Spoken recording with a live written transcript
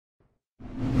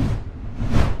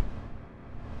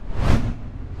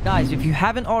Guys, if you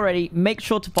haven't already, make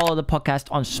sure to follow the podcast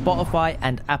on Spotify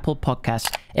and Apple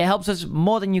Podcasts. It helps us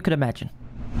more than you could imagine.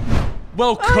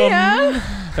 Welcome. Oh, yeah?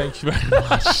 Thank you very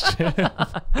much.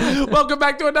 Welcome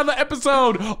back to another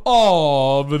episode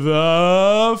of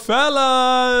The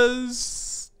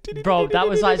Fellas. Bro, that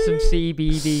was like some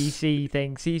CBBC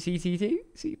thing. CCC2?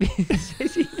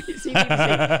 CBBS.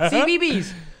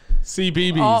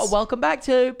 CBBS. Oh, welcome back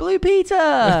to Blue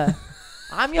Peter.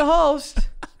 I'm your host.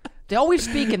 They always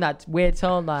speak in that weird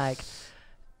tone, like...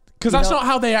 Because that's not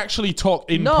how they actually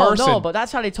talk in person. No, but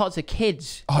that's how they talk to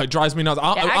kids. Oh, it drives me nuts.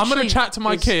 I'm going to chat to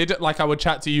my kid like I would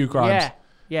chat to you, Grimes.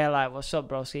 Yeah, like, what's up,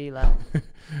 bro? See you later.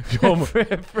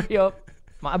 Free up.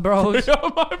 My bros. Free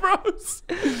up my bros.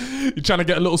 You're trying to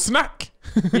get a little snack?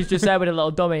 He's just there with a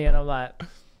little dummy, and I'm like...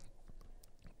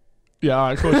 Yeah, all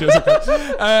right, cool.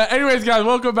 Okay. Anyways, guys,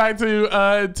 welcome back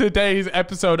to today's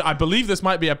episode. I believe this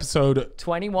might be episode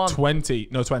 21. 20.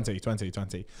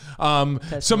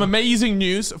 Some amazing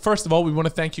news. First of all, we want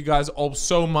to thank you guys all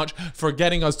so much for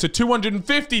getting us to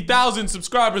 250,000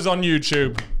 subscribers on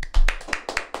YouTube.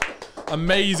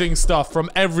 Amazing stuff from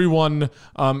everyone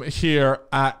here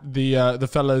at the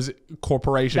Fellas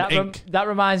Corporation Inc. That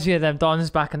reminds me of them dons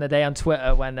back in the day on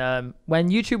Twitter when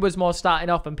YouTube was more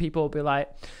starting off and people would be like...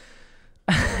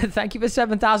 Thank you for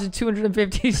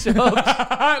 7,250 subs.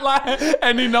 Like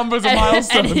any numbers of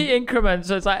milestones. Any increments.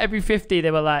 So it's like every 50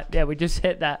 they were like, yeah, we just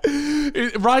hit that.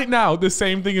 Right now, the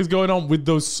same thing is going on with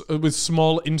those with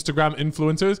small Instagram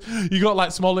influencers. You got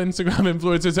like small Instagram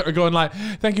influencers that are going like,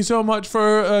 thank you so much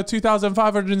for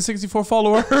 2,564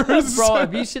 followers. Bro,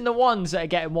 have you seen the ones that are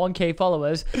getting 1K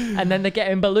followers and then they're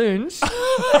getting balloons?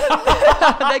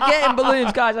 They're getting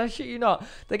balloons, guys. I shit you not.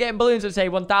 They're getting balloons that say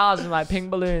 1,000, like pink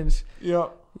balloons. Yeah.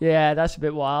 Yeah, that's a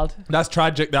bit wild. That's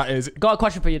tragic, that is. Got a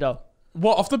question for you, though.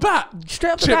 What, off the bat?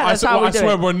 Straight off the bat, that's how we do I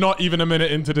swear it. we're not even a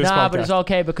minute into this podcast. But it's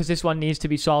okay because this one needs to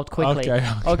be solved quickly.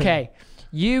 Okay.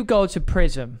 You go to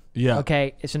prison. Yeah.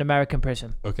 Okay, it's an American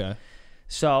prison. Okay.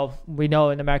 So we know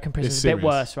an American prison is a bit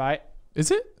worse, right?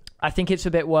 Is it? I think it's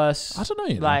a bit worse. I don't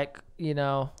know. Like, you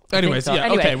know. Anyways, so. yeah,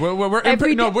 Anyway, okay.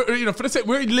 For the sake,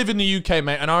 we live in the UK,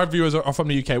 mate, and our viewers are from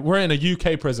the UK. We're in a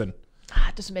UK prison.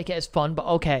 It doesn't make it as fun, but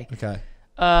okay. Okay.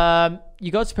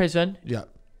 You go to prison. Yeah.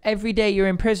 Every day you're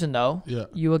in prison, though, yeah,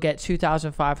 you will get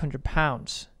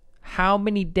 £2,500. How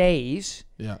many days?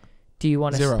 Yeah. Do you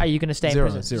want to? Are you going to stay in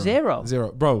prison?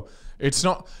 Zero. Bro, it's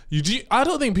not. I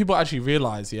don't think people actually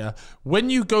realize. Yeah, when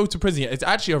you go to prison, it's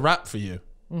actually a wrap for you.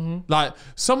 Mm-hmm. Like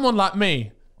someone like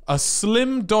me, a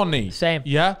slim Donny. Same.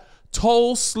 Yeah,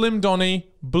 tall, slim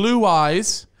Donny, blue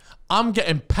eyes. I'm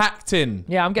getting packed in.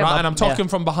 Yeah, I'm getting. Right, and I'm talking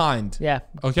from behind. Yeah.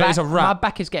 Okay, it's a wrap. My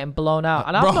back is getting blown out,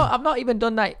 and I've not even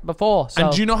done that before. So.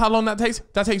 And do you know how long that takes?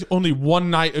 That takes only one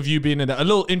night of you being in there. A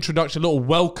little introduction, a little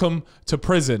welcome to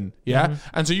prison. Yeah. Mm-hmm.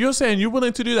 And so you're saying you're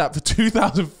willing to do that for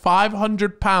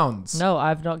 £2,500? No,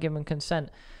 I've not given consent.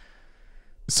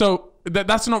 So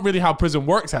that's not really how prison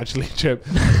works, actually, Chip.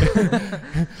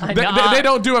 they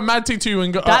don't do a mad thing to you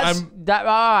and go. All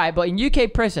right, but in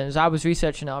UK prisons, I was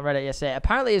researching it on Reddit yesterday.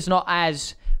 Apparently, it's not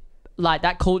as like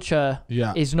that culture.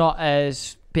 Yeah. Is not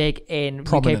as big in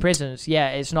prominent. UK prisons. Yeah,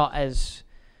 it's not as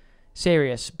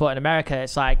serious. But in America,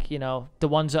 it's like the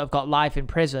ones that have got life in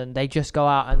prison, they just go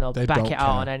out and they'll back it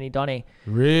out on any Donny.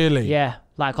 Really? Yeah.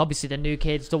 Like, obviously, the new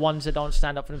kids, the ones that don't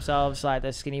stand up for themselves, like,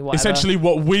 they're skinny, whatever. Essentially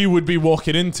what we would be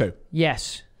walking into.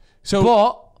 Yes. So,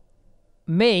 but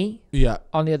me, yeah,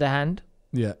 on the other hand,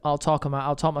 yeah, I'll talk my way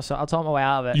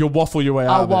out of it. You'll waffle your way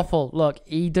out I'll of it. waffle. Look,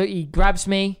 he grabs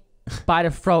me by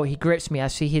the throat. He grips me. I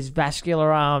see his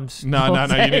vascular arms. No,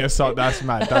 you need to stop. That's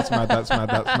mad. That's mad.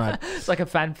 It's like a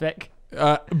fanfic.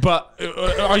 But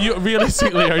are you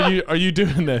realistically? Are you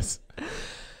doing this?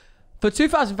 For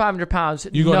 £2,500,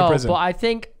 you go to prison. But I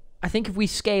think if we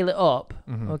scale it up,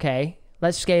 okay,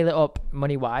 let's scale it up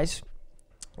money wise.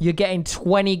 You're getting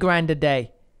 20 grand a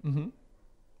day. Mm-hmm.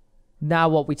 Now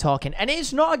what we talking? And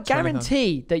it's not a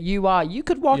guarantee that you are. You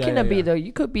could walk in and be the.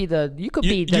 You could be the. You could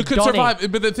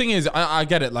survive. But the thing is, I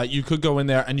get it. Like you could go in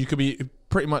there and you could be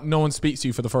pretty much no one speaks to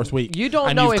you for the first week. You don't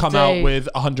and know you've if come out with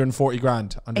 140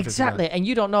 grand. Exactly, and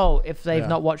you don't know if they've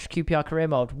not watched QPR career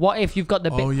mode. What if you've got the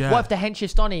big? What if the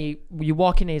henchest Donny, you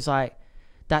walk in, he's like,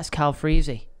 "That's Cal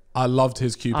Freezy." I loved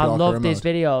his QPR. I loved his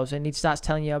videos, and he starts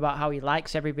telling you about how he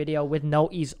likes every video with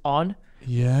noties on.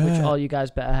 Yeah, which all you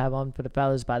guys better have on for the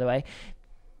fellas, by the way.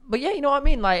 But yeah, you know what I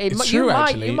mean. Like, it's true,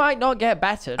 you might not get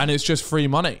battered, and it's just free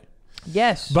money.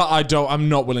 Yes, but I'm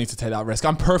not willing to take that risk.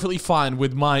 I'm perfectly fine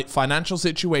with my financial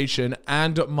situation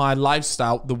and my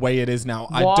lifestyle the way it is now.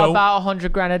 What about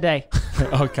 100 grand a day?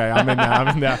 Okay, I'm in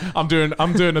there. I'm doing a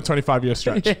 25-year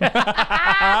stretch.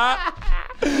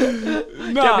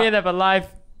 Get me in there for life.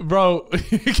 Bro,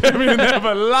 get me in there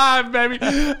for life, baby.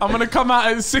 I'm gonna come out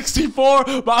at 64,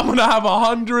 but I'm gonna have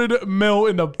 100 mil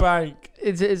in the bank.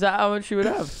 Is that how much you would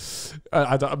have?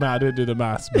 I didn't do the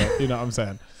maths, but you know what I'm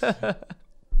saying.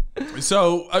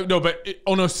 So no, but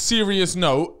on a serious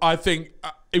note, I think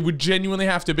it would genuinely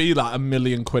have to be like £1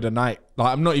 million a night.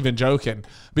 Like, I'm not even joking,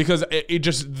 because it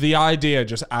just, the idea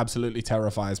just absolutely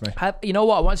terrifies me. You know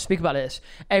what? I want to speak about this.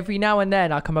 Every now and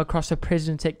then I come across a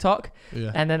prison TikTok,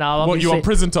 and then I'll What, you on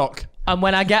Prison Talk? And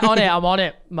when I get on it, I'm on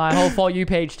it. My whole For You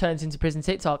page turns into prison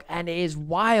TikTok, and it is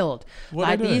wild. What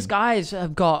like, are they these doing? guys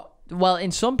have got, well,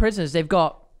 in some prisons, they've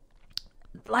got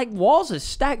like walls are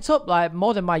stacked up like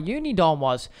more than my uni dorm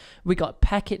was. We got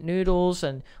packet noodles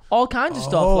and all kinds of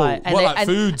stuff, like, and what, they, like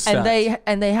food stacks?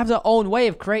 and they have their own way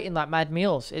of creating like mad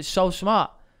meals. It's so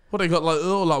smart. What, they got like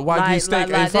little like Wagyu steak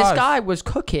A5? This guy was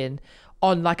cooking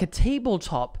on like a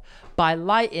tabletop by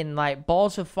lighting like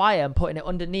balls of fire and putting it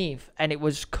underneath, and it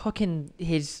was cooking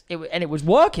and it was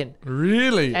working.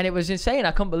 Really? And it was insane.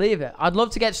 I couldn't believe it. I'd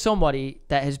love to get somebody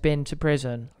that has been to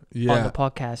prison on the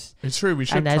podcast. It's true. We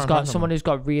should. And has got someone who's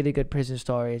got really good prison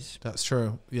stories. That's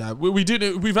true. Yeah, we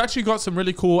did. We've actually got some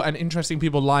really cool and interesting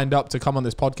people lined up to come on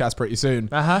this podcast pretty soon.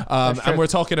 And we're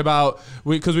talking about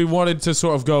because we wanted to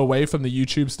sort of go away from the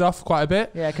YouTube stuff quite a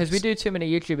bit. Yeah, because we do too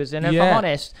many YouTubers, and if I'm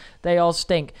honest, they all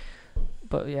stink.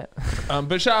 But yeah.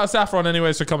 But shout out Saffron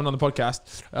anyways for coming on the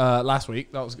podcast last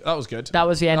week. That was good. That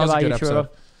was the end of our YouTube episode.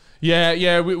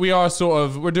 Yeah, we are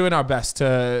we're doing our best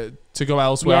to go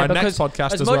elsewhere. Our next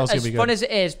podcast as well is going to be good. As fun as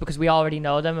it is, because we already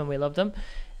know them and we love them,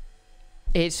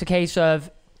 it's a case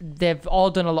of they've all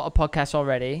done a lot of podcasts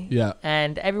already. Yeah.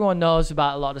 And everyone knows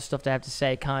about a lot of stuff they have to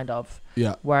say, kind of.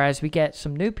 Yeah. Whereas we get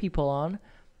some new people on,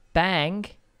 bang,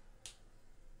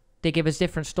 they give us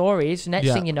different stories.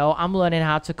 Next thing you know, I'm learning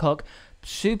how to cook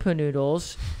super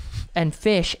noodles and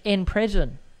fish in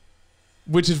prison.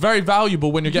 Which is very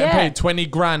valuable when you're getting paid 20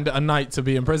 grand a night to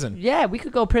be in prison. Yeah, we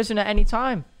could go prison at any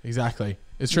time. Exactly.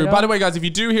 It's true. You know? By the way, guys, if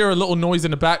you do hear a little noise in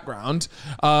the background,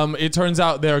 it turns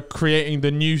out they're creating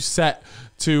the new set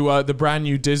to the brand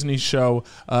new Disney show,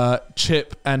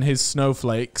 Chip and His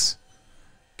Snowflakes.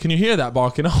 Can you hear that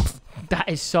barking off? That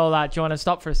is so loud. Do you want to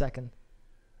stop for a second?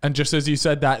 And just as you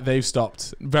said that, they've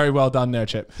stopped. Very well done there,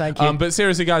 Chip. Thank you. But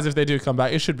seriously, guys, if they do come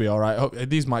back, it should be all right.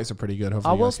 These mics are pretty good.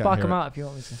 Hopefully I will spark them out if you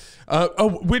want me to.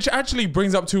 Which actually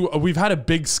brings up to, we've had a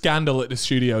big scandal at the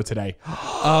studio today.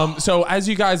 So as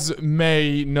you guys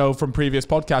may know from previous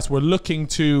podcasts, we're looking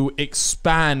to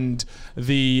expand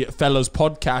the Fellows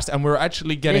podcast, and we're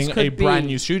actually getting a brand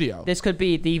new studio. This could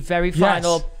be the very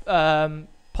final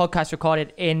podcast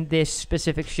recorded in this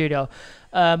specific studio.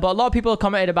 But a lot of people have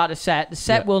commented about the set. The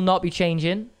set will not be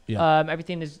changing.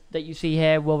 Everything that you see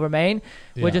here will remain.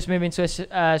 We're just moving to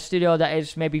a studio that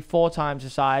is maybe 4 times the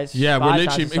size. Yeah, we're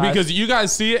literally, because you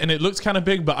guys see it and it looks kind of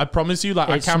big, but I promise you, like,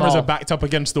 our cameras are backed up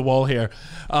against the wall here.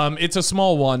 It's a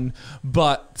small one,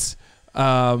 but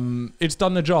it's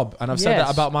done the job, and I've said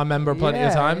that about my member plenty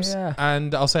of times,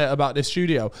 and I'll say it about this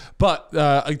studio. But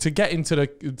to get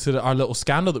into our little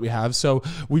scandal that we have, so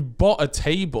we bought a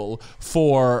table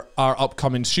for our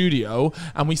upcoming studio,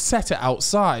 and we set it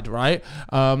outside, right,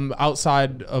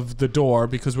 outside of the door,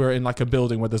 because we're in like a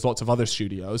building where there's lots of other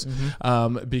studios,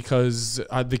 because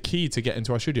the key to get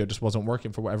into our studio just wasn't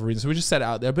working for whatever reason, so we just set it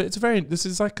out there. But this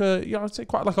is like a, I'd say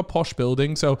quite like a posh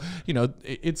building, so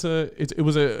it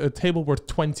was a table worth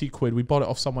 20 quid. We bought it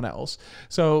off someone else,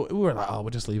 so we were like, we'll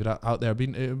just leave it out there.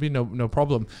 It'd be no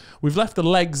problem. We've left the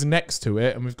legs next to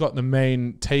it, and we've got the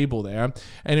main table there.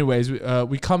 Anyways,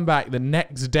 we come back the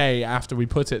next day after we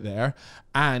put it there,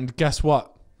 and guess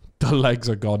what? The legs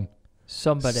are gone.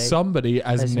 Somebody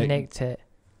has nicked it.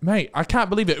 Mate, I can't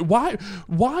believe it.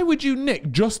 Why would you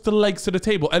nick just the legs to the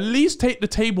table? At least take the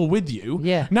table with you.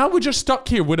 Yeah. Now we're just stuck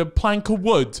here with a plank of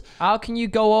wood. How can you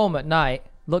go home at night,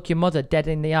 look your mother dead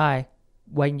in the eye,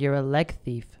 when you're a leg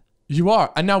thief? You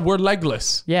are. And now we're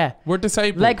legless. Yeah. We're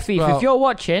disabled. Leg thief, if you're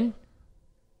watching.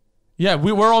 Yeah,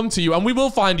 we're on to you, and we will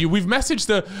find you. We've messaged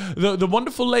the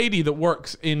wonderful lady that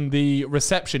works in the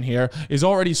reception here, is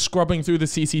already scrubbing through the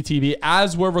CCTV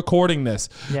as we're recording this.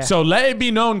 Yeah. So let it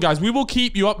be known, guys, we will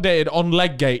keep you updated on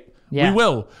Leggate. Yeah. We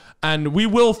will. And we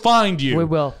will find you. We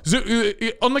will.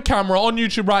 On the camera, on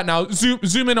YouTube right now,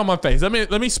 zoom in on my face. Let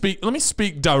me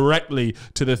speak directly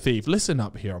to the thief. Listen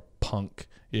up here, punk.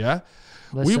 Yeah?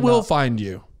 We will find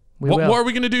you. What are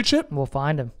we going to do, Chip? We'll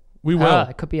find him. We will.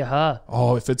 It could be a her.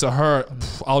 Oh, if it's a her,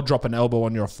 I'll drop an elbow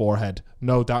on your forehead.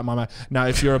 No doubt, my man. Now,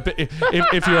 if you're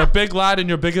if you're a big lad and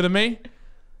you're bigger than me,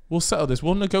 we'll settle this.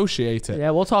 We'll negotiate it. Yeah,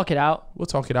 we'll talk it out.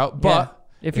 But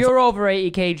if you're over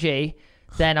 80 kg,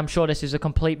 then I'm sure this is a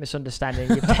complete misunderstanding.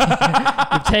 You've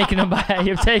taken them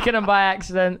by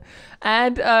accident,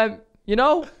 and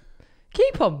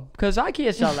keep them, because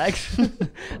IKEA sell legs,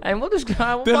 and we'll just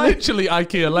go. They're literally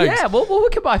IKEA legs. Yeah, we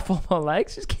can buy 4 more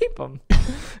legs. Just keep them.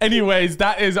 Anyways,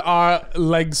 that is our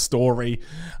leg story.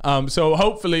 So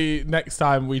hopefully next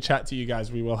time we chat to you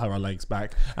guys, we will have our legs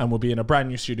back and we'll be in a brand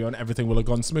new studio and everything will have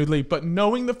gone smoothly. But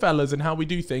knowing the fellas and how we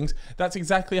do things, that's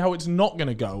exactly how it's not going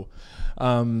to go.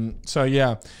 So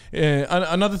yeah,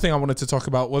 another thing I wanted to talk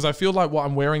about was I feel like what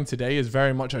I'm wearing today is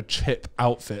very much a Chip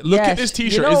outfit. Look at this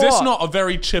t-shirt. Is this not a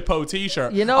very Chippo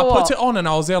t-shirt? I put it on and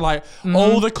I was there like,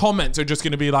 all the comments are just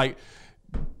going to be like,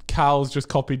 Cal's just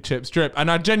copied Chip's drip,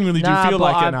 and I genuinely do feel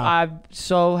like it now. I'm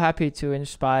so happy to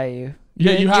inspire you.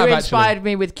 Yeah, you inspired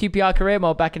me with QPR career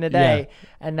mode back in the day,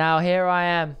 and now here I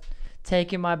am,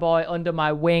 taking my boy under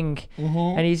my wing,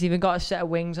 and he's even got a set of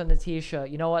wings on the t-shirt.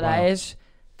 You know what that is?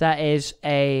 That is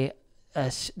that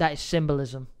is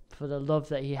symbolism for the love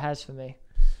that he has for me.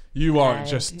 You are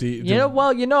just the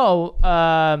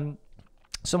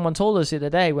someone told us the other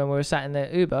day when we were sat in the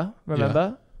Uber,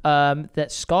 remember,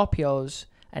 that Scorpios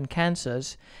and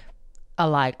Cancers are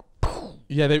like,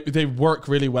 yeah, they work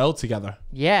really well together.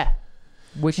 Yeah,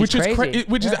 which is crazy.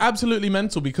 Which is absolutely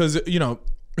mental, because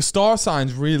star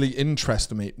signs really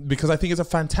interest me, because I think it's a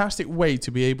fantastic way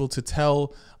to be able to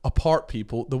tell apart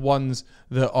people, the ones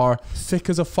that are thick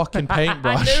as a fucking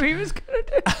paintbrush. I knew he was gonna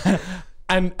do.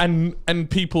 and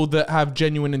people that have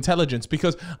genuine intelligence.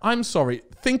 Because I'm sorry,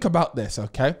 think about this,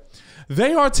 okay?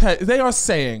 They are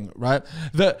saying, right,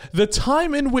 that the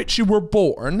time in which you were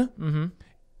born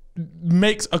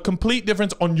makes a complete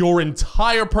difference on your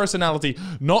entire personality.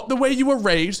 Not the way you were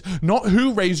raised, not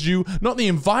who raised you, not the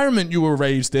environment you were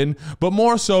raised in, but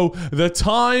more so the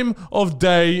time of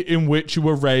day in which you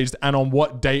were raised and on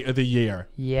what date of the year.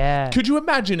 Yeah. Could you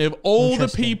imagine if all the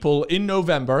people in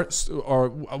November, or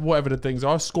whatever the things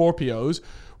are, Scorpios,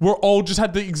 were all just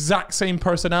had the exact same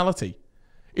personality?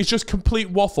 It's just complete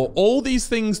waffle. All these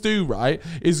things do, right,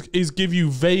 is give you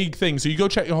vague things. So you go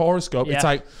check your horoscope. It's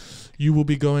like, you will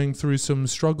be going through some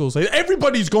struggles. Like,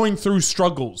 everybody's going through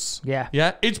struggles. Yeah.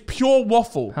 Yeah? It's pure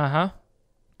waffle. I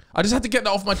just had to get that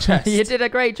off my chest. You did a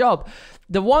great job.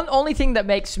 The only thing that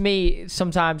makes me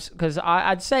sometimes, because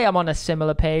I'd say I'm on a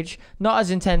similar page, not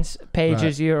as intense page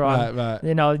as you're on. Right.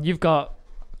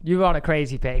 You're on a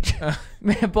crazy page.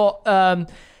 But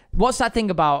what's that thing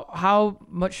about how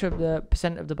much of the %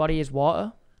 of the body is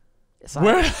water? It's like,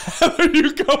 where the hell are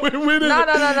you going with it? No.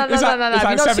 Have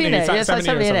you not seen it? It's like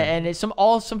 70 in it, and it's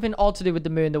something all to do with the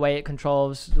moon, the way it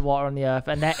controls the water on the earth,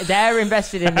 and they're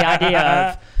invested in the idea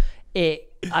of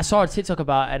it. I saw a TikTok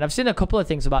about it, and I've seen a couple of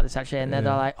things about this actually, and they're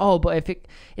like, oh, but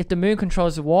if the moon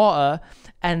controls the water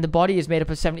and the body is made up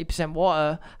of 70%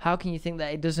 water, how can you think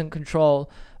that it doesn't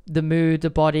control the mood,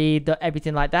 the body,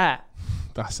 everything like that?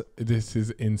 This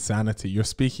is insanity. You're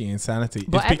speaking insanity.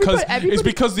 It's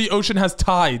because the ocean has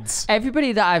tides.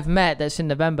 Everybody that I've met that's in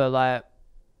November, like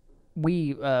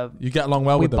you get along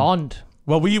well with them. We bond.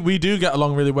 Well, we do get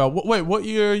along really well. Wait, what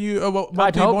year are you?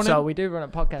 I hope so. We do run a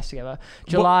podcast together.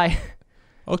 July.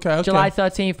 Okay. July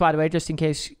 13th, by the way, just in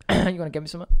case you want to give me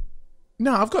something.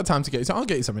 No, I've got time to get you. So I'll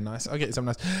get you something nice.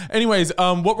 Anyways,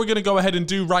 what we're going to go ahead and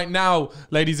do right now,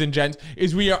 ladies and gents,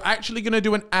 is we are actually going to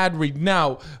do an ad read.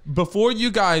 Now, before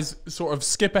you guys sort of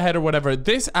skip ahead or whatever,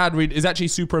 this ad read is actually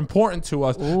super important to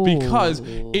us because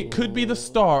it could be the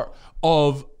start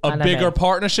of a bigger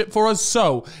partnership for us.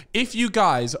 So if you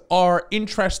guys are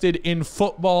interested in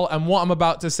football and what I'm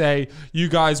about to say, you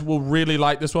guys will really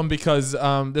like this one, because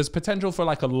there's potential for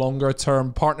like a longer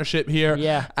term partnership here.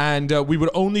 Yeah. And we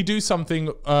would only do something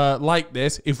like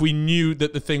this if we knew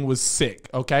that the thing was sick.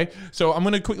 Okay. So I'm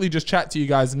going to quickly just chat to you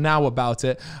guys now about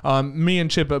it. Me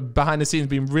and Chip behind the scenes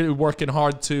been really working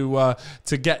hard to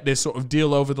get this sort of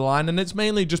deal over the line. And it's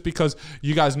mainly just because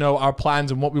you guys know our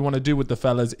plans and what we want to do with the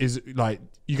fellas is like,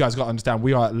 you guys got to understand,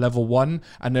 we are at level 1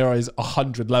 and there is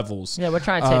 100 levels. Yeah, we're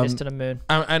trying to take this to the moon.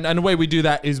 And the way we do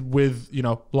that is with,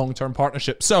 long-term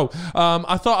partnership. So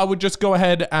I thought I would just go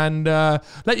ahead and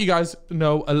let you guys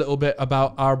know a little bit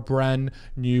about our brand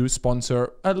new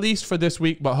sponsor, at least for this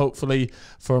week, but hopefully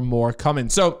for more coming.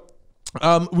 So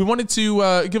we wanted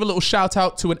to give a little shout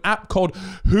out to an app called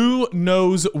Who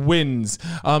Knows Wins.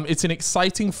 It's an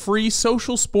exciting free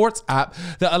social sports app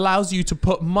that allows you to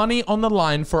put money on the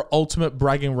line for ultimate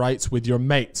bragging rights with your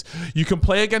mates. You can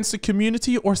play against the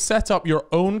community or set up your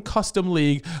own custom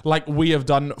league like we have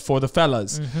done for the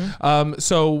fellas.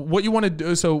 So what you want to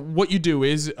do, what you do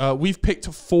is we've picked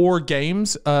 4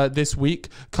 games this week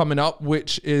coming up,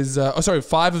 which is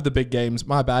 5 of the big games,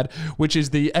 my bad, which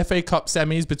is the FA Cup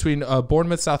semis between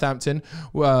Bournemouth, Southampton,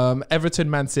 Everton,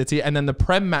 Man City, and then the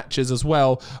Prem matches as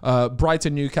well,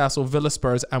 Brighton, Newcastle, Villa,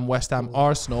 Spurs, and West Ham,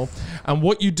 Arsenal. And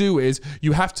what you do is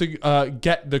you have to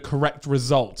get the correct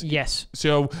result. Yes.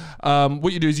 So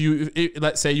what you do is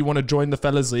let's say you want to join the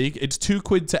Fellas League. It's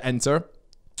 £2 to enter.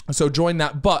 So join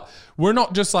that. But we're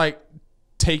not just like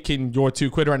taking your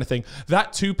 £2 or anything.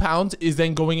 That £2 is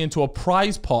then going into a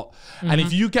prize pot. And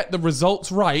if you get the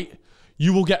results right,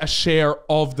 you will get a share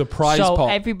of the prize pot. So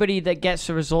everybody that gets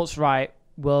the results right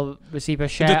will receive a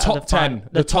share. The top 10.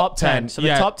 The top 10. So the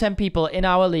top 10 people in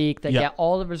our league that get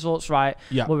all the results right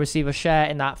will receive a share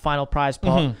in that final prize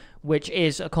pot, which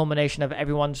is a culmination of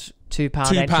everyone's £2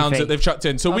 £2 that they've chucked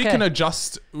in. So we can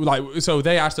adjust, like, so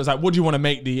they asked us, like, what do you want to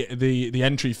make the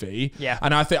entry fee? Yeah.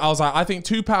 And I was like, I think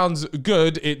 £2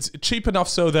 good. It's cheap enough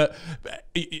so that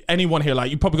anyone here,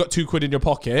 like, you probably got £2 in your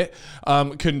pocket,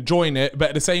 can join it. But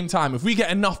at the same time, if we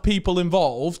get enough people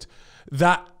involved,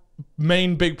 that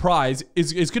main big prize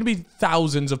is going to be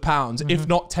thousands of pounds, if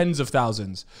not tens of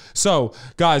thousands. So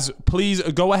guys, please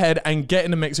go ahead and get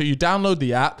in the mix. So you download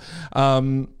the app,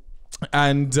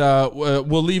 and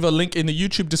we'll leave a link in the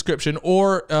YouTube description,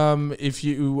 or if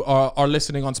you are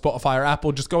listening on Spotify or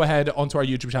Apple, just go ahead onto our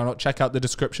YouTube channel, check out the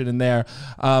description in there.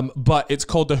 But it's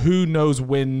called the Who Knows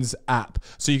Wins app,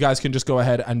 so you guys can just go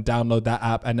ahead and download that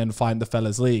app and then find the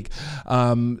Fellas League.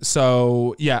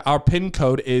 So yeah, our pin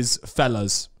code is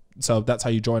Fellas. So that's how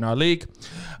you join our league.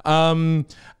 And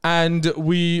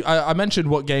I mentioned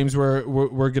what games we're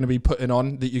going to be putting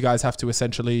on that you guys have to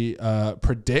essentially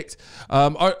predict.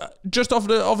 Just off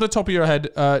the top of your head,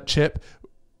 Chip,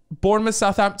 Bournemouth,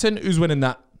 Southampton, who's winning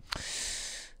that?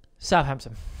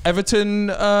 Southampton. Everton,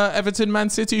 Man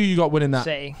City, who you got winning that?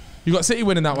 City. You got City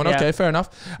winning that one. Yeah. Okay, fair enough.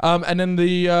 And then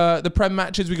the Prem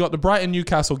matches, we got the Brighton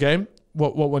Newcastle game.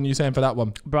 What one are you saying for that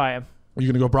one? Brighton. Are you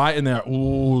going to go Brighton there?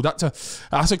 Ooh, that's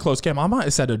a close game. I might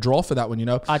have said a draw for that one, you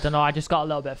know. I don't know. I just got a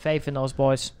little bit of faith in those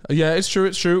boys. Yeah, it's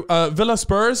true. Villa,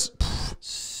 Spurs.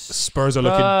 Spurs are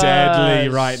looking deadly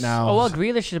right now. Oh, well,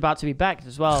 Grealish is about to be back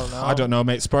as well. No? I don't know,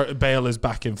 mate. Bale is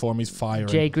back in form. He's firing.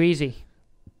 Jay Greasy.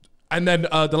 And then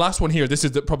the last one here, this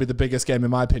is probably the biggest game in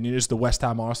my opinion, is the West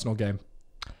Ham Arsenal game.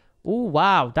 Oh,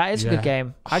 wow. That is a good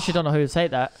game. I actually don't know who to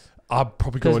take that. I'll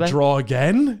probably go a draw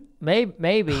again. Maybe.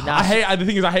 Nah. The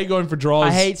thing is, I hate going for draws.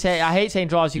 I hate saying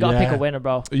draws. You got to pick a winner,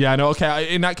 bro. Yeah, no,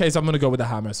 okay. In that case, I'm going to go with the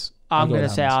Hammers. I'm going to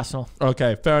say Arsenal.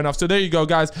 Okay, fair enough. So there you go,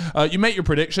 guys. You make your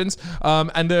predictions.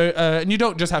 And you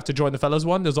don't just have to join the Fellas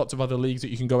one. There's lots of other leagues that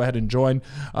you can go ahead and join.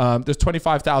 There's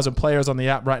 25,000 players on the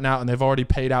app right now, and they've already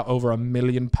paid out over £1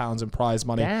 million in prize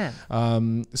money.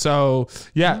 Damn. So,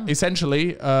 yeah,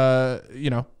 essentially,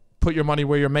 put your money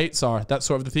where your mates are. That's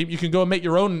sort of the theme. You can go and make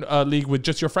your own league with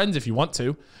just your friends if you want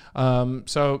to.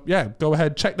 So yeah, go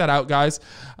ahead, check that out, guys.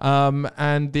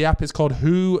 And the app is called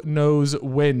Who Knows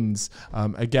Wins.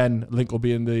 Again, link will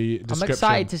be in the description. I'm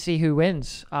excited to see who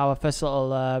wins our first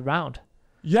little round.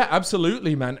 Yeah,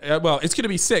 absolutely, man. Well, it's going to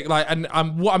be sick. And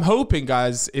what I'm hoping,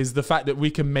 guys, is the fact that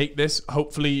we can make this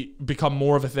hopefully become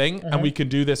more of a thing, and we can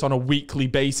do this on a weekly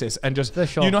basis. And just,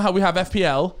 you know how we have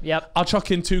FPL? Yep. I'll chuck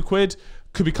in £2.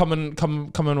 Could be coming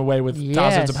away with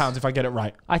thousands of pounds if I get it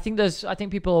right. I think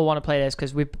people will want to play this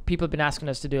because people have been asking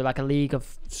us to do like a league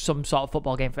of some sort of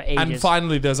football game for ages. And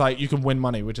finally, there's you can win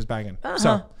money, which is banging.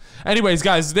 So, anyways,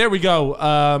 guys, there we go.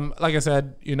 Like I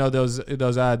said,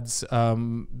 those ads.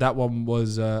 That one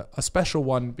was a special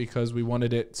one because we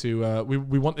wanted it to.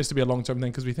 We want this to be a long-term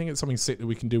thing because we think it's something sick that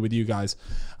we can do with you guys.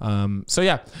 So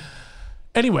yeah.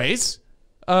 Anyways,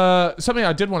 something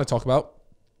I did want to talk about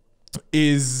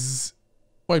is.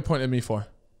 What are you pointing at me for?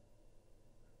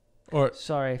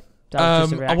 Sorry. That was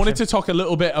just a reaction. I wanted to talk a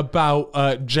little bit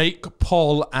about Jake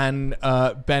Paul and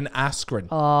Ben Askren.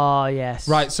 Oh, yes.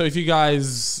 Right, so if you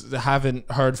guys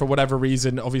haven't heard, for whatever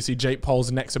reason, obviously Jake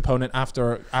Paul's next opponent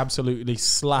after absolutely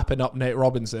slapping up Nate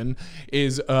Robinson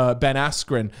is Ben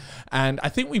Askren. And I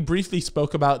think we briefly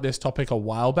spoke about this topic a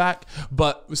while back,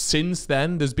 but since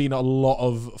then there's been a lot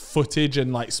of footage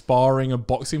and sparring and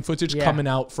boxing footage coming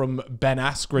out from Ben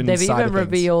Askren's They've side even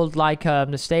revealed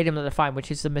the stadium that they're fighting,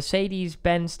 which is the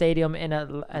Mercedes-Benz Stadium in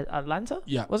Atlanta.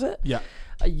 Yeah, was it? Yeah,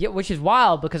 which is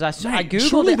wild because I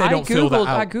googled it.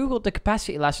 I googled the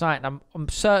capacity last night, and I'm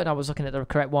certain I was looking at the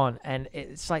correct one, and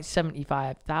it's like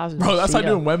 75,000. Bro, that's like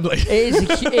doing Wembley.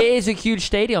 It is a huge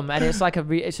stadium, and it's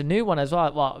it's a new one as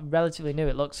well. Well, relatively new.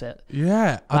 It looks it.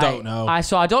 Yeah, I don't know. I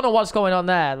don't know what's going on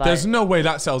there. There's no way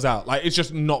that sells out. It's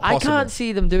just not possible. I can't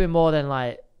see them doing more than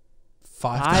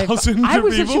 5,000. I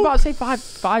was actually about to say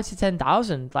 5 to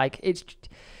 10,000. It's.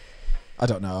 I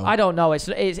don't know. It's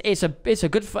a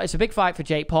big fight for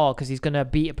Jake Paul because he's gonna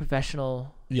beat a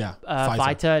professional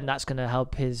fighter, and that's going to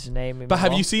help his name. But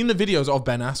have you seen the videos of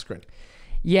Ben Askren?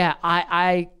 Yeah,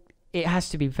 it has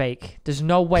to be fake. There's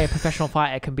no way a professional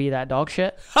fighter can be that dog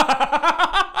shit.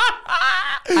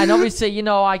 And obviously, you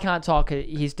know, I can't talk.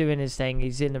 He's doing his thing.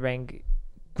 He's in the ring.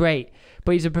 Great.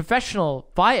 But he's a professional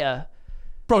fighter.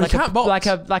 Bro, like he can't box.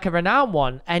 Like a renowned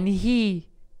one. And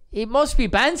it must be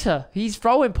banter. He's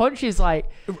throwing punches like...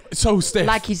 So stiff.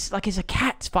 Like he's a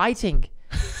cat fighting.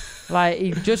 Like,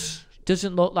 he just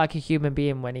doesn't look like a human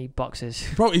being when he boxes.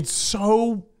 Bro, it's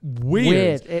so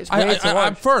weird. It's weird to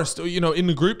watch. At first, you know, in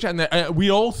the group chat, we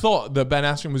all thought that Ben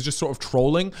Askren was just sort of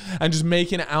trolling and just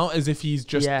making it out as if he's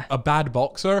just a bad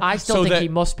boxer. I still think he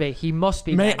must be. He must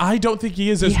be. Mate, I don't think he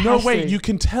is. There's no way. You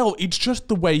can tell. It's just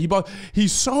the way he boxes.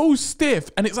 He's so stiff,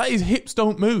 and it's like his hips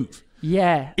don't move.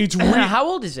 Yeah. It's really... How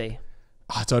old is he?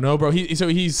 I don't know, bro. So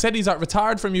he said he's like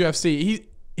retired from UFC.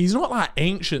 He's not like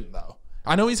ancient though.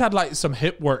 I know he's had like some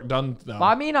hip work done though. Well,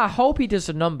 I mean, I hope he does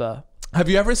a number. Have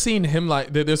you ever seen him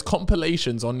like there's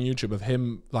compilations on YouTube of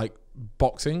him like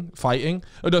boxing, fighting?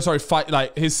 Oh no, sorry,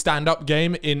 like his stand-up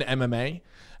game in MMA,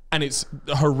 and it's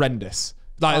horrendous.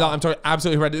 Like I'm talking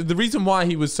absolutely horrendous. The reason why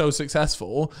he was so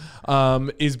successful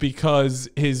is because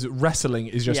his wrestling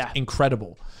is just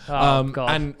incredible. God.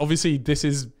 And obviously this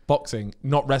is boxing,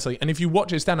 not wrestling. And if you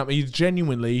watch his stand-up, he's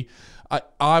genuinely...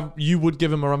 you would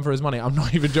give him a run for his money. I'm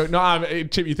not even joking. No,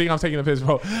 Chip, you think I'm taking a piss,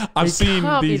 bro? I've seen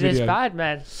these videos. This bad,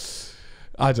 man.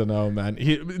 I don't know, man.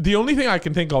 The only thing I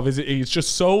can think of is he's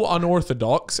just so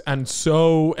unorthodox and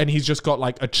he's just got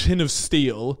like a chin of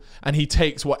steel, and he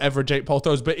takes whatever Jake Paul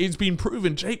throws. But it's been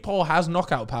proven Jake Paul has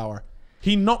knockout power.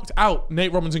 He knocked out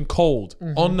Nate Robinson cold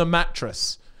on the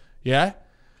mattress. Yeah.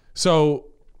 So,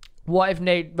 what if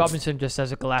Nate Robinson just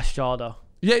has a glass jaw though?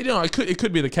 Yeah, you know, it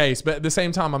could be the case, but at the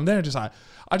same time, I'm there just like,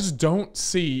 I just don't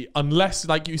see, unless,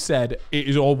 like you said, it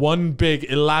is all one big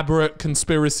elaborate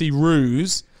conspiracy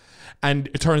ruse, and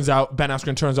it turns out Ben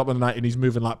Askren turns up in the night and he's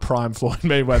moving like prime Floyd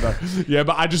Mayweather. Yeah,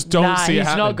 but I just don't see it happening.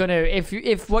 He's not going to.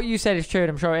 If what you said is true, and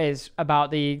I'm sure it is,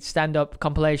 about the stand-up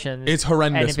compilations. It's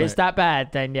horrendous, and if it's that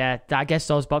bad, then yeah, I guess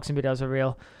those boxing videos are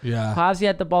real. Yeah. How's he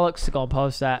had the bollocks to go and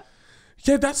post that?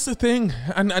 Yeah, that's the thing,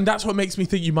 and that's what makes me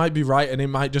think you might be right, and it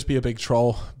might just be a big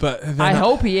troll. But I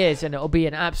hope he is, and it'll be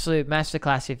an absolute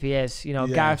masterclass if he is. You know,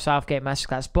 Gareth Southgate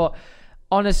masterclass. But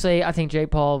honestly, I think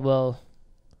Jake Paul will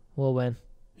win.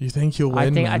 You think he'll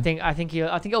win? I think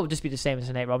it'll just be the same as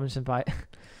the Nate Robinson fight.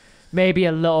 Maybe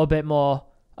a little bit more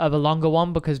of a longer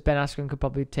one, because Ben Askren could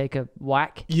probably take a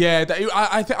whack. Yeah,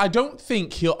 I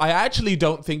actually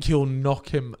don't think he'll knock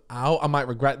him out. I might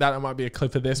regret that. It might be a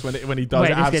clip of this when he does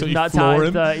absolutely floor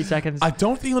him. 30 seconds. I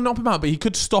don't think he'll knock him out, but he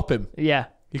could stop him. Yeah,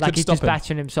 he's just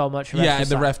battering him so much. And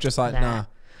the ref just like, nah.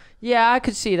 Yeah, I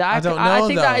could see that. I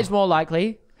think that is more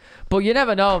likely. But you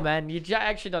never know, man. You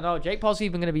actually don't know. Jake Paul's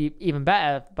even going to be even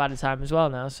better by the time as well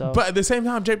now. So, but at the same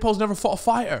time, Jake Paul's never fought a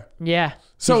fighter. Yeah.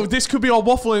 So this could be all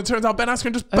waffle, and it turns out Ben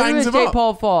Askren just bangs him up. Who has Jake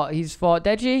Paul fought? He's fought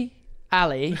Deji,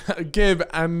 Ali, Gibb,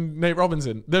 and Nate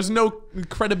Robinson. There's no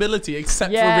credibility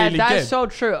except for really Gibb. Yeah, that's so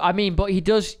true. I mean, but he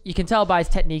does. You can tell by his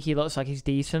technique, he looks like he's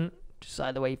decent. Just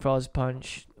like the way he throws a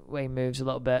punch, the way he moves a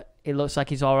little bit. It looks like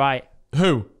he's all right.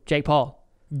 Who? Jake Paul.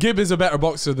 Gibb is a better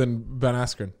boxer than Ben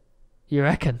Askren. You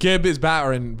reckon? Gibb is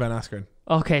better than Ben Askren.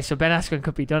 Okay, so Ben Askren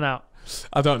could be done out.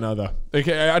 I don't know though.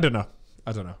 Okay, I don't know.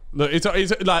 Look, it's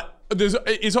like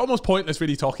it's almost pointless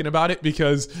really talking about it,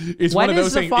 because it's one of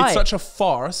those things. It's such a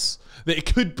farce that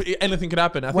it could be, anything could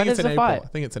happen. I think it's in April. I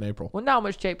think it's in April. Well, how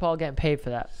much Jake Paul getting paid for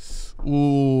that?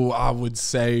 Ooh, I would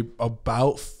say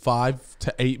about 5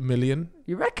 to 8 million.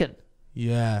 You reckon?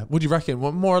 Yeah. What do you reckon?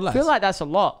 What, more or less? I feel like that's a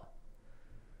lot.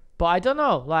 But I don't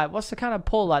know. Like, what's the kind of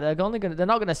pull? Like, they're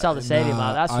not gonna sell the stadium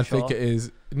out. That's for sure. I think it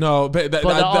is. No, but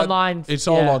online. It's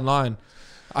all online.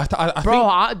 I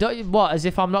think, what? As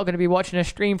if I'm not going to be watching a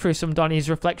stream through some Donny's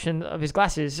reflection of his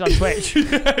glasses on Twitch.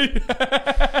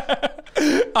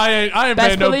 I ain't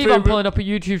Best believe I'm pulling up a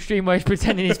YouTube stream where he's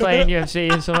pretending he's playing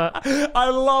UFC and something. I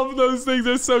love those things.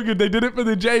 They're so good. They did it for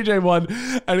the JJ one,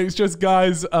 and it's just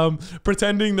guys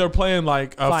pretending they're playing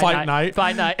like fight night.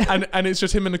 And it's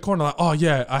just him in the corner like, oh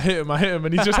yeah, I hit him,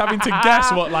 and he's just having to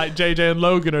guess what like JJ and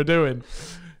Logan are doing.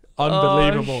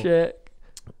 Unbelievable. Oh shit.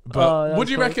 But what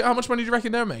do you reckon? How much money do you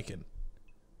reckon they're making?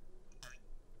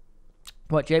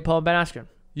 What, Jake Paul and Ben Askren?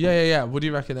 Yeah. What do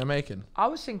you reckon they're making? I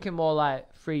was thinking more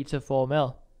like 3 to 4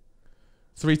 mil.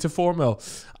 3 to 4 mil.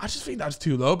 I just think that's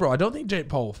too low, bro. I don't think Jake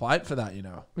Paul will fight for that, you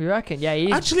know. You reckon? Yeah, he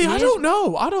is. Actually, I don't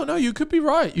know. You could be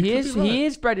right. He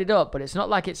is breaded up, but it's not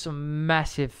like it's a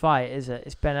massive fight, is it?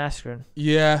 It's Ben Askren.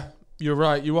 Yeah, you're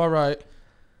right. You are right.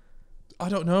 I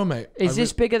don't know, mate. Is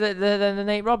this bigger than the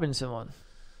Nate Robinson one?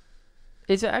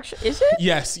 Is it actually? Is it?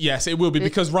 Yes, it will be.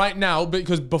 Because right now,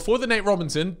 because before the Nate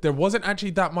Robinson, there wasn't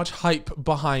actually that much hype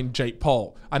behind Jake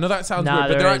Paul. I know that sounds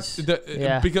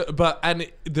weird, but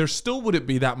there still wouldn't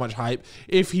be that much hype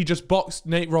if he just boxed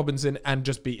Nate Robinson and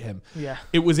just beat him. Yeah.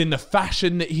 It was in the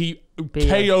fashion that he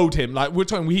KO'd him. Like we're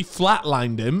talking, he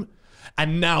flatlined him.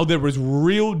 And now there was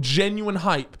real, genuine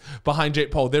hype behind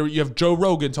Jake Paul. There, you have Joe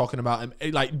Rogan talking about him,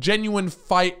 like genuine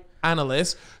fight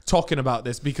analysts talking about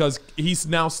this because he's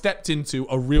now stepped into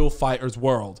a real fighter's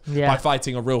world by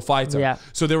fighting a real fighter. Yeah.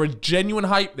 So there was genuine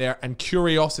hype there and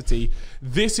curiosity.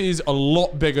 This is a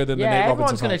lot bigger than the Nate Robinson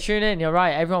fight. Everyone's going to tune in. You're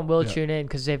right. Everyone will tune in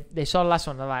because they saw the last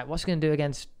one. They're like, what's he going to do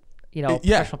against,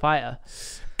 professional fighter?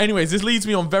 Anyways, this leads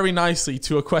me on very nicely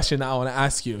to a question that I want to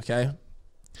ask you, okay?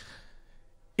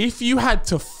 If you had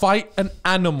to fight an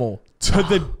animal to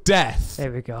the death,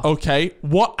 there we go. Okay,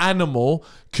 what animal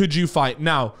could you fight?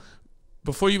 Now,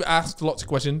 before you ask lots of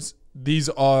questions, these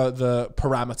are the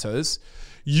parameters.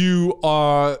 You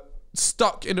are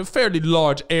stuck in a fairly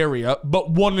large area, but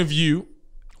one of you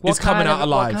is coming out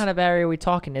alive. What kind of area are we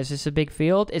talking? Is this a big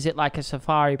field? Is it like a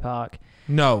safari park?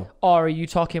 No. Or are you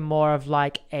talking more of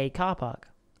like a car park?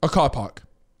 A car park.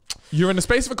 You're in the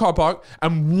space of a car park,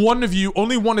 and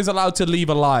only one is allowed to leave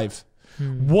alive.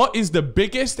 What is the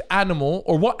biggest animal,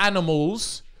 or what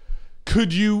animals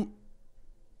could you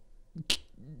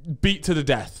beat to the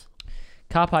death?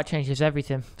 Car park changes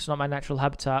everything. It's not my natural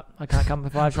habitat. I can't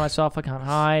camouflage myself. I can't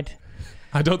hide.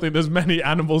 I don't think there's many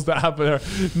animals that have their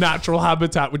natural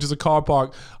habitat, which is a car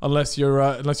park, unless you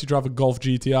drive a Golf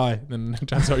GTI. Then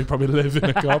chances are you probably live in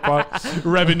a car park,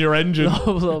 revving your engine.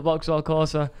 Little Vauxhall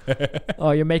Corsa.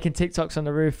 Oh, you're making TikToks on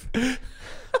the roof.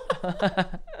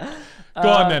 Go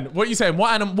on then. What are you saying?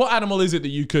 What animal is it that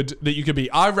you could beat?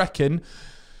 I reckon.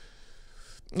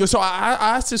 So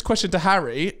I asked this question to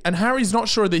Harry, and Harry's not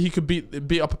sure that he could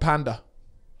beat up a panda.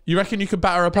 You reckon you could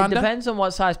batter a panda? It depends on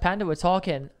what size panda we're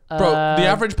talking. Bro, the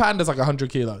average panda is like 100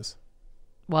 kilos.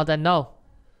 Well, then no.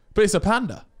 But it's a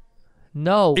panda.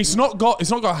 No. It's not got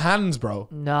hands, bro.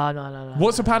 No.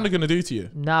 What's a panda going to do to you?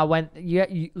 No, when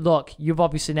you look, you've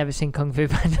obviously never seen Kung Fu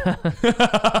Panda.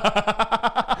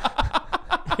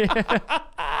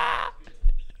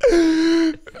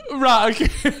 Right,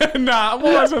 okay. Nah,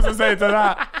 what am I supposed to say to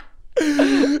that?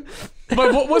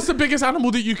 But what's the biggest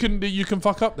animal that you can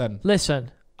fuck up then?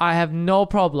 Listen, I have no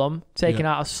problem taking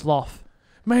out a sloth.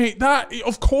 Mate,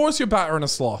 of course you're battering a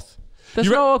sloth. There's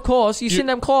no of course. You've seen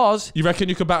them claws. You reckon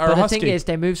you could batter a husky? The thing is,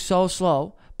 they move so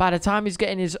slow. By the time he's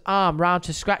getting his arm round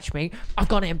to scratch me, I've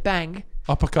got him bang.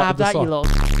 Uppercut the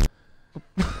sloth.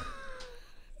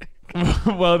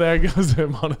 Well, there goes the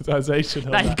monetization.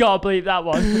 Now you gotta believe that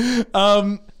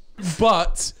one.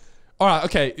 But all right,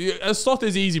 okay. A sloth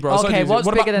is easy, bro. Okay, what's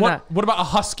bigger than that? What about a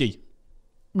husky?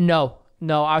 No,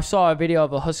 I saw a video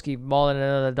of a husky mauling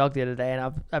another dog the other day,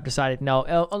 and I've decided no,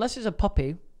 unless it's a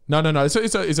puppy. No. It's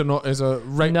a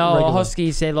regular. No,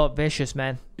 huskies, they look vicious,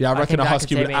 man. Yeah, I reckon a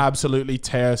husky would absolutely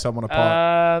tear someone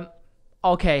apart.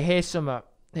 Okay, here's some I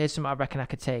reckon I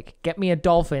could take. Get me a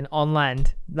dolphin on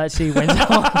land. Let's see who wins.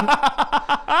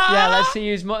 Yeah, let's see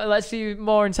who's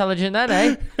more intelligent then,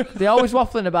 eh? They're always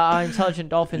waffling about how intelligent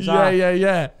dolphins are.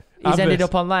 Yeah. He's ended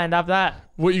up on land. Have that.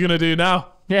 What are you gonna do now?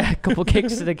 Yeah, a couple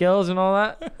kicks to the gills and all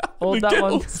that. Hold that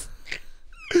one.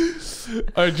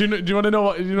 Do you want to know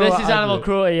what? This is animal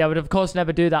cruelty. I would of course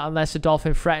never do that unless a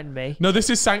dolphin threatened me. No, this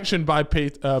is sanctioned by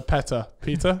PETA.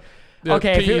 PETA. Yeah,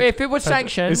 okay, if it was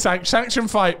sanctioned, it's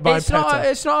sanctioned fight by PETA.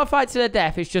 It's not a fight to the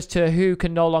death. It's just to who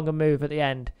can no longer move at the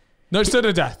end. No, it's to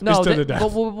the death. No, it's to the death.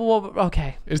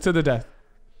 Okay, it's to the death.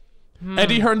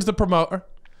 Eddie Hearn's the promoter.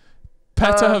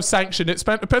 PETA have sanctioned it.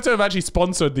 PETA have actually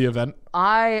sponsored the event.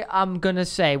 I am gonna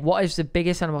say, what is the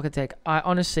biggest animal I could take? I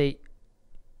honestly,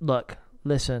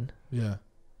 listen. Yeah.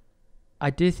 I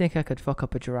do think I could fuck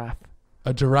up a giraffe.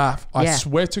 A giraffe? Yeah. I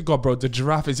swear to God, bro, the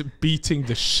giraffe is beating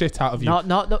the shit out of you.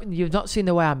 No, you've not seen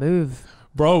the way I move.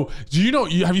 Bro, do you know,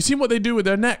 have you seen what they do with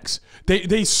their necks?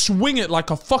 They swing it like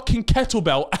a fucking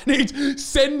kettlebell and it's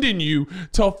sending you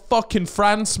to fucking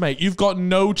France, mate. You've got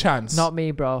no chance. Not me,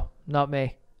 bro. Not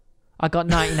me. I got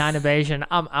 99 evasion.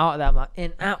 I'm out of that. I'm like,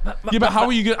 in, out. Yeah, but how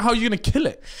are you gonna kill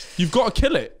it? You've got to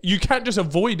kill it. You can't just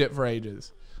avoid it for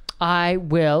ages. I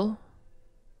will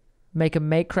make a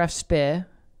makecraft spear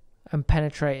and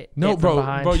penetrate it from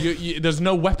behind. Bro, there's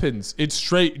no weapons. It's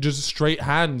just straight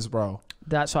hands, bro.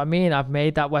 That's what I mean. I've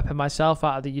made that weapon myself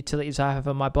out of the utilities I have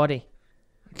on my body.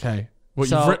 Okay. Well,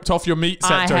 you've ripped off your meat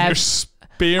sector and you're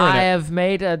spearing it. I have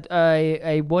made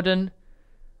a wooden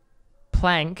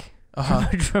plank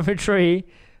from a tree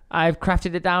I've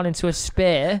crafted it down into a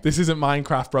spear. This isn't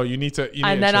Minecraft, bro. You need to.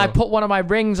 And then I put one of my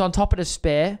rings on top of the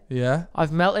spear. Yeah.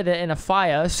 I've melted it in a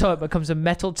fire so it becomes a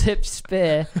metal tipped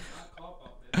spear.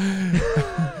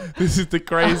 This is the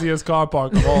craziest car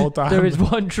park of all time. There is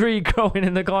one tree growing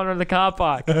in the corner of the car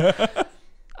park.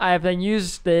 I have then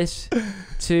used this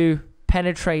to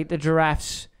penetrate the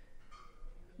giraffe's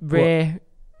rear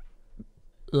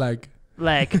leg. All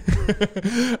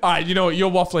right, you know what? You're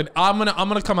waffling. I'm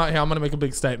gonna come out here. I'm gonna make a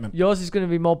big statement. Yours is gonna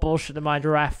be more bullshit than my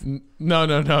giraffe.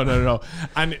 No.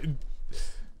 And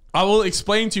I will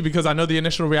explain to you because I know the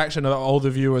initial reaction of all the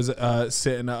viewers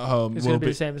sitting at home is gonna be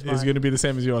the same as mine. Is gonna be the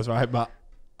same as yours, right? But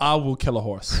I will kill a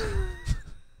horse.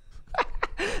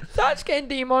 That's getting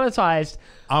demonetized.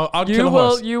 I'll kill a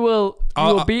horse. You will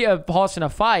beat a horse in a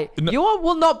fight. No, you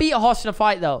will not beat a horse in a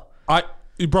fight, though.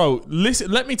 Bro, listen.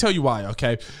 Let me tell you why.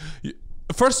 Okay.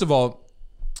 First of all,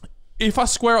 if I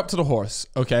square up to the horse,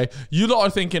 okay, you lot are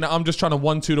thinking I'm just trying to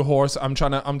 1-2 the horse. I'm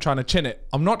trying to chin it.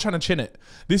 I'm not trying to chin it.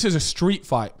 This is a street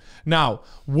fight. Now,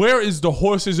 where is the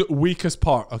horse's weakest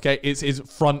part? Okay, it's his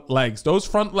front legs. Those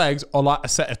front legs are like a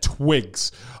set of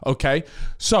twigs. Okay,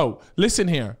 so listen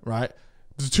here, right?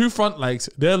 The 2 front legs,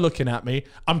 they're looking at me.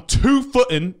 I'm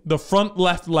 2-footing the front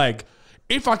left leg.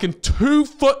 If I can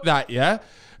 2-foot that, yeah.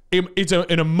 It's an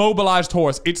immobilized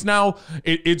horse. It's now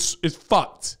it's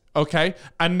fucked. Okay,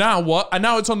 and now what? And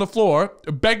now it's on the floor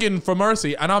begging for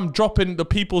mercy, and I'm dropping the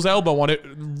people's elbow on it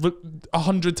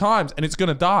 100 times, and it's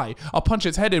gonna die. I'll punch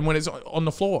its head in when it's on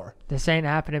the floor. This ain't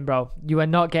happening, bro. You are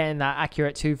not getting that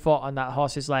accurate 2 foot on that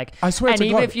horse's leg. I swear to God. And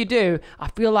even if you do, I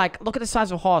feel like, look at the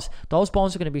size of a horse. Those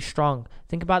bones are gonna be strong.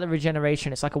 Think about the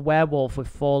regeneration. It's like a werewolf with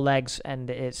 4 legs, and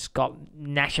it's got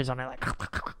gnashes on it, like.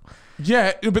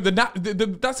 Yeah, but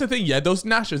that's the thing. Yeah, those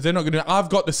gnashes, they're not gonna. I've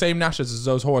got the same gnashes as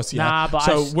those horses. Yeah, nah, but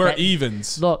so we're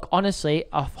evens. Look, honestly,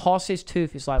 a horse's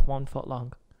tooth is like 1 foot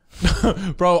long.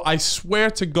 Bro, I swear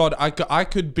to God, I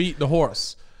could beat the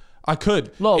horse. I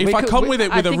could. Look, if I come with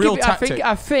it with a real tactic.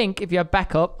 I think if you have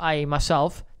backup, i.e.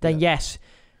 myself, then yes,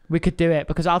 we could do it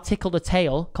because I'll tickle the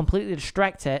tail, completely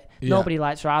distract it. Yeah. Nobody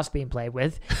likes their ass being played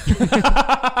with.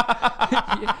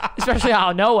 Especially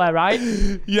out of nowhere, right?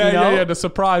 Yeah, the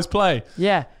surprise play.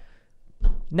 Yeah.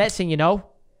 Next thing you know,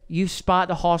 you sparked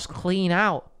the horse clean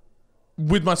out.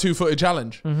 With my 2-footed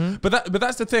challenge. Mm-hmm. But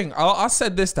that's the thing. I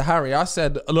said this to Harry. I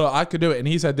said, look, I could do it. And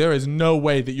he said, there is no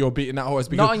way that you're beating that horse.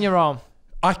 Because not on your own.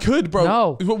 I could, bro.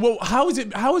 No. Well, how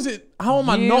am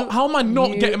I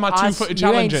not getting my 2-footed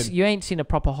challenge in? You ain't seen a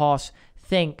proper horse.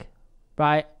 Think,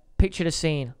 right? Picture the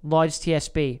scene. Lloyd's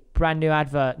TSB, brand new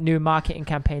advert, new marketing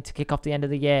campaign to kick off the end of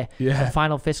the year. Yeah. The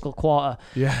final fiscal quarter.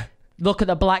 Yeah. Look at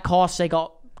the black horse they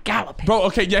got galloping. Bro,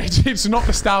 okay, yeah, it's not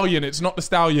the stallion. It's not the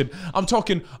stallion. I'm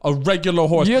talking a regular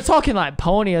horse. You're talking like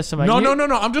pony or something. No.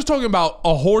 I'm just talking about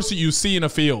a horse that you see in a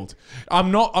field. I'm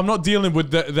not dealing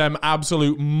with them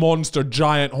absolute monster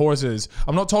giant horses.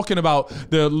 I'm not talking about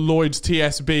the Lloyd's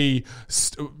TSB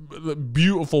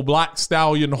beautiful black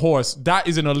stallion horse. That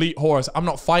is an elite horse. I'm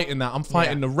not fighting that. I'm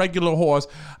fighting the regular horse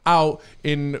out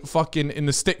in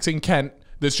the sticks in Kent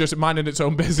that's just minding its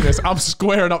own business. I'm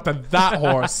squaring up to that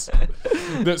horse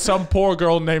that some poor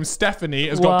girl named Stephanie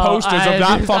has got posters of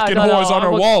that fucking horse on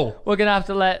her wall. We're gonna have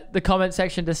to let the comment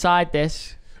section decide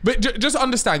this. But just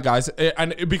understand, guys,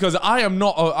 and because I'm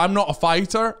not a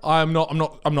fighter, I'm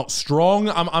not strong.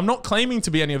 I'm not claiming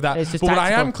to be any of that. But what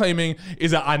I am claiming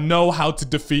is that I know how to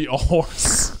defeat a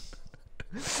horse.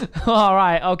 All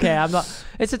right, okay. I'm not.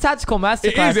 It's a tactical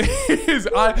masterclass. It is.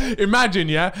 Imagine,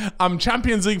 yeah. I'm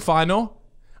Champions League final.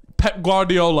 Pep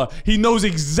Guardiola. He knows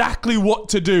exactly what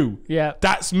to do. Yeah.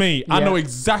 That's me. Yeah. I know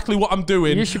exactly what I'm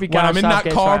doing when I'm in that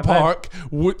car park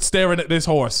staring at this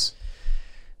horse.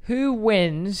 Who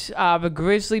wins out of a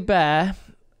grizzly bear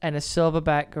and a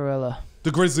silverback gorilla? The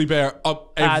grizzly bear.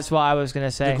 That's what I was going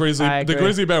to say. The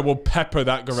grizzly bear will pepper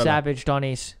that gorilla. Savage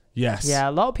Donnies. Yes. Yeah,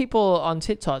 a lot of people on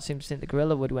TikTok seem to think the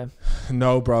gorilla would win.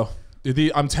 No, bro.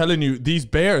 I'm telling you, these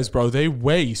bears, bro, they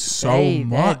weigh so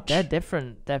much. They're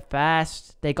different. They're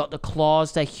fast. They got the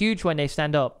claws. They're huge when they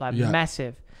stand up. Like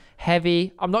massive.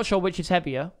 Heavy. I'm not sure which is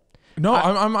heavier.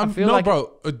 No,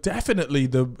 bro. Definitely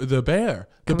the bear.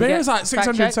 The bear is like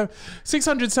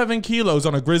 607 kilos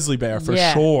on a grizzly bear for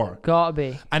sure. Gotta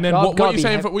be. And then what are you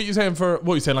saying for? What are you saying for?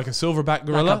 What are you saying, like a silverback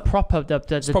gorilla? Like a proper the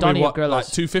Donnie of gorillas.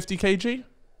 Like 250 kg?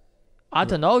 I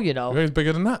don't know. You know. It's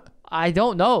bigger than that. I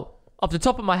don't know. Off the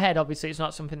top of my head, obviously, it's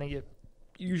not something that you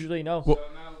usually know. Well,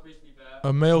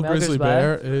 a male grizzly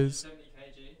bear is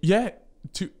 70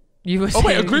 kg. You were saying,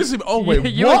 wait, a grizzly. Oh wait,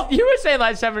 you were saying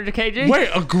like 700 kg. Wait,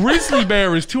 a grizzly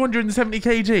bear is 270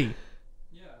 kg.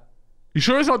 Yeah. You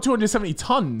sure it's not 270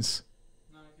 tons?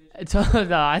 No,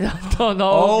 I don't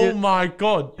know. Oh my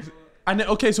god! And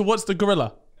okay, so what's the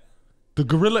gorilla? The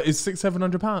gorilla is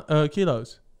 600-700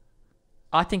 kilos.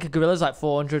 I think a gorilla's like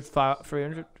 400,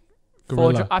 300.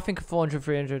 Gorilla. 400, I think 400,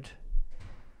 300.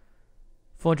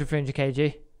 400, 300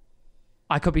 kg.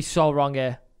 I could be so wrong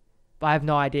here, but I have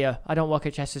no idea. I don't work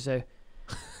at Chester Zoo.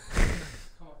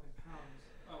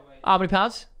 How many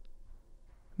pounds?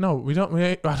 No, we don't.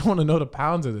 I don't want to know the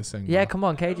pounds of this thing. Yeah, bro. come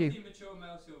on, kg. Mature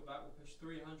male silverback will push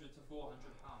 300 to 400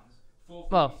 pounds.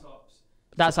 450 Well, tops.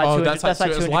 that's like 200, that's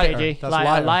like 200 lighter. kg.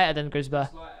 That's Lighter than grizzly bear.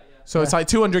 So it's like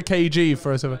 200 kg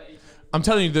for us. I'm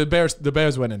telling you, the bears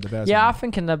winning. The bears. Yeah, I'm winning.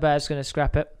 thinking the bear's gonna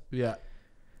scrap it. Yeah.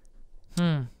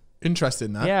 Hmm.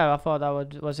 Interesting, that. Yeah, I thought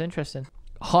that was interesting.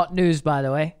 Hot news, by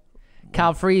the way.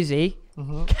 Cal Freezy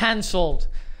cancelled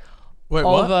Wait,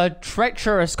 what? over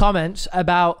treacherous comments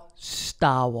about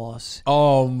Star Wars.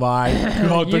 Oh my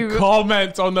god, the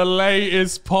comments on the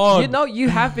latest pod. You know, you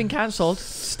have been cancelled.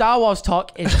 Star Wars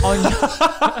talk is on your...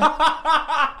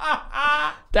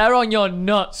 They're on your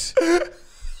nuts.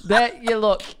 You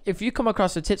look, if you come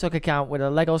across a TikTok account with a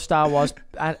Lego Star Wars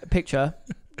picture...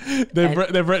 They've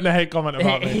written a hate comment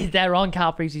about me. They're on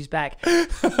Cal Freezy's back.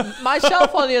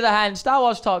 Myself, on the other hand, Star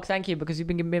Wars talk, thank you, because you've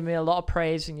been giving me a lot of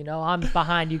praise, and I'm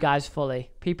behind you guys fully.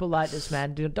 People like this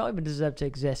man don't even deserve to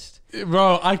exist.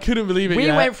 Bro, I couldn't believe it. We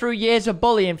went through years of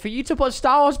bullying for you to put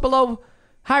Star Wars below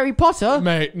Harry Potter.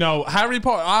 Mate, no, Harry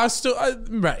Potter.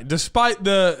 Right, despite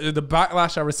the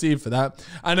backlash I received for that,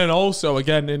 and then also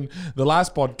again in the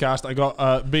last podcast, I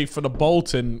got beef for the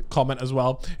Bolton comment as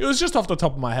well. It was just off the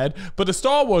top of my head, but the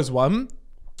Star Wars one,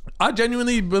 I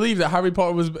genuinely believe that Harry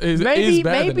Potter is better.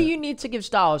 Maybe you need to give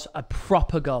Star Wars a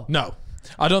proper go. No.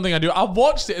 I don't think I do. I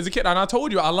watched it as a kid, and I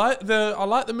told you I like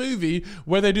the movie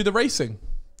where they do the racing,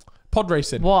 pod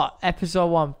racing. What? Episode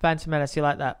 1, Phantom Menace, you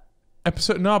like that?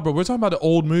 No, bro, we're talking about the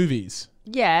old movies.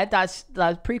 Yeah, that's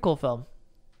prequel film.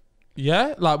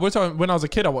 Yeah, like we're talking. When I was a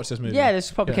kid, I watched this movie. Yeah, this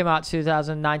probably came out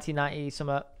 1990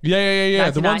 something.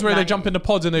 Yeah. The ones where they jump in the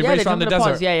pods and they race around the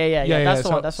desert. Pods. Yeah. That's the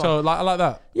one. That's the one. So I like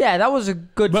that. Yeah, that was a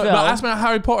good film. But ask me about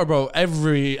Harry Potter, bro.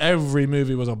 Every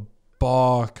movie was a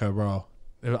barker, bro.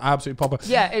 It was absolutely proper.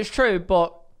 Yeah, it's true,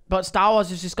 but Star Wars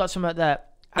has just got something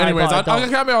that. Anyways, I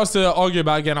can't be asked to argue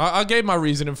about it again. I gave my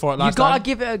reasoning for it last time. You gotta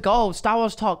give it a go. Star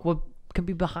Wars talk can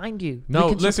be behind you. No,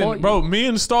 listen, bro. Me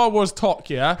and Star Wars talk.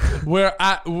 Yeah, we're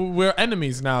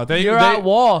enemies now. You're at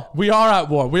war. We are at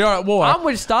war. I'm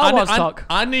with Star Wars talk.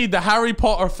 I need the Harry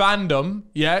Potter fandom,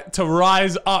 to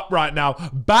rise up right now.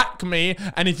 Back me.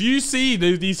 And if you see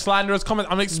these slanderous comments,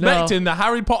 I'm expecting the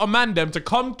Harry Potter mandem to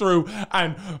come through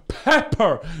and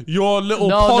pepper your little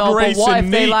pod racing. What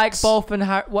if they like both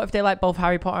what if they like both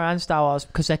Harry Potter and Star Wars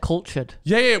because they're cultured?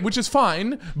 Yeah, which is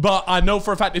fine. But I know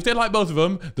for a fact if they like both of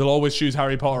them, they'll always choose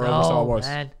Harry Potter over Star Wars.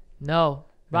 Man. No.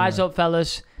 Rise up,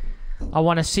 fellas. I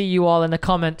want to see you all in the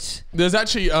comments. There's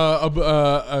actually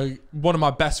one of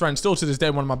my best friends, still to this day,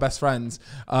 one of my best friends,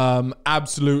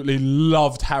 absolutely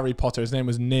loved Harry Potter. His name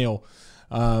was Neil.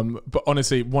 But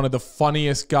honestly, one of the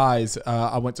funniest guys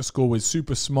I went to school with,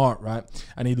 super smart, right?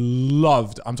 And he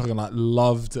loved, I'm talking like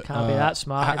loved. Can't be that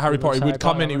smart. Harry Potter. He would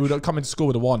come into school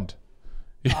with a wand.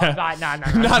 Yeah. Oh, right,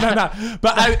 no.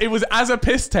 But it was as a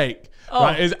piss take. Oh.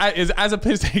 Right, is as a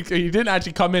piss take. He didn't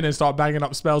actually come in and start banging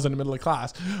up spells in the middle of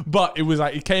class, but it was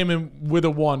like he came in with a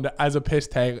wand as a piss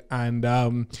take, and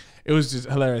it was just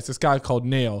hilarious. This guy called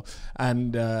Neil,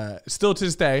 and still to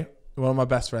this day, one of my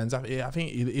best friends. I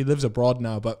think he lives abroad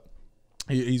now, but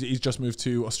he's just moved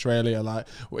to Australia. Like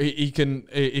he can,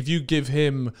 if you give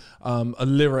him a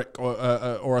lyric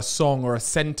or a song or a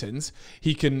sentence,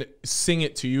 he can sing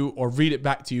it to you or read it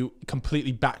back to you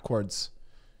completely backwards.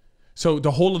 So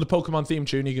the whole of the Pokemon theme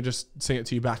tune, he can just sing it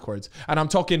to you backwards. And I'm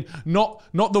talking not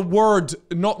the word,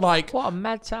 not like what a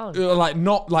mad talent.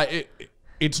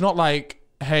 It's not like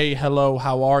hey, hello,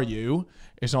 how are you?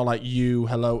 It's not like you,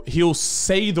 hello. He'll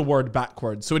say the word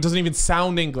backwards, so it doesn't even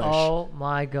sound English. Oh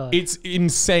my god, it's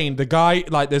insane. The guy,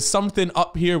 like, there's something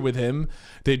up here with him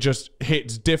that just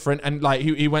hits different. And like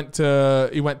he went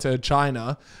to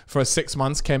China for 6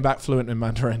 months, came back fluent in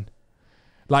Mandarin.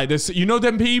 Like this,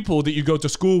 them people that you go to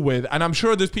school with, and I'm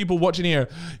sure there's people watching here.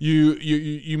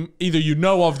 You either you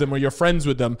know of them or you're friends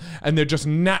with them, and they're just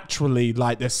naturally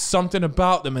like there's something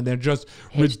about them, and they're just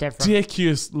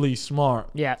ridiculously smart.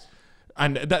 Yeah,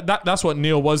 and that's what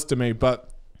Neil was to me. But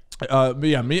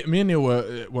yeah, me and Neil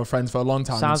were friends for a long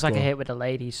time. Sounds like a hit with the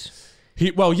ladies.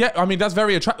 I mean, that's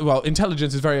very attractive. Well,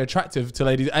 intelligence is very attractive to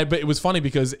ladies. But it was funny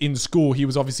because in school, he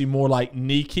was obviously more like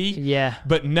sneaky. Yeah.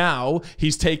 But now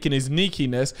he's taken his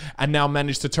sneakiness and now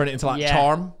managed to turn it into like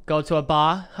charm. Go to a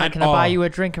bar. Can I buy you a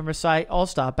drink and recite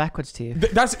All-Star backwards to you?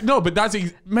 That's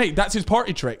his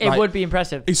party trick. It would be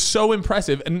impressive. It's so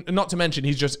impressive. And not to mention,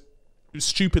 he's just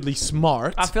stupidly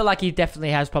smart. I feel like he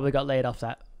definitely has probably got laid off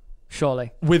that.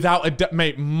 Surely. Without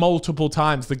mate, multiple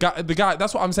times. The guy,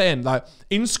 that's what I'm saying. Like,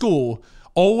 in school,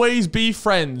 always be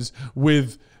friends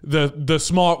with the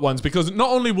smart ones, because not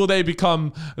only will they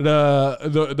become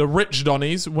the rich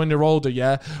Donnies when they're older,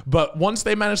 yeah, but once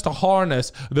they manage to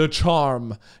harness the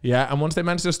charm, yeah, and once they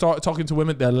manage to start talking to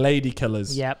women, they're lady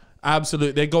killers. Yep.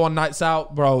 Absolutely. They go on nights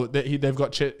out, bro. They've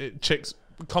got chicks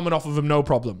coming off of them, no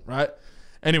problem, right?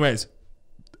 Anyways,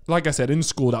 like I said, in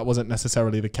school, that wasn't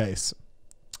necessarily the case.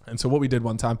 And so what we did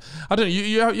one time, I don't know,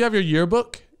 you have your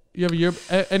yearbook? You have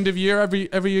a end of year, every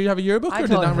year you have a yearbook? I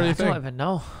don't even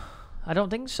know. I don't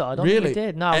think so. I don't think we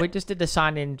did. No, we just did the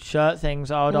signing shirt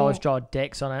things. I would always draw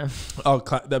dicks on it.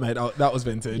 That was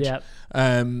vintage. Yeah.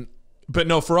 But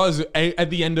no, for us, at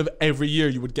the end of every year,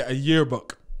 you would get a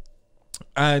yearbook.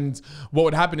 And what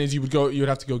would happen is you would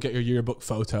have to go get your yearbook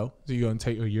photo. So you go and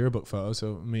take your yearbook photo.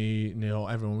 So me, Neil,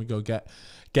 everyone would go get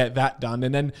that done.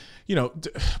 And then,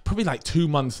 probably like 2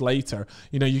 months later,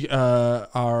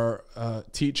 our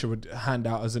teacher would hand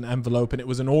out as an envelope, and it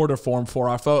was an order form for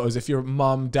our photos. If your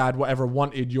mum, dad, whatever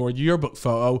wanted your yearbook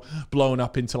photo blown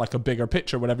up into like a bigger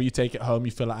picture, whatever, you take it home,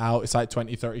 you fill it out. It's like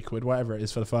 20, 30 quid, whatever it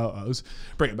is for the photos.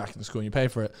 Bring it back into school and you pay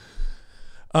for it.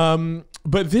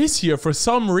 But this year, for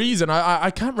some reason,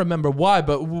 I can't remember why,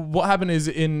 but what happened is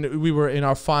we were in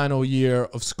our final year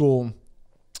of school,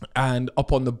 and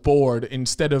up on the board,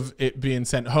 instead of it being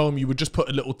sent home, you would just put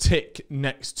a little tick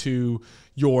next to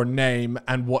your name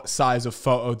and what size of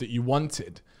photo that you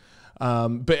wanted.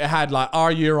 But it had like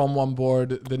our year on one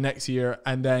board, the next year,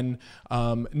 and then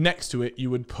next to it,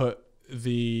 you would put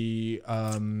the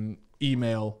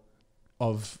email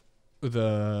of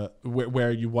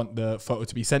where you want the photo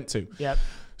to be sent to. Yep.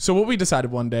 So what we decided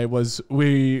one day was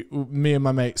me and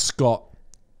my mate Scott,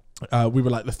 we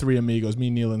were like the three amigos, me,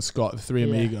 Neil, and Scott, the three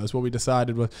amigos. What we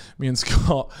decided was me and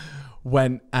Scott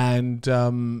went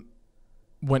to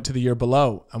the year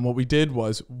below, and what we did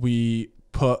was we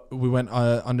went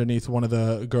underneath one of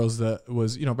the girls that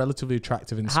was relatively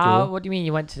attractive in school. What do you mean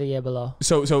you went to the year below?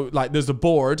 So like there's a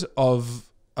board of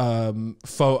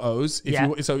photos.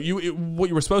 What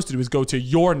you were supposed to do is go to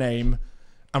your name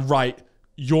and write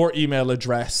your email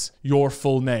address, your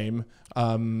full name,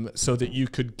 so that you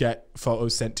could get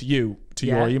photos sent to you to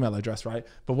your email address, right?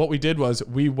 But what we did was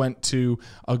we went to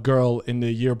a girl in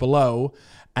the year below,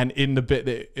 and in the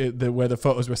bit where the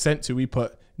photos were sent to, we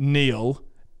put Neil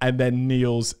and then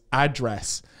Neil's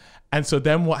address. And so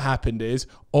then what happened is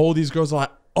all these girls are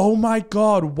like, oh my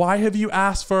God, why have you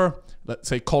asked for, let's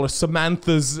say, call her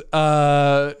Samantha's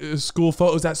school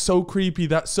photos? That's so creepy.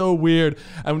 That's so weird.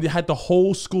 And we had the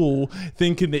whole school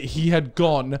thinking that he had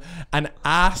gone and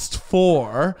asked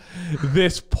for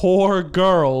this poor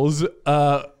girl's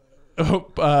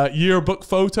yearbook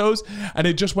photos, and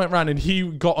it just went round, and he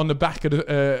got on the back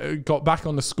of got back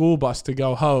on the school bus to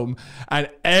go home, and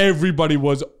everybody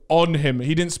was on him.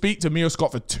 He didn't speak to me or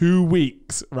Scott for 2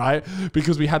 weeks, right?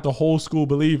 Because we had the whole school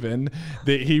believing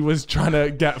that he was trying to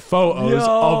get photos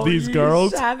of these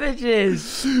girls.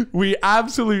 Savages. We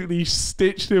absolutely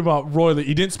stitched him up royally.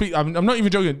 He didn't speak. I'm not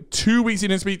even joking. 2 weeks he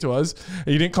didn't speak to us.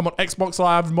 He didn't come on Xbox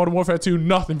Live, Modern Warfare 2,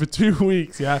 nothing for 2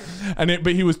 weeks. Yeah,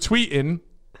 but he was tweeting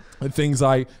things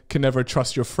like, can never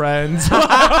trust your friends. You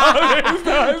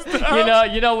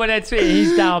know when I tweet,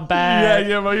 he's down bad.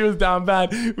 Yeah, but he was down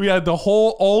bad. We had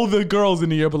all the girls in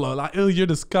the year below, like, oh, you're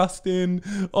disgusting,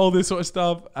 all this sort of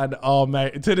stuff. And oh,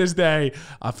 mate, to this day,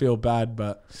 I feel bad,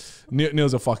 but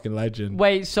Neil's a fucking legend.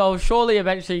 Wait, so surely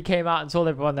eventually you came out and told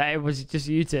everyone that it was just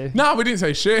you two? No, we didn't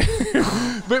say shit.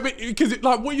 but because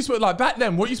what you supposed, like back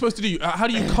then, what you supposed to do? How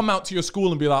do you come out to your school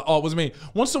and be like, oh, it was me?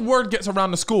 Once the word gets around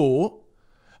the school,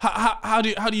 how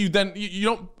do you then you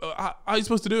don't how are you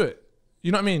supposed to do it?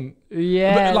 You know what I mean?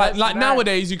 Yeah. But like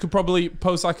nowadays, you could probably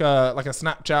post like a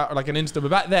Snapchat or like an Insta.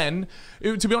 But back then,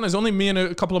 to be honest, only me and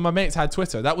a couple of my mates had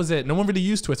Twitter. That was it. No one really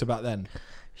used Twitter back then.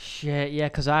 Shit, yeah,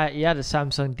 because you had a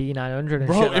Samsung D900 and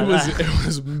bro, shit like it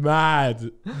was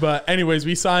mad. But anyways,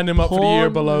 we signed him up for the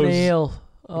year below. Neil.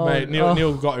 Mate,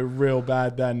 Neil got it real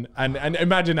bad then, and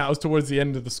imagine that was towards the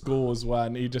end of the school as well,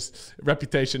 and he just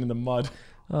reputation in the mud.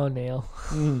 Oh, Neil.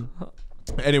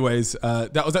 Anyways,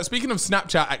 that was that. Speaking of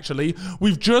Snapchat, actually,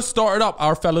 we've just started up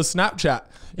our fellas Snapchat.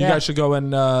 You guys should go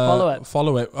and follow it.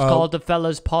 It's called the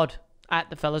Fellas Pod. At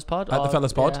the Fellas Pod. At the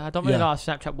Fellas Pod. Yeah, I don't really know how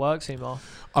Snapchat works anymore.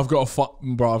 I've got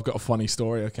a funny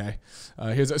story. Okay,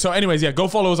 so anyways, yeah, go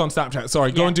follow us on Snapchat.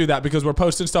 Sorry, go and do that because we're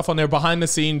posting stuff on there behind the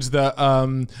scenes that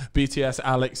BTS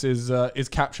Alex is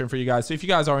capturing for you guys. So if you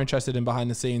guys are interested in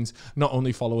behind the scenes, not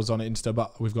only follow us on Insta,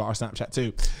 but we've got our Snapchat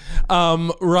too.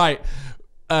 Right.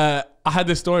 I had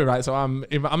this story, right? So I'm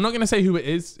not going to say who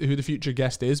the future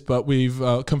guest is, but we've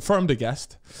confirmed a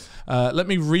guest. Let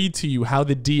me read to you how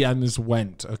the DMs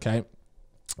went, okay?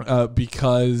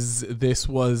 Because this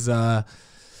was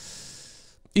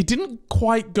it didn't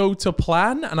quite go to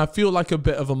plan, and I feel like a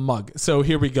bit of a mug. So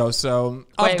here we go. So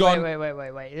wait.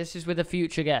 This is with a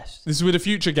future guest. This is with a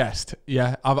future guest.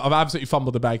 Yeah, I've absolutely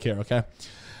fumbled the bag here. Okay.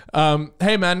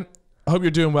 Hey man, I hope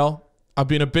you're doing well. I've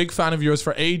been a big fan of yours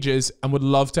for ages and would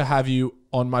love to have you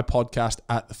on my podcast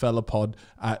at the Fella Pod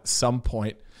at some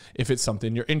point if it's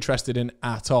something you're interested in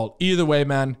at all. Either way,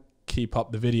 man, keep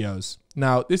up the videos.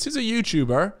 Now, this is a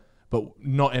YouTuber, but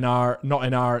not in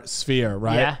our sphere,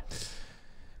 right? Yeah.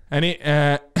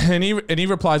 And he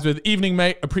replies with, "Evening,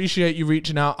 mate. Appreciate you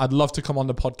reaching out. I'd love to come on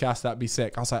the podcast. That'd be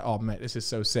sick." I was like, "Oh, mate, this is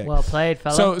so sick." Well played,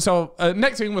 fella. So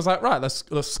next thing was like, right, let's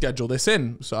schedule this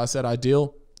in. So I said,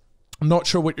 "Ideal. I'm not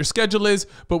sure what your schedule is,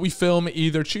 but we film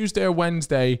either Tuesday or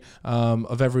Wednesday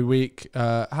of every week.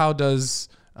 How does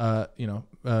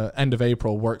end of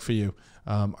April work for you?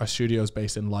 Our studio is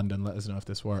based in London. Let us know if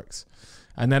this works."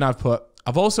 And then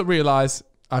I've also realized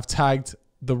I've tagged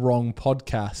the wrong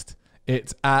podcast.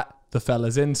 It's at the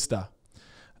Fellas Insta.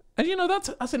 And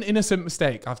that's an innocent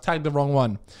mistake. I've tagged the wrong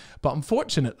one. But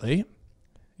unfortunately,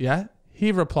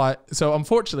 he replied. So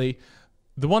unfortunately,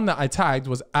 the one that I tagged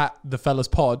was at the Fellas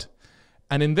Pod.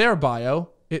 And in their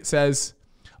bio, it says,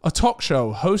 "A talk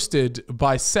show hosted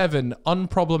by 7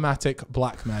 unproblematic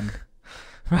black men."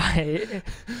 Right.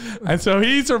 And so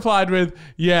he's replied with,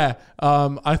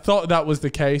 I thought that was the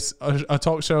case. A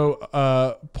talk show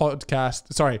podcast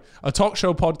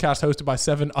hosted by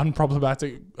 7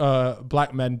 unproblematic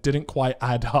black men didn't quite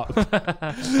add up.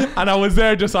 And I was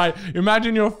there just like,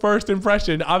 imagine your first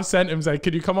impression. I've sent him saying,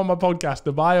 "Could you come on my podcast?"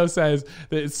 The bio says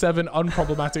that it's 7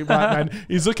 unproblematic black men.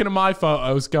 He's looking at my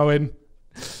photos going,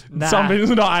 something's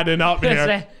not adding up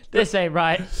here. This ain't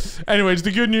right. Anyways,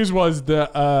 the good news was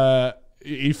that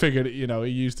he figured, he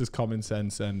used his common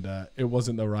sense and it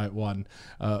wasn't the right one.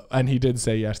 And he did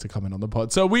say yes to coming on the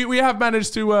pod. So we have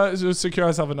managed to secure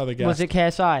ourselves another guest. Was it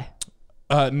KSI?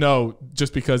 No,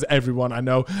 just because everyone I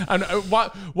know. And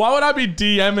why would I be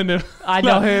DMing him? I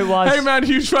know who it was. Hey man,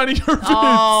 huge fan of your vids.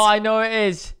 Oh, I know it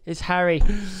is. It's Harry.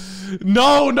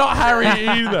 No, not Harry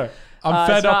either. I'm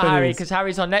fed up. It's not Harry, because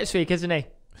Harry's on next week, isn't he?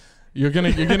 You're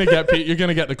gonna get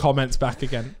the comments back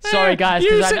again. Sorry guys,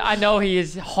 because I know he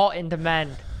is hot in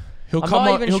demand. He'll come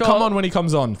on when he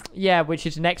comes on. Yeah, which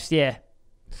is next year.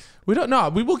 We don't know.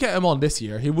 We will get him on this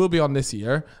year. He will be on this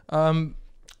year. But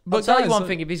I'll tell you one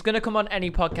thing: if he's gonna come on any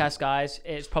podcast, guys,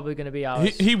 it's probably gonna be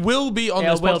ours. He will be on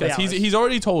this podcast. He's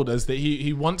already told us that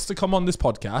he wants to come on this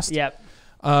podcast. Yep.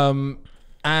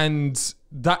 And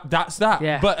that's that.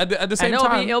 Yeah. But at the same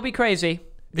time, it'll be crazy.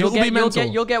 It'll be mental.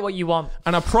 You'll get what you want.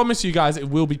 And I promise you guys, it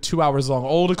will be 2 hours long.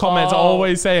 All the comments are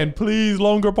always saying, "Please,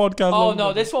 longer podcast." Oh,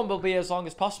 no, this one will be as long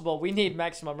as possible. We need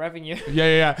maximum revenue.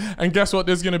 Yeah. And guess what?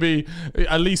 There's going to be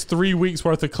at least 3 weeks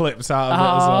worth of clips out of it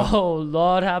as well. Oh,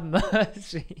 Lord have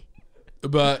mercy.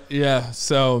 But yeah,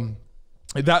 so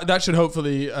that should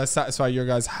hopefully satisfy your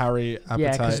guys' Harry appetite.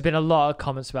 Yeah, because there's been a lot of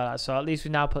comments about that, so at least we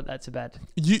now put that to bed.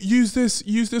 Use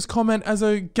this comment as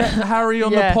a get Harry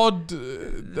on the pod.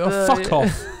 Fuck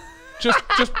off.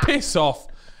 Just piss off.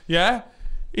 Yeah.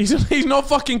 He's not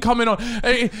fucking coming on.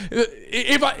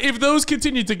 If those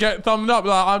continue to get thumbed up,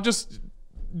 like,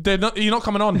 you're not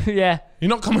coming on. Yeah. You're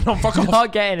not coming on. Fuck off. You're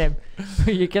not getting him.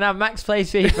 You can have Max Play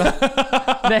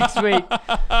FIFA next week.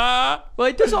 Well,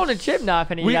 it does on a chip now,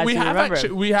 if any of you guys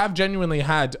remember. We have genuinely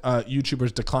had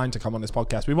YouTubers decline to come on this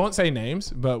podcast. We won't say names,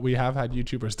 but we have had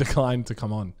YouTubers decline to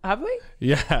come on. Have we?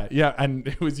 Yeah. And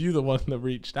it was you the one that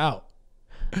reached out.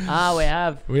 We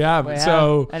have. We have.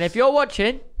 So, and if you're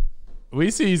watching, we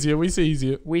sees you. We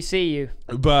see you.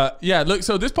 But yeah, look.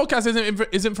 So this podcast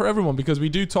isn't for everyone because we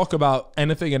do talk about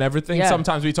anything and everything. Yeah.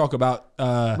 Sometimes we talk about.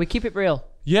 We keep it real.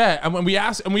 Yeah, and when we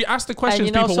ask the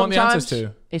questions people want the answers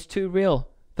to. It's too real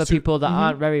for people that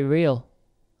aren't very real.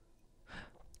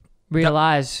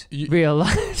 Realize. You've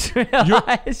actually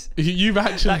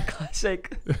that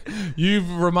classic. You've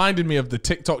reminded me of the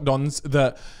TikTok dons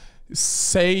that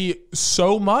say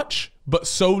so much but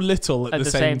so little at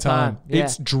the same time. Yeah.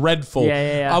 It's dreadful.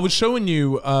 Yeah. I was showing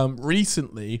you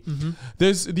recently,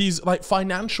 there's these like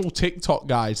financial TikTok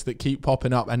guys that keep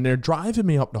popping up, and they're driving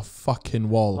me up the fucking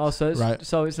wall. Oh, so it's, right?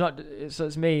 so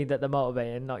it's me that they're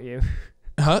motivating, not you.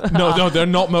 Huh? No, they're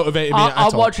not motivating me at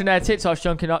all. I'm watching their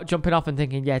TikToks jumping off and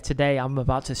thinking, yeah, today I'm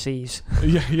about to seize.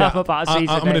 Yeah. I'm about to seize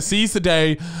I'm going to seize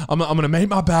today. I'm going to make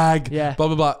my bag. Yeah.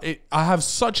 Blah, blah, blah. I have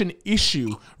such an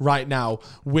issue right now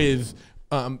with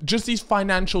just these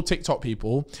financial TikTok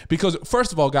people, because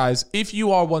first of all, guys, if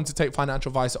you are one to take financial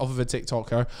advice off of a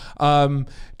TikToker,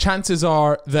 chances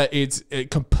are that it's a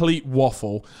complete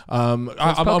waffle. I'm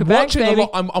watching a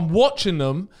lot. I'm watching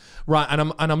them. Right,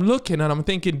 and I'm looking and I'm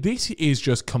thinking, this is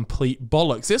just complete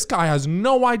bollocks. This guy has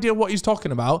no idea what he's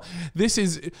talking about.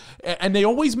 And they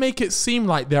always make it seem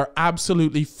like they're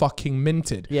absolutely fucking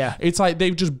minted. Yeah. It's like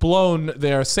they've just blown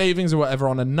their savings or whatever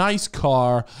on a nice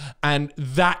car, and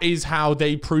that is how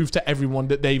they prove to everyone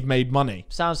that they've made money.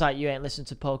 Sounds like you ain't listened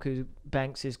to Poku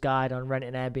Banks' guide on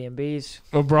renting Airbnbs.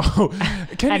 Oh, bro.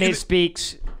 And it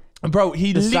speaks... Bro,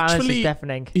 he the literally silence is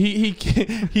deafening.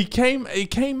 He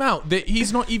came out that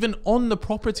he's not even on the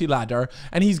property ladder,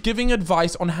 and he's giving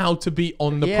advice on how to be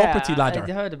on the property ladder.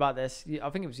 I heard about this. I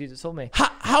think it was you that told me.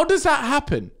 How does that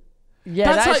happen?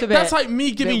 Yeah, that's like me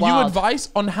giving you advice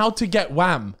on how to get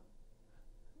wham.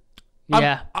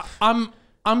 Yeah,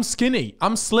 I'm skinny.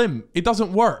 I'm slim. It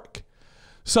doesn't work.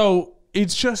 So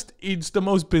it's the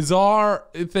most bizarre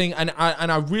thing, and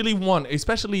I really want,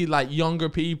 especially like younger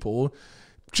people,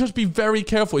 just be very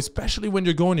careful, especially when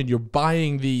you're going and you're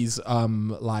buying these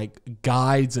like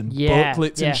guides and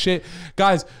booklets and shit.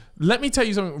 Guys, let me tell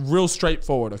you something real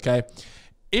straightforward, okay?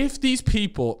 If these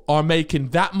people are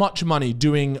making that much money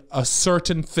doing a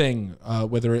certain thing,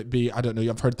 whether it be, I don't know,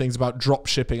 I've heard things about drop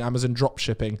shipping, Amazon drop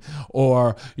shipping,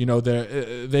 or, you know,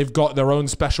 they've got their own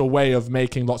special way of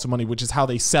making lots of money, which is how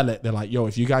they sell it. They're like, yo,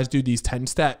 if you guys do these 10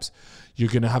 steps, you're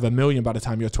going to have $1 million by the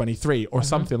time you're 23 or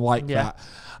something like that.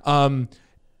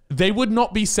 They would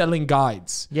not be selling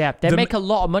guides. Yeah, they make a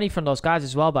lot of money from those guys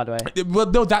as well, by the way. Well,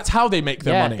 no, that's how they make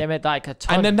their money. They make like a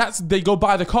ton. And then they go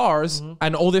buy the cars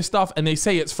and all this stuff, and they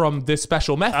say it's from this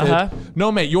special method.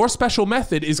 No, mate, your special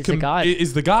method is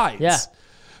the guides. Yeah.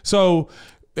 So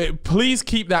please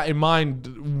keep that in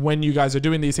mind when you guys are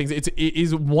doing these things. It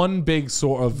is one big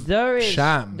sort of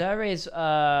sham. There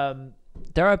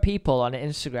are people on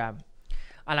Instagram,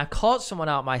 and I caught someone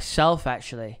out myself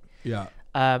actually. Yeah.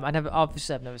 I've never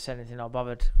said anything, not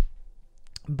bothered.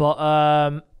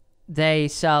 But they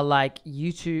sell like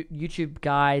YouTube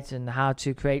guides and how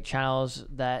to create channels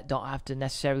that don't have to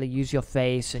necessarily use your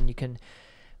face, and you can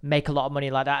make a lot of money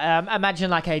like that. Imagine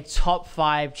like a top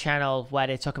 5 channel where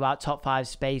they talk about top 5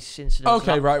 space incidents.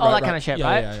 Okay, right. All that kind of shit,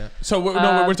 right? Yeah. So we're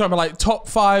talking about like top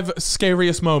 5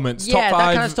 scariest moments. Yeah, top 5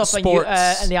 that kind of stuff. Sports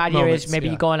and the idea moments, is maybe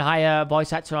you go and hire a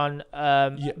voice actor on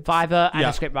Fiverr and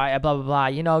a script writer, blah, blah, blah.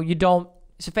 You know,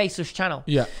 it's a faceless channel.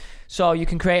 Yeah. So you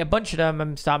can create a bunch of them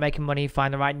and start making money,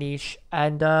 find the right niche.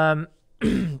 And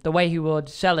the way he would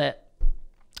sell it,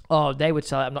 or they would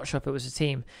sell it, I'm not sure if it was a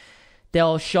team,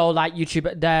 they'll show like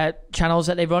YouTube, their channels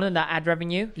that they run and their ad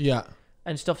revenue. Yeah.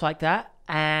 And stuff like that.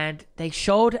 And they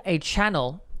showed a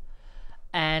channel,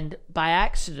 and by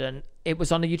accident, it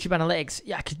was on the YouTube analytics.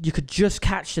 Yeah, you could just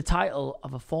catch the title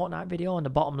of a Fortnite video on the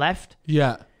bottom left.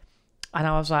 Yeah. And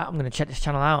I was like, I'm going to check this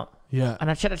channel out. Yeah.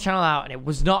 And I checked the channel out, and it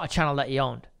was not a channel that he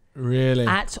owned. Really?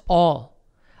 At all.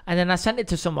 And then I sent it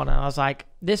to someone, and I was like,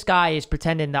 this guy is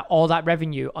pretending that all that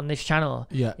revenue on this channel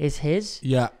is his.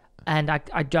 Yeah. And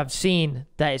I've seen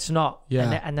that it's not.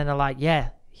 Yeah. And then they're like, yeah,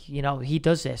 you know, he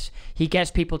does this. He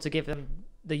gets people to give them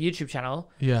the YouTube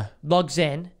channel. Yeah. Logs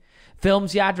in,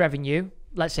 films the ad revenue,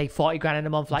 let's say 40 grand in a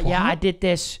month. Like, yeah, I did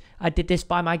this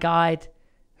by my guide.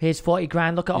 Here's 40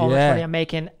 grand. Look at all the money I'm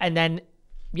making. And then,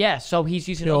 so he's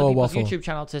using other people's YouTube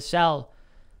channel to sell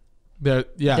the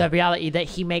reality that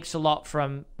he makes a lot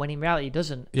from, when in reality he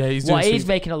doesn't. Yeah, he's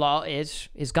making a lot is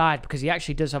his guide, because he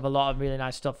actually does have a lot of really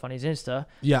nice stuff on his Insta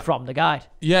from the guide.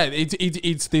 Yeah,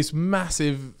 it's this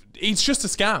massive. It's just a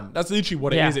scam. That's literally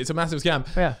what it is. It's a massive scam.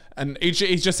 Yeah. And it's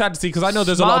just sad to see, because I know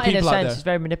there's a lot of people out there. It's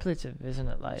very manipulative, isn't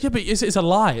it? Like, yeah, but it's a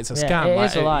lie. It's a scam. It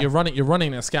is a lie. You're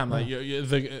running a scam.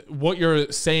 Like what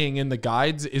you're saying in the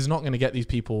guides is not going to get these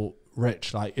people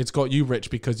rich. Like, it's got you rich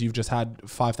because you've just had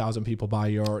 5,000 people buy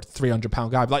your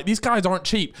 £300 guide. Like, these guys aren't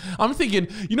cheap. I'm thinking,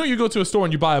 you know, you go to a store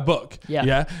and you buy a book.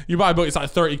 Yeah. You buy a book, it's like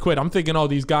 30 quid. I'm thinking, oh,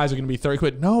 these guys are going to be 30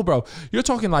 quid. No, bro. You're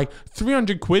talking like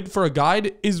 300 quid for a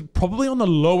guide is probably on the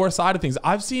lower side of things.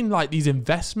 I've seen like these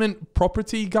investment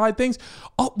property guide things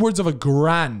upwards of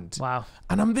 £1,000. Wow.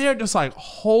 And I'm there just like,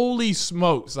 holy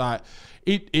smokes. Like,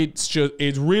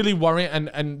 it's really worrying.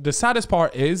 And the saddest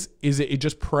part is it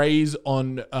just preys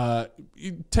on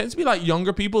it tends to be like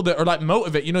younger people that are like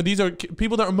motivated. You know, these are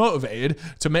people that are motivated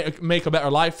to make a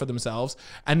better life for themselves,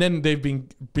 and then they've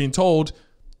been told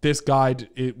this guide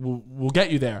will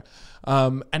get you there.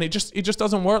 And it just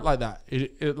doesn't work like that,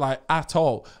 like at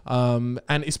all. And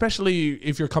especially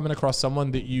if you're coming across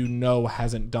someone that you know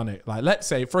hasn't done it. Like, let's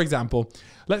say, for example,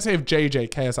 if JJ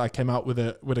KSI came out with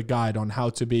a guide on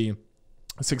how to be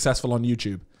successful on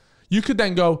YouTube, you could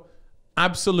then go,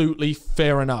 absolutely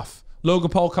fair enough.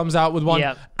 Logan Paul comes out with one.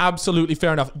 Yep. Absolutely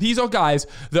fair enough. These are guys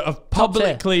that have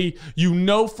publicly, you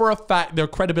know for a fact their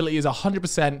credibility is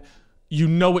 100%. You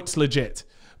know it's legit.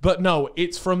 But no,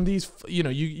 it's from these, you know,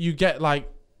 you get like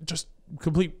just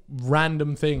complete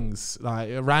random things.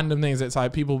 It's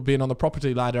like people being on the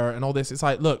property ladder and all this. It's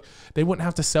like, look, they wouldn't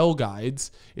have to sell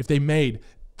guides if they made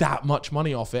that much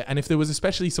money off it. And if there was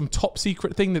especially some top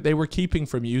secret thing that they were keeping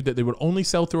from you that they would only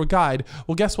sell through a guide,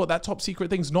 well, guess what? That top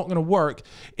secret thing's not going to work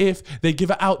if they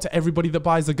give it out to everybody that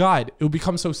buys the guide. It will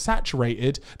become so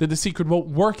saturated that the secret won't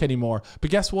work anymore. But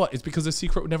guess what? It's because the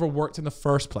secret never worked in the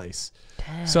first place.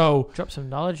 Damn. So drop some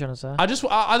knowledge on us there. I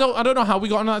don't know how we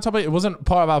got on that topic. It wasn't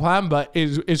part of our plan, but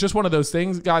it's just one of those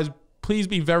things, guys. Please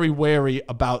be very wary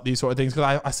about these sort of things,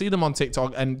 because I see them on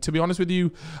TikTok, and to be honest with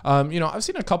you, you know, I've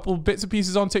seen a couple bits and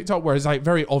pieces on TikTok where it's like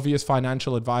very obvious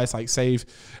financial advice, like save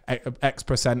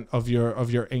X% of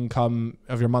your income,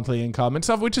 of your monthly income and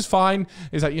stuff, which is fine.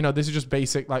 It's like, you know, this is just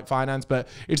basic like finance, but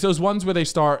it's those ones where they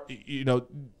start, you know,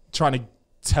 trying to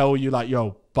tell you like,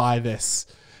 yo, buy this.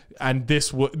 And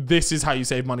this is how you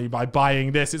save money, by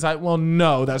buying this. It's like, well,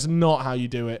 no, that's not how you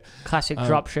do it. Classic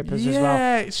drop shippers as well.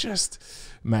 Yeah, it's just,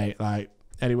 mate, like,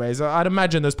 anyways, I'd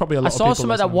imagine there's probably a lot of people. I saw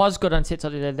something that was good on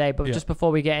TikTok the other day, but just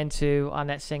before we get into our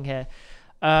next thing here,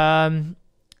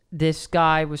 this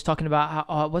guy was talking about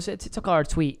how, was it a TikTok or a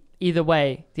tweet? Either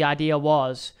way, the idea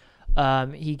was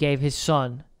he gave his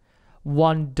son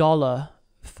 $1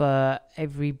 for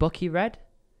every book he read.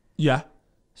 Yeah.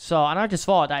 So, and I just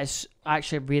thought that is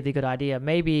actually a really good idea.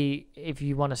 Maybe if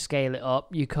you want to scale it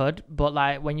up, you could. But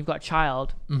like when you've got a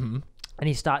child and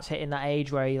he starts hitting that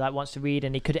age where he like wants to read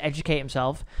and he could educate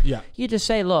himself, you just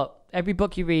say, look, every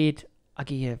book you read, I'll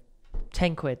give you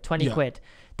 10 quid, 20 quid.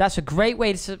 That's a great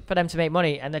way for them to make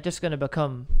money, and they're just going to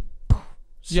become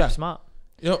super smart.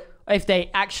 Yep. If they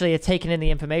actually are taking in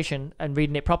the information and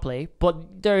reading it properly,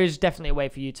 but there is definitely a way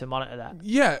for you to monitor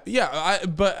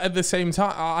that. But at the same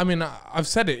time, I mean, I've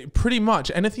said it pretty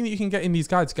much. Anything that you can get in these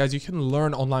guides, guys, you can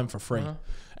learn online for free.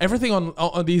 Everything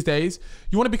on these days.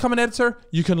 You want to become an editor?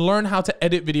 You can learn how to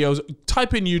edit videos.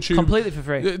 Type in YouTube completely for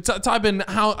free. Type in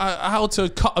how to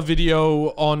cut a video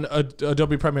on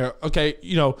Adobe Premiere. Okay,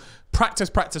 you know,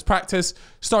 practice.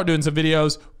 Start doing some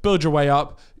videos. Build your way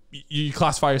up. You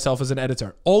classify yourself as an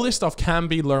editor. All this stuff can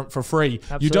be learned for free.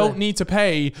 Absolutely. You don't need to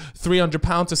pay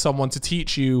 £300 to someone to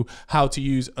teach you how to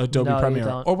use Adobe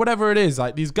Premiere or whatever it is.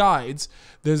 Like these guides,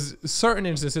 there's certain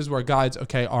instances where guides,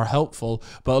 are helpful,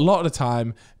 but a lot of the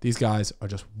time, these guys are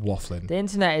just waffling. The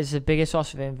internet is the biggest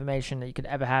source of information that you could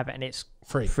ever have, and it's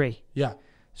free. Yeah.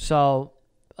 So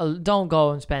don't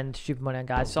go and spend stupid money on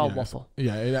guides. It's all waffle.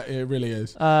 Yeah, it really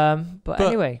is. But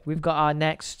anyway, we've got our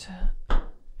next...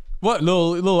 What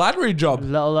little ad read job?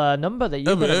 Little number that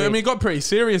you. I mean, it got pretty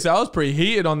serious. I was pretty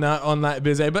heated on that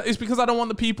busy, but it's because I don't want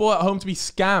the people at home to be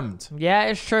scammed. Yeah,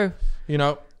 it's true. You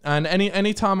know, and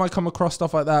any time I come across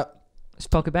stuff like that, it's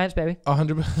Pocket Banks, baby.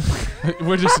 100%.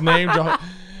 We're just name dropping,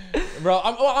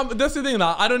 bro. That's the thing.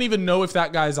 Like, I don't even know if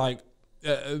that guy's like.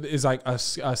 Is like a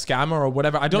scammer or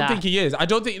whatever. I don't think he is. I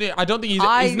don't think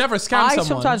he's never scammed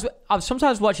someone. I've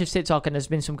sometimes watched his TikTok and there's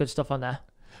been some good stuff on there.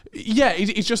 Yeah,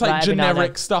 it's just like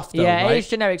generic stuff though, yeah, right? It's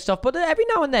generic stuff, but every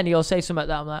now and then he'll say something like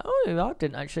that. I'm like, oh, I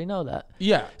didn't actually know that.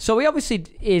 Yeah. So he obviously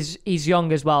he's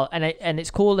young as well, and it's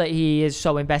cool that he is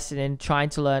so invested in trying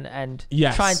to learn and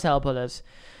trying to help others.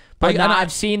 But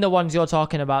I've seen the ones you're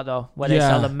talking about though, where they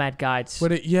sell the med guides.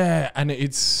 And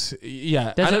it's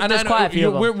There's quite a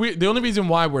few of them. The only reason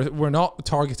why we're not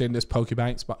targeting this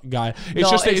Pokebanks guy,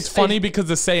 it's funny because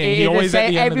the saying he always at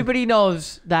the end. Everybody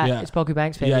knows that it's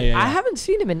Pokebanks, baby. Yeah. I haven't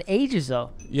seen him in ages though.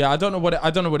 Yeah, I don't know what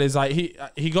it is. Like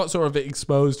he got sort of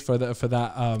exposed for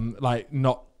that like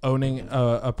not owning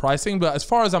a pricing, but as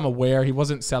far as I'm aware, he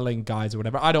wasn't selling guides or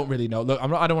whatever. I don't really know. Look,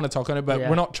 I don't want to talk on it, but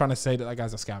we're not trying to say that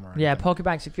guy's a scammer. Yeah,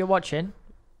 Pokebanks, if you're watching,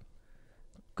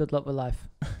 good luck with life.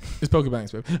 It's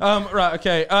Pokebanks, babe. Right,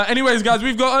 okay. Anyways, guys,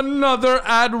 we've got another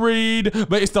ad read,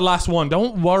 but it's the last one.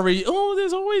 Don't worry. Oh,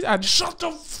 there's always ads. Shut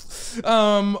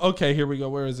the okay, here we go.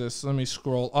 Where is this? Let me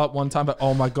scroll up one time. But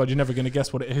oh my god, you're never gonna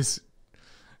guess what it is.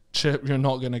 Chip, you're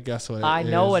not going to guess what it is. I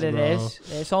know what it bro. is.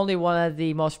 It's only one of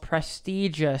the most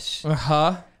prestigious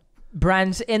Uh-huh.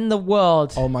 brands in the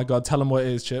world. Oh my God. Tell them what it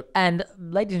is, Chip. And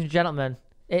ladies and gentlemen,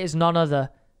 it is none other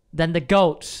than the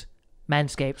GOATs,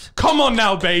 Manscaped. Come on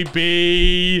now,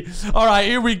 baby. All right,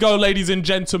 here we go, ladies and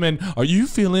gentlemen. Are you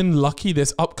feeling lucky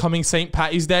this upcoming St.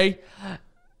 Patty's Day?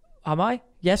 Am I?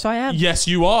 Yes, I am. Yes,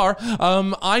 you are.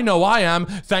 I know I am,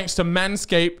 thanks to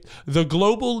Manscaped, the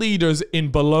global leaders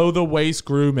in below-the-waist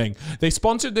grooming. They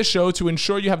sponsored this show to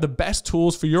ensure you have the best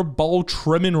tools for your ball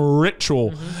trimming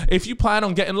ritual. If you plan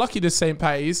on getting lucky this St.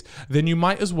 Patty's, then you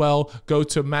might as well go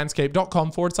to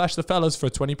manscaped.com/thefellas for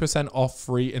 20% off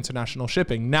free international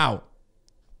shipping. Now,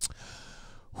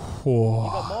 You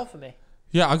got more for me?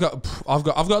 yeah, I've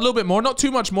got a little bit more, not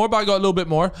too much more, but I got a little bit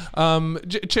more.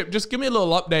 Chip, just give me a little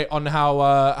update on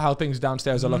how things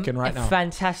downstairs are looking right now.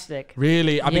 Fantastic.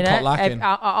 Really, I've been caught lacking.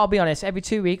 I'll be honest. Every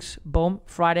 2 weeks, boom,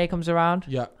 Friday comes around.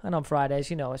 Yeah, And on Fridays,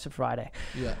 you know, it's a Friday.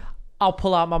 yeah, I'll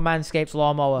pull out my Manscaped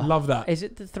lawnmower. love that. Is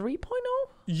it the 3.0?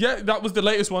 Yeah, that was the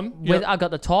latest one. With Yeah. I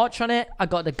got the torch on it. I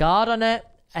got the guard on it,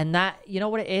 and that, you know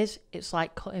what it is? It's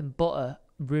like cutting butter,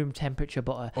 room temperature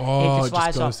butter. Oh, it just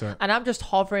flies goes off. there. And I'm just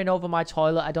hovering over my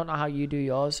toilet. I don't know how you do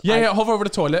yours. Yeah, hover over the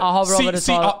toilet. I'll hover over the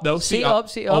seat toilet. up though. Seat up.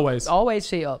 Always. Always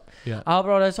seat up. Yeah. I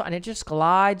hover over the toilet, and it just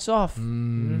glides off.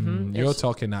 You're It's-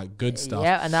 talking that good stuff.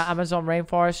 Yeah, and that Amazon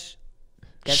rainforest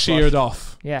gets Sheared flushed.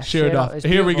 off. Yeah, sheared off. It's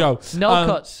Here we go. beautiful. No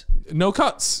cuts. No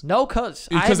cuts. No cuts.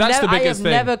 Because that's the biggest I have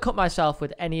thing. never cut myself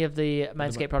with any of the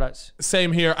Manscaped products.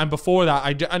 Same here. And before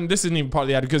that, and this isn't even part of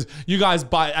the ad because you guys,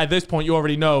 at this point, you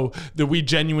already know that we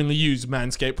genuinely use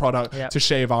Manscaped product Yep. to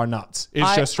shave our nuts.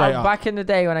 It's just straight up. Back in the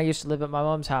day when I used to live at my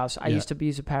mum's house, I Yeah. used to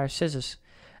use a pair of scissors.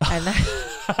 And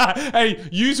Hey,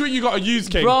 use what you got to use,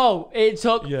 King. bro, it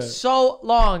took Yeah. so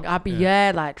long. I'd be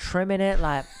like trimming it,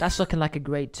 like that's looking like a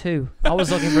grade 2. I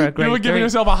was looking for a grade You were giving 3.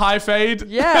 yourself a high fade.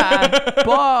 Yeah,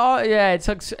 but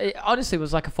it honestly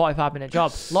was like a 45-minute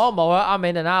job. Lawnmower, I'm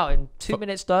in and out in 2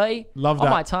 minutes 30. Love I that.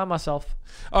 might time myself.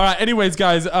 All right. Anyways,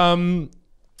 guys,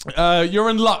 you're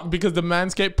in luck because the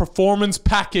Manscaped Performance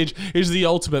Package is the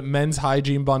ultimate men's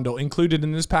hygiene bundle. Included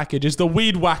in this package is the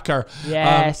Weed Whacker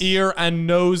Yes. ear and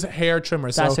nose hair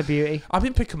trimmer. That's so a beauty. I've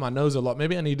been picking my nose a lot.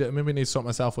 Maybe I need to sort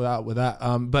myself with that.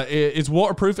 But it's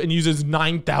waterproof and uses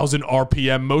 9,000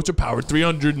 RPM motor powered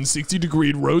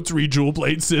 360-degree rotary dual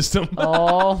blade system.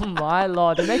 Oh my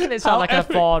lord, they're making it sound like a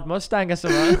Ford Mustang or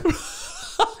something.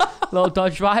 Little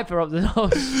Dodge Viper up the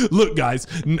nose. Look, guys,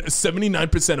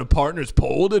 79% of partners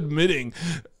polled admitted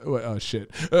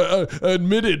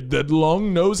that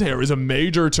long nose hair is a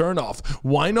major turnoff.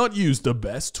 Why not use the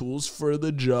best tools for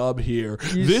the job here?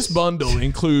 This bundle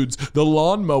includes the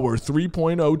Lawnmower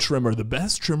 3.0 trimmer, the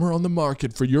best trimmer on the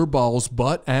market for your balls,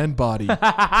 butt, and body.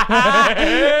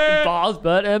 Balls,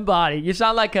 butt, and body. You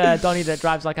sound like a Donnie that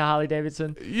drives like a Harley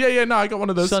Davidson. Yeah, no, I got one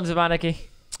of those. Sons of Anarchy.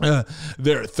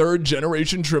 Their third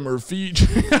generation trimmer feature.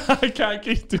 I can't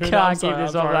keep doing it. I'm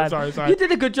sorry. You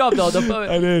did a good job though.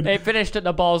 I did. It finished at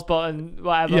the balls button,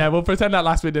 whatever. Yeah, we'll pretend that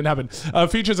last bit didn't happen.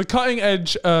 Features a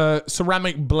cutting-edge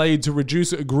ceramic blade to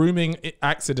reduce grooming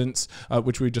accidents,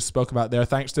 which we just spoke about there,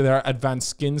 thanks to their advanced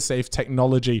skin-safe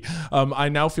technology. I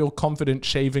now feel confident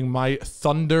shaving my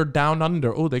Thunder Down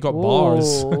Under. Oh, they got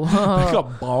bars. They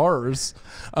got bars.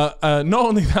 Not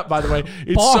only that, by the way,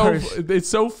 it's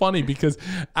so funny because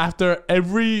after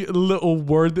every little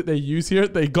word that they use here,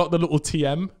 they got the little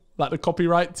TM, like the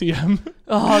copyright TM.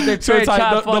 Oh, the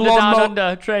Down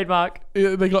Under trademark.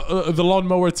 They got the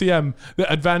Lawnmower TM,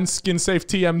 the advanced skin-safe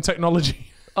TM technology.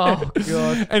 Oh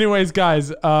god. Anyways,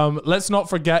 guys, let's not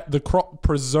forget the Crop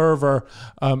Preserver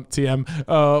TM,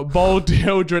 Ball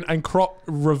Deodorant and Crop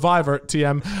Reviver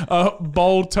TM,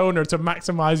 Ball Toner to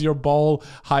maximize your ball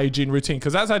hygiene routine.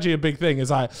 Because that's actually a big thing.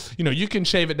 Is you can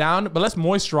shave it down, but let's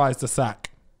moisturize the sack.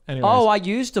 Anyways. Oh, I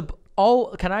used to.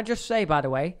 Oh, can I just say, by the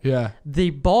way? Yeah. The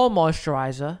ball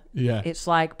moisturizer. Yeah. It's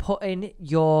like putting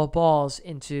your balls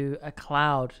into a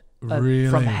cloud Really?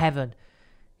 from heaven.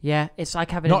 Yeah, it's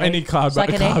like having Not any cloud, but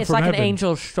a cloud it's from like heaven. an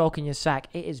angel stroking your sack.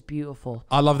 It is beautiful.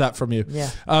 I love that from you. Yeah.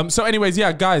 So anyways,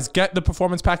 yeah, guys, get the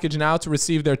performance package now to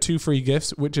receive their 2 free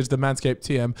gifts, which is the Manscaped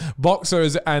TM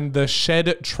Boxers and the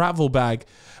Shed Travel Bag.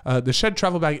 The Shed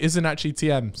Travel Bag isn't actually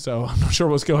TM, so I'm not sure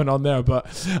what's going on there, but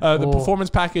the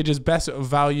performance package is best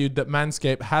valued that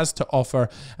Manscaped has to offer,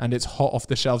 and it's hot off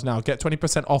the shelves now. Get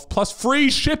 20% off plus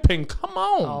free shipping. Come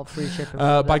on. Oh, free shipping.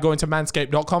 By going to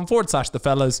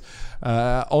manscaped.com/thefellas.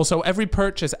 Also, every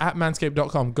purchase at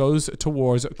manscaped.com goes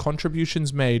towards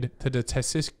contributions made to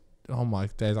the oh my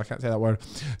days, I can't say that word.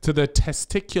 To the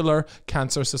Testicular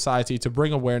Cancer Society to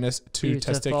bring awareness to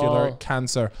testicular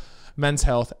cancer. men's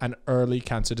health, and early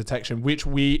cancer detection, which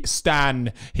we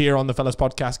stan here on the Fellas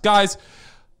Podcast. Guys,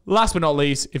 last but not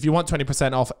least, if you want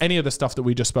 20% off any of the stuff that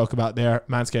we just spoke about there,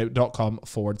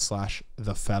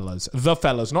 manscaped.com/thefellas. The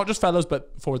Fellas, not just fellas,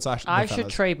 but /the I fellas. should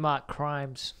trademark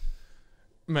crimes.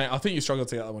 Mate, I think you struggled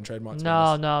to get that one trademarked.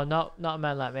 No, not a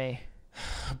man like me.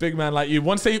 A big man like you.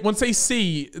 Once they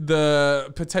see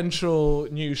the potential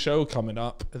new show coming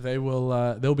up,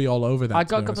 they'll be all over that. I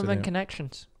got government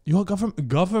connections. You got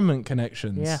government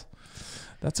connections. Yeah.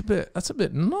 That's a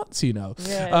bit nuts, you know.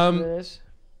 Yeah, it is.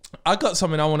 I got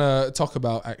something I want to talk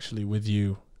about actually with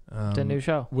you. The new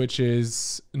show, which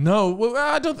is no,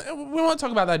 I don't. We won't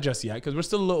talk about that just yet because we're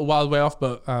still a little while way off.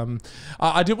 But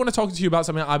I did want to talk to you about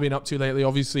something I've been up to lately.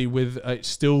 Obviously, with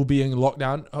still being locked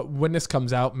down. When this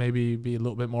comes out, maybe be a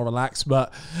little bit more relaxed.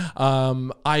 But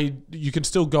you can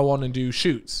still go on and do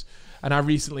shoots. And I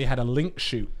recently had a link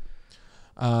shoot.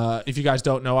 If you guys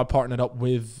don't know, I partnered up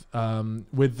with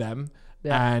them,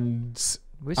 and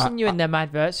we've seen you in them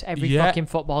adverts every fucking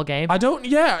football game.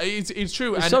 It's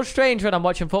true. It's so strange when I'm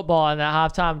watching football and at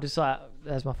halftime I'm just like,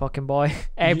 there's my fucking boy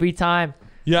every time.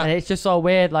 Yeah. And it's just so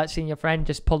weird, like seeing your friend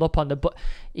just pull up on the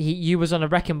you was on a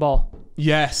wrecking ball.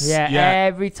 Yes. Yeah.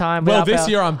 Every time. Well, this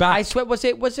year I'm back. I swear,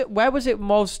 where was it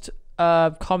most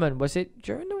common? Was it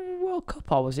during the World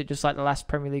Cup or was it just like the last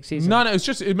Premier League season? No, it's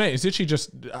literally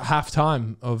just half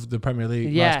time of the Premier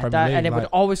League. Yeah, and it would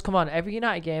always come on every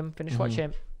United game. Finish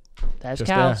watching. There's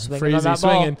Cal swinging on that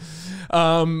swinging.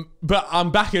 ball. But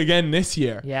I'm back again this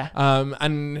year. Yeah.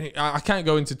 And I can't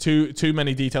go into too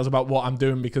many details about what I'm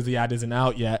doing because the ad isn't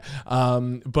out yet.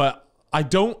 But I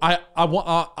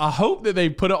hope that they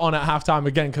put it on at halftime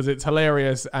again because it's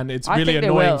hilarious and it's really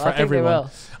annoying for everyone.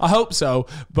 I hope so.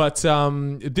 But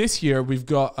this year we've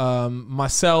got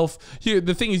myself.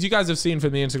 The thing is, you guys have seen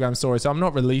from the Instagram story, so I'm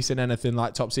not releasing anything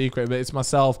like top secret, but it's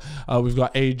myself. We've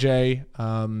got AJ,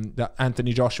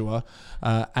 Anthony Joshua,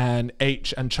 and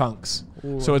H and Chunks.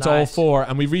 Ooh, so it's all four.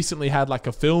 And we recently had like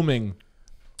a filming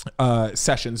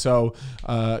session. So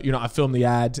I filmed the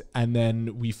ad and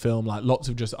then we filmed like lots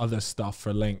of just other stuff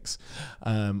for links,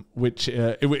 which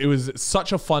it was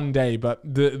such a fun day. But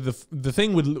the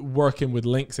thing with working with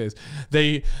links is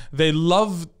they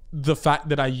love the fact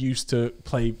that I used to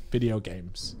play video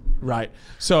games, right?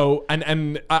 So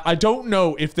and I don't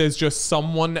know if there's just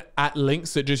someone at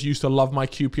Links that just used to love my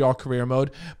QPR career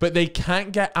mode, but they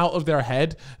can't get out of their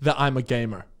head that I'm a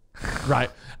gamer. Right,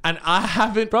 and I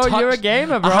haven't. You're a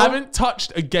gamer, bro. I haven't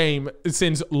touched a game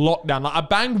since lockdown. Like I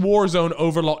banged Warzone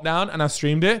over lockdown, and I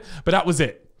streamed it, but that was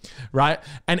it, right?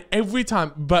 And every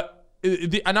time,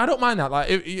 and I don't mind that. Like,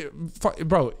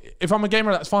 if I'm a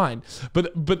gamer, that's fine.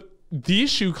 But the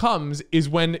issue comes is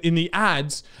when in the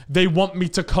ads they want me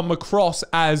to come across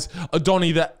as a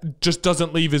Donny that just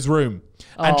doesn't leave his room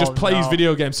and just plays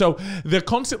video games. So they're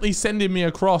constantly sending me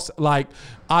across like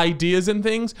ideas and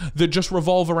things that just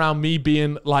revolve around me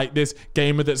being like this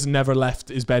gamer that's never left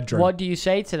his bedroom. What do you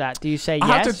say to that? Do you say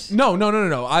yes? No.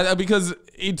 Because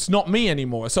it's not me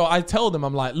anymore. So I tell them,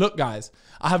 I'm like, look, guys,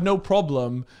 I have no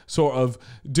problem sort of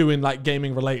doing like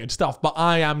gaming related stuff, but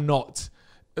I am not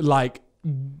like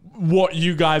what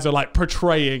you guys are like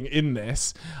portraying in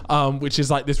this, which is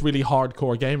like this really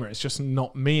hardcore gamer. It's just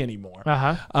not me anymore.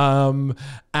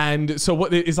 And so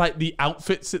what is like the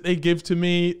outfits that they give to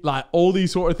me, like all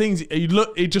these sort of things.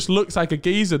 It just looks like a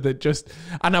geezer that just,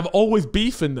 and I've always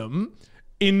beefing them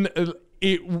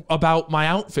about my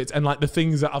outfits and like the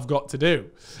things that I've got to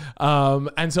do.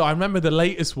 And so I remember the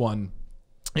latest one.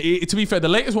 To be fair, the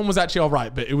latest one was actually all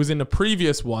right, but it was in the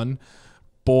previous one.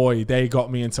 Boy, they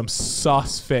got me in some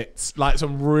sus fits, like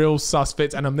some real sus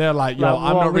fits. And I'm there like, yo,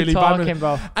 I'm not really talking,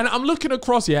 bro. And I'm looking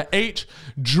across, H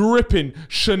dripping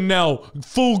Chanel,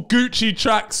 full Gucci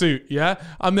tracksuit,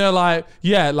 I'm there like,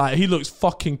 like he looks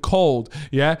fucking cold,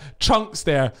 Chunks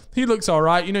there, he looks all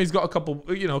right. He's got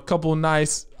a couple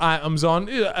nice items on,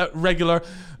 regular.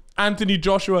 Anthony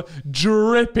Joshua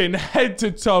dripping head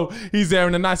to toe. He's there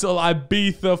in a nice little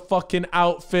Ibiza fucking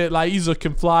outfit. Like he's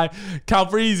looking fly.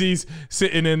 Calvreezy's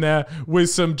sitting in there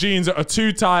with some jeans that are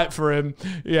too tight for him.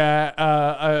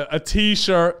 A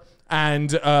t-shirt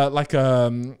and like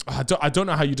I don't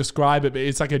know how you describe it, but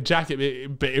it's like a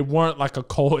jacket, but it weren't like a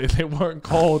cold. It weren't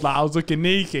cold. Like I was looking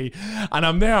sneaky, and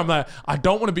I'm there. I'm like, I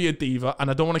don't want to be a diva, and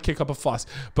I don't want to kick up a fuss,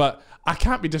 but I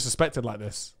can't be disrespected like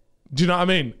this. Do you know what I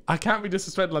mean? I can't be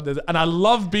disrespected like this. And I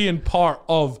love being part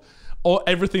of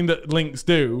everything that Links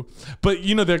do. But,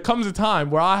 there comes a time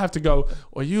where I have to go,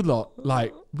 you lot,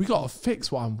 like, we got to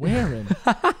fix what I'm wearing.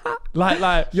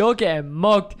 Like you're getting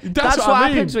mugged. That's what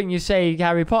happens when you say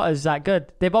Harry Potter's that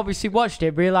good. They've obviously watched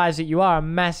it, realised that you are a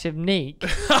massive neek,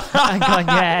 and gone,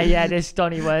 yeah, this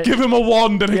Donny was. Give him a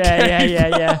wand and a cape.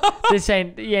 Yeah.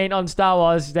 He ain't on Star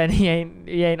Wars, then he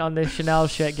ain't on the Chanel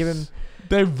shit. Give him.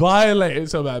 They violated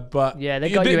so bad, but yeah, they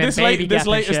got you in baby this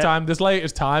latest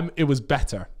time, it was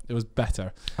better. It was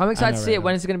better. I'm excited to see it.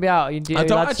 When is it going to be out? I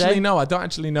don't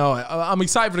actually know. I'm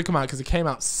excited for it to come out because it came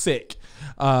out sick.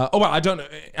 I don't know.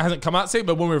 It hasn't come out sick,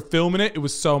 but when we were filming it, it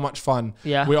was so much fun.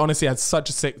 Yeah. We honestly had such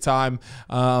a sick time.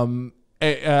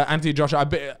 Anthony Joshua,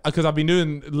 because I've been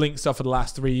doing Link stuff for the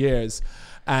last 3 years,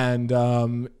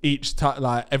 and each time,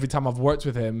 like every time I've worked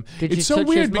with him, it's so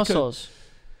weird his muscles?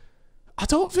 I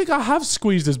don't think I have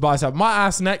squeezed his bicep. Might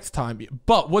ask next time.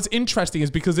 But what's interesting is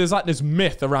because there's like this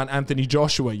myth around Anthony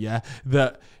Joshua,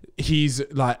 that he's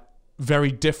like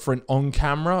very different on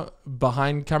camera,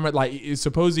 behind camera. Like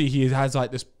supposedly he has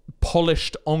like this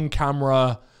polished on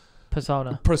camera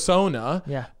persona.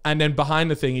 Yeah. And then behind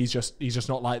the thing, he's just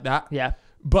not like that. Yeah.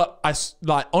 But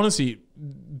honestly,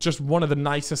 just one of the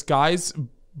nicest guys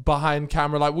behind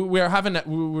camera. Like we're having that,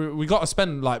 we got to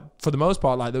spend like for the most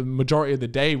part like the majority of the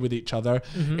day with each other.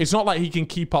 Mm-hmm. It's not like he can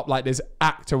keep up like this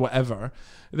act or whatever.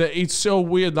 That it's so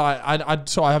weird. Like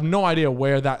I have no idea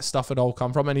where that stuff had all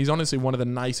come from. And he's honestly one of the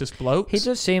nicest blokes. He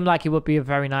does seem like he would be a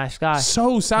very nice guy.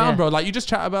 So sound, bro. Like you just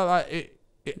chat about like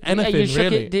anything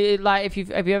really.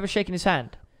 Have you ever shaken his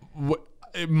hand?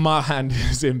 My hand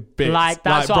is in bits. Like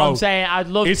that's what I'm saying. I'd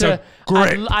love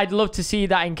to see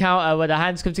that encounter where the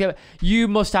hands come together. You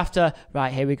must have to.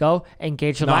 Right, here we go.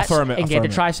 Engage the lats, engage the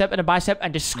tricep and the bicep,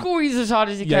 and just squeeze as hard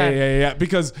as you can. Yeah.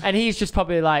 Because he's just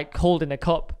probably like holding a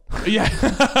cup. Yeah.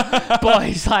 But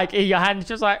he's like, your hand's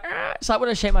just like. It's like when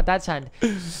I shake my dad's hand.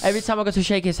 Every time I go to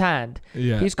shake his hand,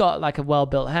 he's got like a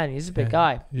well-built hand. He's a big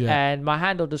guy, and my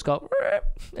hand will just go,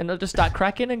 and it'll just start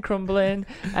cracking and crumbling,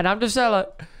 and I'm just like.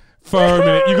 Firm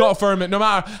it. You got to firm it. No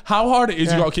matter how hard it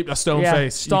is, you got to keep that stone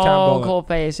face. Stone cold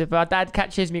face. If my dad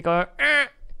catches me going,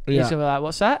 he's going to be like,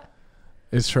 what's that?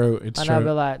 It's true. And I'll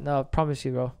be like, no, promise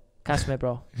you, bro. Catch me,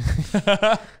 bro.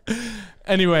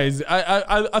 Anyways,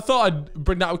 I thought I'd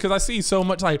bring that up because I see so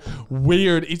much like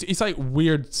weird. It's like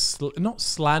weird, not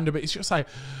slander, but it's just like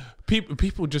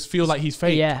people just feel like he's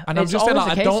fake. Yeah. And I'm just saying,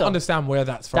 like, I don't understand where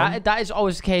that's from. That is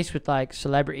always the case with like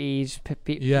celebrities.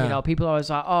 You know, people are always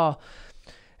like, oh.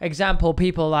 Example,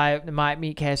 people like might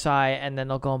meet KSI and then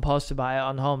they'll go and post about it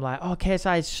on home like, oh,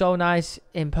 KSI is so nice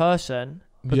in person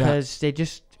because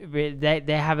they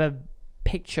have a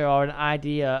picture or an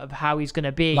idea of how he's going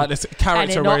to be. Like this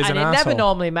character where he's an asshole. And it never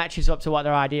normally matches up to what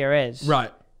their idea is.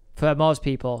 Right. For most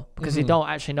people because they don't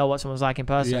actually know what someone's like in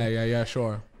person. Yeah,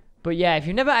 sure. But yeah, if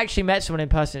you've never actually met someone in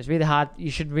person, it's really hard.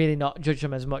 You should really not judge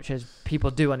them as much as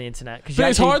people do on the internet. But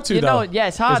it's hard to, though. Yeah,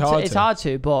 it's hard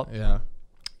to, but... Yeah.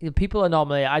 People are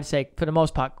normally, I'd say, for the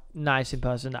most part, nice in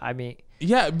person that I meet.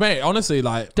 Yeah, mate, honestly,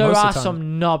 like... There are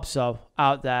some knobs, though,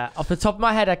 out there. Off the top of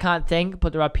my head, I can't think,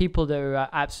 but there are people that are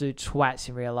absolute twats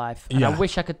in real life. And I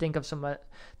wish I could think of some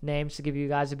names to give you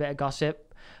guys a bit of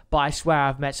gossip, but I swear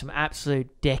I've met some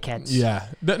absolute dickheads. Yeah.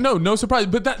 No surprise.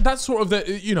 But that's sort of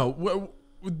the, you know,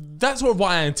 that's sort of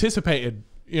what I anticipated,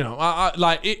 you know. I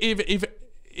like,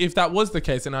 if that was the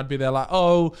case, then I'd be there like,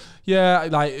 oh, yeah,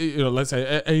 like, you know, let's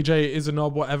say AJ is a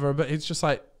knob, whatever. But it's just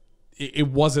like, it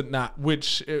wasn't that,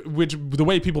 which the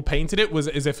way people painted it was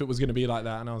as if it was going to be like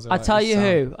that. And I was like, I tell you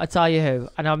who.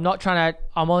 And I'm not trying to,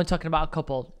 I'm only talking about a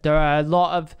couple. There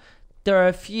are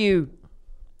a few,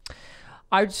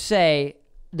 I'd say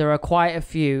there are quite a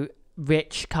few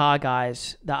rich car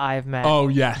guys that I've met. Oh,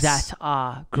 yes. That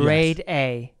are grade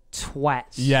A.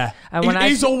 Twats. Yeah. And when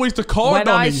he's always the card when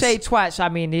I say twats, I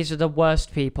mean these are the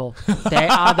worst people. They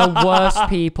are the worst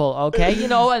people, okay? You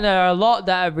know, and there are a lot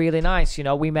that are really nice. You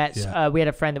know, we met we had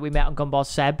a friend that we met on Gumball,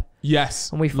 Seb.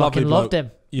 Yes. And we fucking loved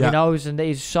him. Yeah. You know,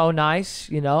 he's so nice,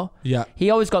 you know? Yeah.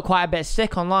 He always got quite a bit of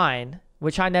stick online,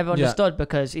 which I never understood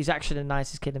because he's actually the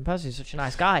nicest kid in person. He's such a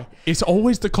nice guy. It's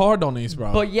always the cardonies,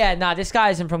 bro. But yeah, this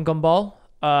guy isn't from Gumball.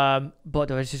 But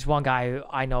there was this one guy who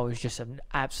I know is just an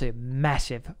absolute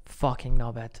massive fucking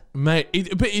knobhead. Mate,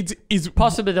 it's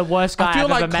possibly the worst guy I've ever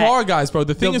met. I feel like car guys, bro.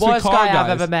 The thing is with car guys. The worst guy I've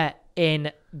ever met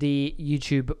in the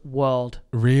YouTube world.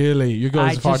 Really? You go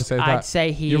as far to say that? I'd say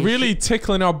you're really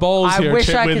tickling our balls here. I wish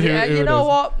I could. You know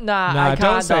what? I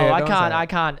can't. No, I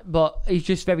can't. But he's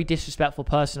just a very disrespectful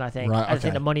person, I think. Right, okay. I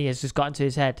think the money has just gotten to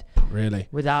his head. Really?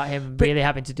 Without him really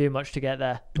having to do much to get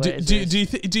there. Do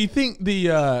you think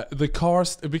the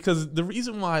cars, because the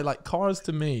reason why like cars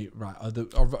to me, right,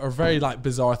 are very like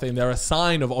bizarre thing. They're a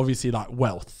sign of obviously like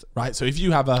wealth, right? So if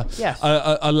you have a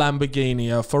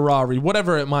Lamborghini, a Ferrari,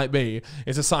 whatever it might be,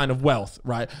 it's a a sign of wealth,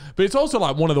 right? But it's also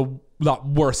like one of the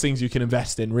worst things you can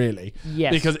invest in, really.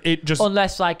 Yes. Because it just...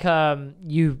 Unless like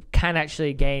you can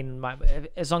actually gain,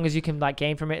 as long as you can like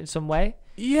gain from it in some way.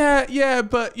 Yeah,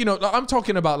 but you know, I'm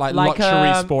talking about like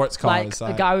luxury sports cars.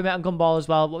 Like the guy we met on Gumball as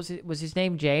well. What was his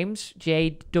name? James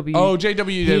JW. Oh,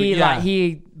 JW.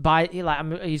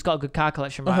 He's got a good car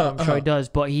collection, right? I'm sure he does.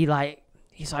 But he's like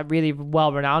really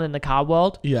well renowned in the car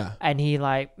world. Yeah, and he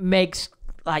like makes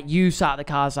like use out of the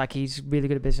cars. Like he's really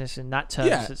good at business in that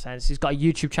sense. He's got a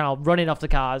YouTube channel running off the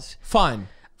cars. Fine.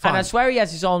 And I swear he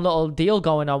has his own little deal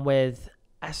going on with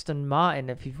Aston Martin.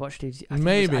 If you've watched his, I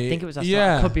think it was Aston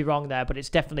Martin. I could be wrong there, but it's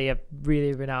definitely a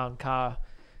really renowned car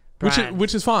brand.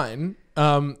 Which is fine.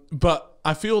 But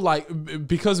I feel like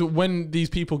because when these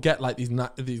people get like these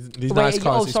nice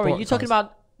cars. Oh, sorry, you're talking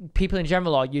about people in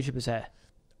general or YouTubers here?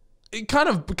 Kind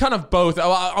of both.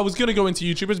 I was going to go into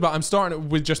YouTubers, but I'm starting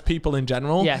with just people in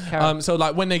general. Yeah. So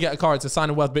like when they get a car, it's a sign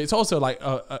of wealth, but it's also like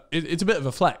it's a bit of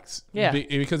a flex. Yeah.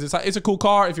 Because it's like it's a cool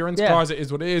car. If you're into cars, it is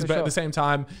what it is. But sure. at the same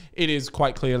time, it is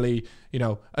quite clearly, you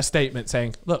know, a statement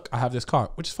saying, "Look, I have this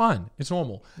car," which is fine. It's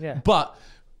normal. Yeah. But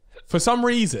for some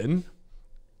reason,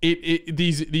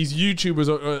 these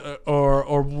YouTubers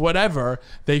or whatever,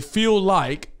 they feel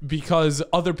like because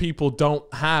other people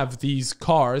don't have these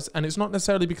cars, and it's not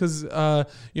necessarily because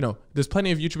you know, there's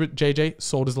plenty of YouTubers. JJ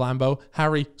sold his Lambo,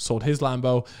 Harry sold his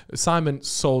Lambo, Simon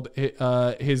sold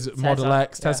his Model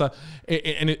X, Tesla,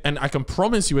 and I can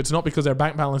promise you it's not because their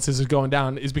bank balances are going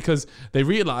down. It's because they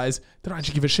realize they don't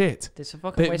actually give a shit. It's a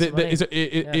fucking waste of money.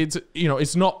 It's you know,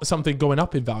 it's not something going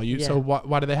up in value, so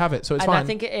why do they have it? So it's fine. I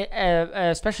think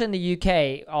especially in the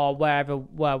UK or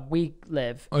where we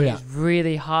live, it's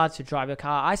really hard to drive a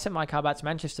car. I sent my car back to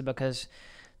Manchester because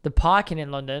the parking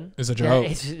in London is a joke.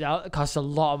 It costs a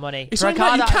lot of money. It's like you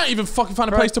can't even fucking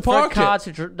find a place to park for a car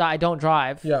that I don't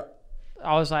drive. Yeah,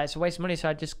 I was like, it's a waste of money, so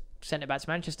I just sent it back to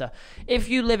Manchester. If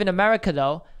you live in America,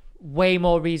 though, way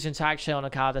more reason to actually own a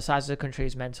car. The size of the country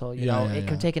is mental. You know, it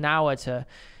can take an hour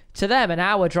to them, an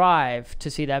hour drive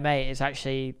to see their mate is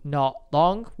actually not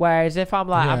long. Whereas if I'm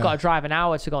like, I've got to drive an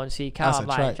hour to go and see a car, I'm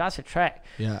like, that's a trek.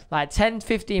 Yeah. Like 10,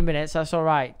 15 minutes, that's all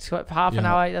right. Half an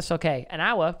hour, that's okay. An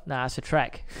hour, nah, it's a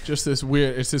trek. Just this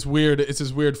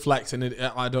weird flex, and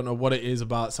I don't know what it is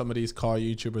about some of these car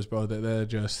YouTubers, bro, that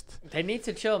they need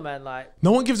to chill, man. Like,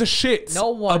 no one gives a shit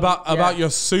about your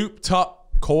souped up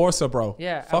Corsa, bro.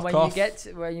 Yeah. Fuck and off.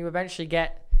 when you eventually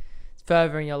get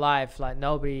further in your life, like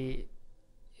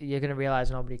you're going to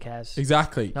realize nobody cares.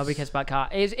 Exactly. Nobody cares about cars.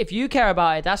 If you care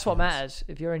about it, that's what matters.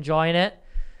 If you're enjoying it,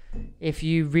 if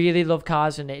you really love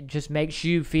cars and it just makes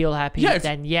you feel happy,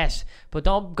 then yes. But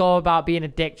don't go about being a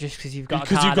dick just because you've got a car.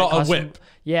 Because you've got a whip.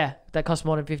 That costs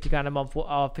more than 50 grand a month,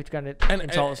 or 50 grand in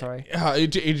total, sorry.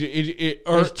 It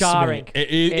irks it's jarring. Me.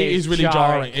 It is really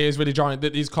jarring. It is really jarring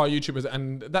that these car YouTubers,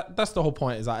 and that's the whole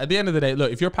point, is that at the end of the day,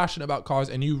 look, if you're passionate about cars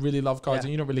and you really love cars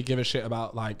and you don't really give a shit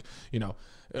about, like, you know,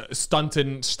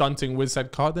 stunting with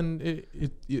said car, then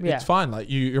it's fine. Like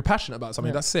you're passionate about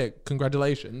something. That's sick.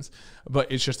 Congratulations.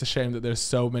 But it's just a shame that there's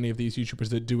so many of these YouTubers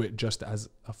that do it just as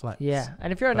a flex. Yeah,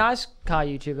 and if you're a nice car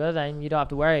YouTuber, then you don't have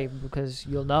to worry because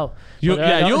you'll know. You'll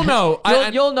know.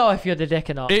 You'll know if you're the dick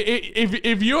or not.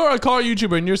 If you're a car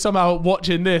YouTuber and you're somehow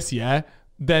watching this,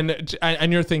 then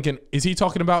and you're thinking, is he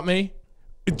talking about me?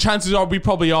 Chances are we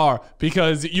probably are,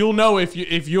 because you'll know if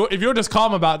you're just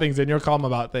calm about things, then you're calm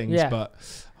about things. Yeah. But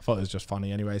I thought it was just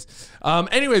funny, anyways.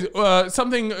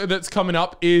 Something that's coming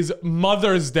up is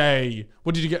Mother's Day.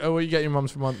 What did you get? What did you get your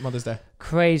mum's for Mother's Day?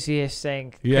 Craziest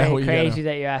thing. Yeah, crazy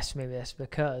that you asked me this,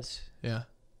 because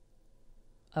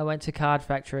I went to Card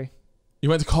Factory. You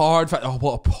went to Card Factory? Oh,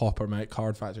 what a popper, mate!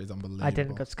 Card Factory is unbelievable. I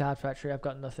didn't go to Card Factory. I've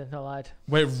got nothing. I lied.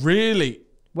 Wait, really?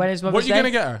 When is Mother's Day? What are you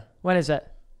gonna get her? When is it?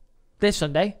 This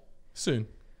Sunday. Soon.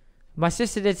 My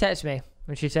sister did text me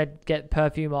when she said get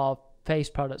perfume or face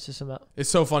products or something. It's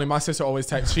so funny. My sister always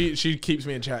texts. She keeps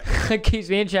me in check. Keeps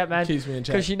me in check, man. Keeps me in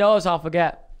check because she knows I'll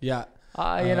forget. Yeah.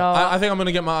 You know. I think I'm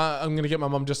gonna get my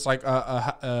mum just like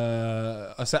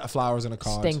a set of flowers and a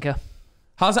card. Stinker.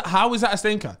 How is that a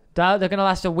stinker? They're gonna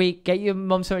last a week. Get your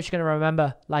mum something she's gonna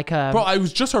remember. Like bro, it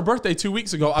was just her birthday 2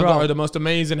 weeks ago. I got her the most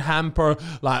amazing hamper,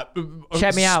 like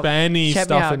check me out. Spenny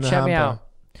stuff in the hamper. Me out.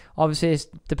 Obviously, it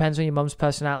depends on your mum's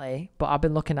personality, but I've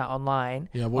been looking at online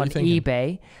on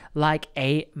eBay, like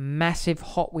a massive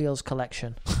Hot Wheels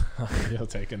collection. You're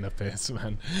taking the piss,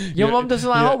 man. Your mum doesn't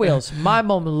like Hot Wheels. My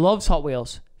mum loves Hot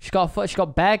Wheels. She got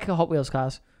bag Hot Wheels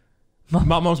cars.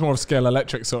 My mum's more of Scale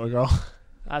Electric sort of girl.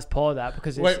 That's poor, that,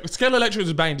 because it's... Wait, Scale Electric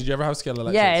was bang. Did you ever have Scale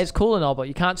Electric? Yeah, it's cool and all, but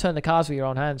you can't turn the cars with your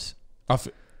own hands.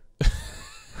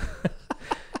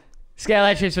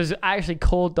 Scalextrics was actually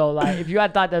cool though. Like if you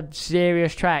had like the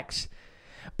serious tracks,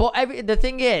 but the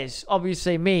thing is,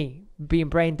 obviously me being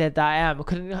brain dead that I am, I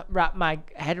couldn't wrap my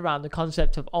head around the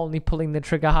concept of only pulling the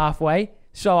trigger halfway.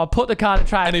 So I put the car to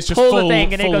try and it's just pull full, the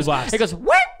thing, and blast. it goes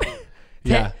whoop.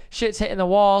 Yeah, shit's hitting the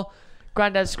wall.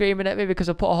 Granddad's screaming at me because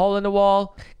I put a hole in the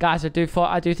wall. Guys, I do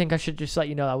think I should just let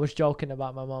you know I was joking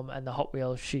about my mum and the Hot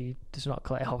Wheels. She does not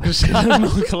collect Hot Wheels. She does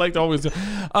not collect Hot Wheels.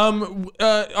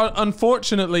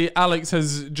 Unfortunately, Alex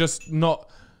has just not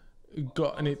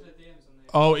got any.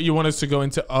 Oh, you want us to go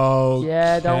into... Oh,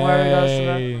 yeah, don't worry,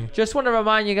 guys. Just want to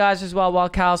remind you guys as well, while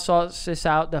Kyle sorts this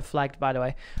out, they're flagged, by the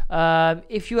way.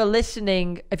 If you are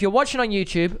listening, if you're watching on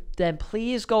YouTube, then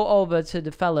please go over to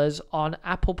the fellas on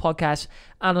Apple Podcasts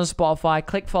and on Spotify.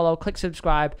 Click follow, click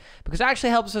subscribe, because it actually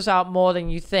helps us out more than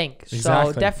you think.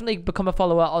 Exactly. So definitely become a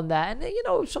follower on there. And, you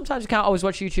know, sometimes you can't always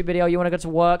watch a YouTube video. You want to go to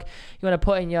work. You want to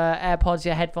put in your AirPods,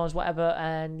 your headphones, whatever,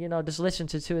 and, you know, just listen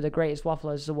to two of the greatest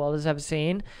wafflers the world has ever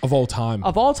seen. Of all time.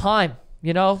 Of all time,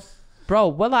 you know? Bro,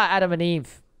 we're like Adam and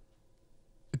Eve.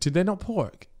 Did they not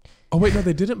pork? Oh, wait, no,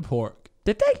 they didn't pork.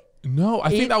 Did they? No, I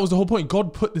think that was the whole point.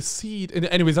 God put the seed in.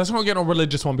 Anyways, let's not get on a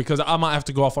religious one because I might have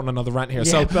to go off on another rant here.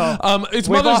 Yeah, so, it's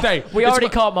Mother's Day. We already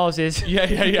caught Moses.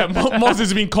 Yeah. Moses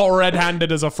has been caught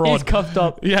red-handed as a fraud. He's cuffed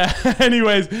up. Yeah.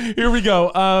 Anyways, here we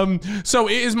go. So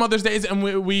it is Mother's Day, and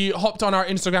we hopped on our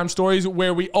Instagram stories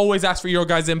where we always ask for your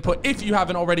guys' input. If you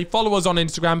haven't already, follow us on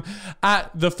Instagram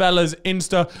at the fellas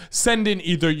Insta. Send in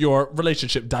either your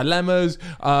relationship dilemmas,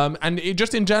 and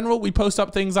just in general, we post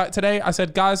up things like today. I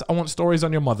said, guys, I want stories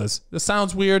on your mothers. This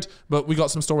sounds weird, but we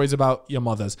got some stories about your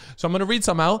mothers. So I'm going to read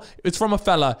some out. It's from a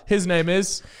fella. His name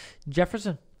is...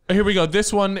 Jefferson. Here we go.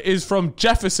 This one is from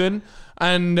Jefferson.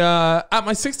 And at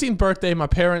my 16th birthday, my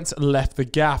parents left the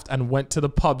gaff and went to the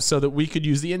pub so that we could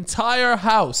use the entire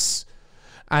house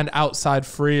and outside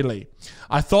freely.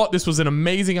 I thought this was an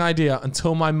amazing idea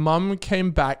until my mum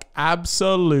came back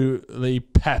absolutely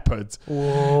peppered.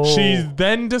 Whoa. She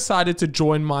then decided to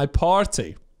join my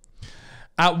party.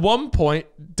 At one point,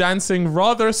 dancing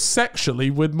rather sexually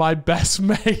with my best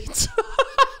mate.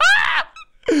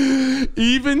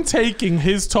 Even taking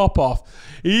his top off.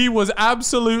 He was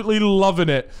absolutely loving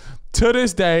it. To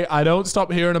this day, I don't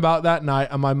stop hearing about that night,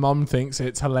 and my mum thinks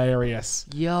it's hilarious.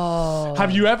 Yo.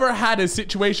 Have you ever had a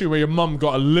situation where your mum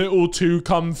got a little too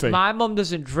comfy? My mum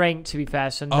doesn't drink, to be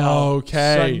fair, so no.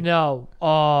 Okay. So no.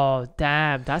 Oh,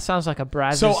 damn. That sounds like a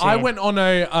Brazil. So I went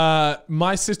on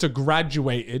my sister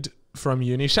graduated from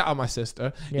uni. Shout out my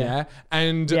sister. Yeah.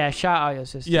 And shout out your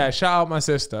sister. Yeah, shout out my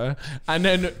sister. And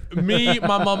then me,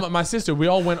 my mum, and my sister, we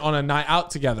all went on a night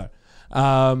out together.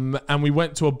 And we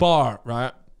went to a bar,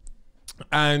 right?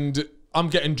 And I'm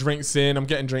getting drinks in. And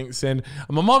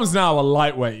my mom's now a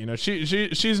lightweight, you know.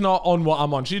 She's not on what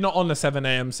I'm on. She's not on the 7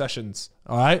 a.m. sessions.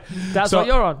 All right. That's what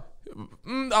you're on.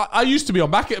 I used to be on.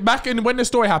 Back in when the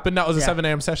story happened, that was a 7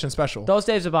 a.m. session special. Those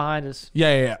days are behind us.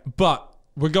 Yeah. But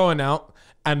we're going out.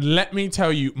 And let me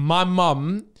tell you, my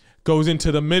mum goes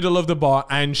into the middle of the bar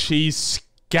and she's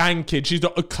skanking. She's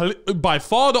by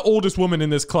far the oldest woman in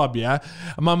this club, yeah?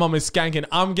 And my mum is skanking.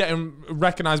 I'm getting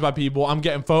recognized by people. I'm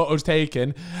getting photos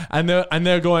taken. And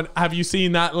they're going, have you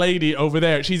seen that lady over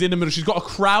there? She's in the middle. She's got a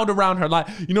crowd around her. Like,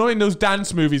 you know in those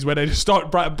dance movies where they just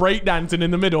start break dancing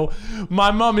in the middle?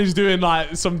 My mum is doing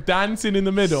like some dancing in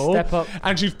the middle. Step up.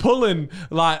 And she's pulling,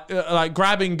 like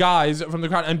grabbing guys from the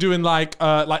crowd and doing like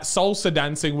salsa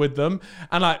dancing with them.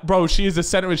 And like, bro, she is the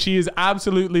center. She is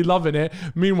absolutely loving it.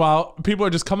 Meanwhile, people are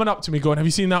just coming up to me going, have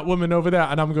you seen that woman over there?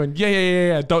 And I'm going,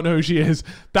 yeah, don't know who she is.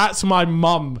 That's my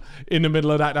mum in the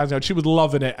middle of that dance. She was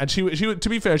loving it. And she to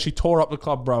be fair, she tore up the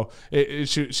club, bro.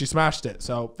 She smashed it.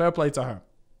 So fair play to her.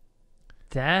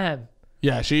 Damn.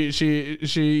 Yeah, she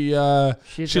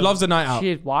loves the night out. She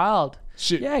is wild.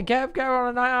 Get her on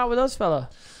a night out with us,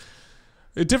 fella.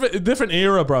 A different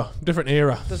era, bro. Different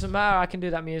era. Doesn't matter. I can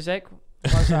do that music.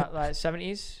 What's that, like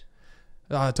 70s?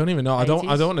 I don't even know. 80s?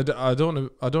 I don't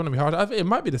want to be hard. It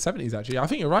might be the 70s actually. I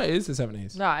think you're right. It is the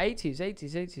 70s. No,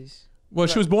 80s. Well,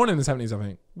 she was born in the 70s, I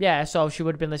think. Yeah, so she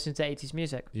would have been listening to 80s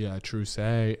music. Yeah, true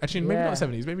say. Actually, maybe not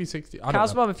 70s, maybe 60s.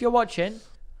 Cal's mum, if you're watching,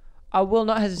 I will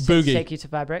not hesitate to take you to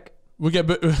Fabric. We'll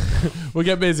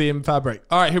get busy in Fabric.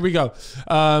 All right, here we go.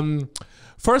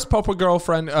 First proper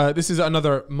girlfriend. This is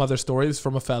another mother story. This is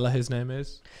from a fella. His name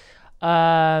is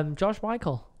George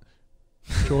Michael.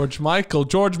 George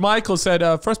Michael said,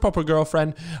 first proper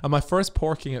girlfriend and my first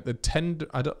porking at the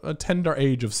tender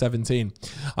age of 17.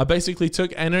 I basically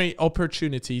took any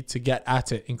opportunity to get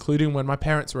at it, including when my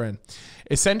parents were in.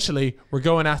 Essentially, we're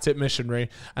going at it missionary,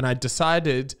 and I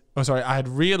had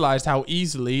realized how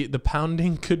easily the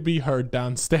pounding could be heard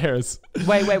downstairs.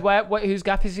 Wait, whose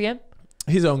gap is he in?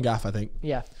 His own gaff, I think.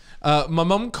 Yeah. My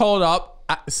mum called up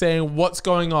saying, what's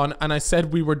going on? And I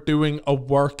said we were doing a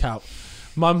workout.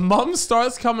 My mum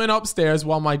starts coming upstairs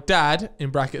while my dad,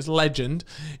 in brackets legend,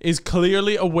 is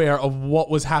clearly aware of what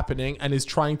was happening and is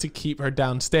trying to keep her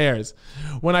downstairs.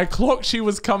 When I clocked she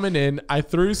was coming in, I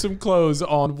threw some clothes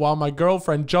on while my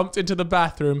girlfriend jumped into the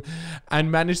bathroom and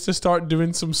managed to start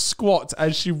doing some squats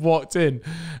as she walked in.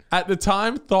 At the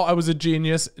time, thought I was a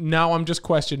genius. Now I'm just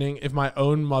questioning if my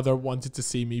own mother wanted to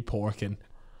see me porking.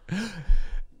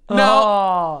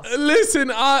 Now, listen,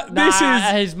 this is...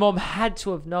 His mum had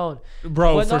to have known.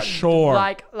 Bro, for sure.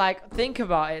 Like, think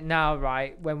about it now,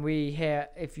 right? When we hear,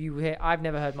 I've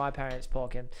never heard my parents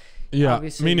porking. Yeah,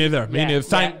 obviously, me neither.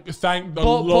 Thank the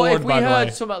Lord, but if we by the way.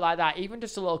 heard something like that, even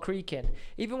just a little creaking,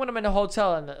 even when I'm in a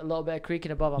hotel and a little bit of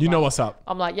creaking above, you know what's up.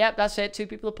 I'm like, yep, that's it. 2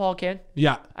 people are porking.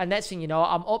 Yeah. And next thing you know,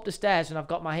 I'm up the stairs and I've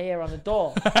got my hair on the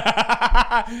door.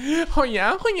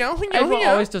 Everyone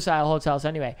always does that at hotels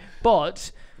anyway.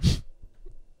 But...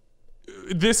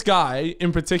 this guy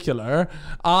in particular,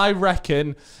 I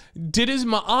reckon his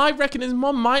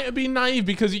mum might have been naive,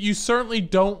 because you certainly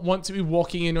don't want to be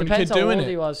walking in on your kid doing it. Depends how old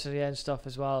he was and stuff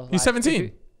as well. He's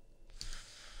 17.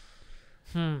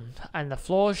 And the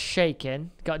floor's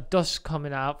shaking. Got dust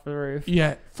coming out the roof.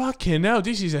 Yeah. Fucking hell,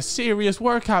 this is a serious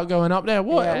workout going up there.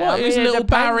 What is little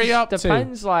Barry up to?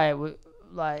 Depends, like,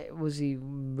 was he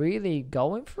really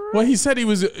going for it? Well, he said he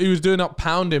was doing up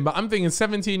pounding, but I'm thinking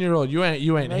 17-year-old, you ain't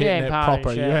hitting it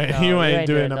proper. You ain't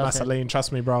doing a Masaline,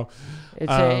 trust me, bro.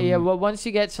 Well, once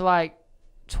you get to like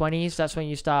 20s, that's when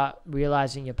you start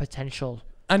realizing your potential.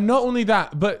 And not only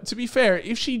that, but to be fair,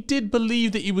 if she did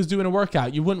believe that he was doing a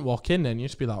workout, you wouldn't walk in then. You'd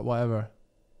just be like, whatever.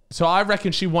 So I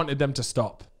reckon she wanted them to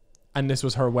stop, and this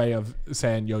was her way of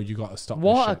saying, yo, you got to stop.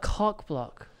 What a cock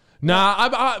block.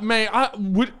 Nah, mate, I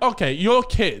would. Okay, your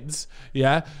kids,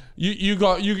 yeah. You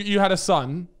had a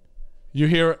son. You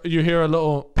hear a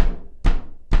little.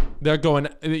 They're going.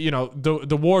 You know,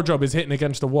 the wardrobe is hitting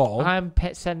against the wall. I'm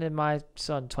sending my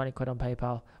son 20 quid on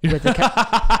PayPal with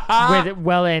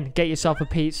the get yourself a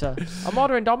pizza. I'm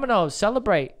ordering Domino's.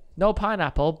 Celebrate. No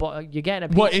pineapple, but you're getting a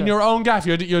pizza. What, in your own gaff?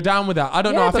 You're down with that? I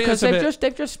don't know. I think because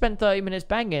they've just spent 30 minutes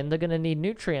banging. They're gonna need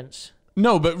nutrients.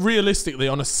 No, but realistically,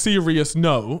 on a serious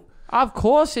note, of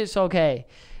course it's okay.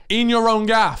 In your own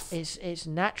gaff. It's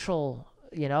natural,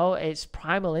 you know. It's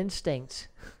primal instinct.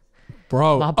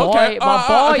 Bro, my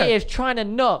boy is trying to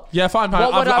nut. Yeah, fine.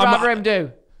 What would I rather him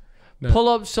do? No. Pull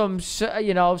up some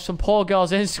poor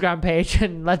girl's Instagram page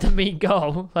and let the meat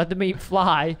go, let the meat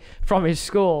fly from his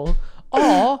school,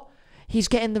 or he's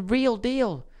getting the real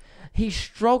deal. He's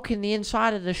stroking the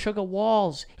inside of the sugar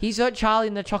walls. He's at Charlie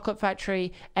in the Chocolate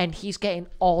Factory, and he's getting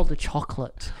all the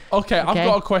chocolate. Okay, I've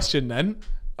got a question then.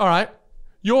 All right,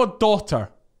 your daughter,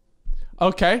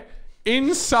 okay,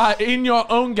 inside in your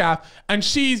own gaff, and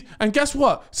guess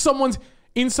what? Someone's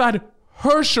inside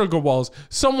her sugar walls.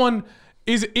 Someone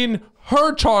is in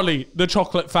her Charlie the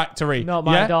Chocolate Factory. Not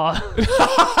my daughter.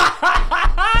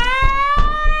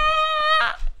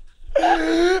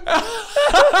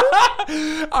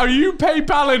 Are you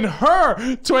PayPaling her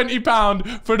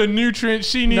 £20 for the nutrients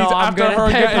she needs after her getting... No, I'm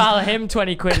going to PayPal him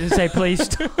 20 quid and say, please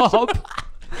stop.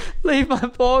 Leave my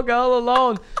poor girl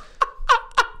alone.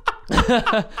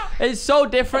 It's so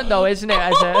different though, isn't it?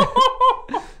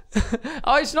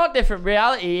 Oh, it's not different.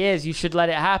 Reality is you should let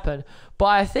it happen. But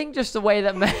I think just the way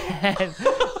that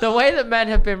men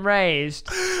have been raised,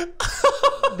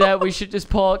 that we should just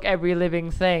pork every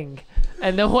living thing.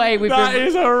 And the way we've that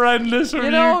is horrendous from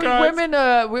you guys.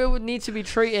 Women we need to be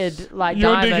treated like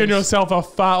you're diamonds. digging yourself a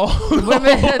foul.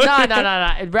 Women,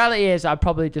 no. In reality is I'd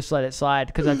probably just let it slide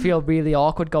because I feel really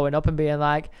awkward going up and being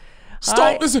like,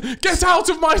 stop this! Get out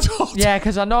of my daughter! Yeah,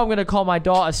 because I know I'm going to call my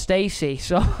daughter Stacy.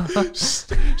 So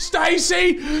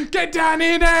Stacy, get down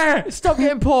in there! Stop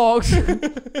getting porked.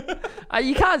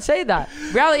 You can't say that.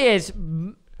 Reality is,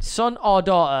 son or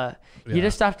daughter, you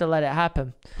just have to let it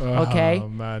happen. Okay? Oh,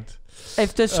 mad.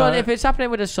 If the son, if it's happening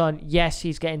with a son, yes,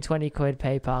 he's getting 20 quid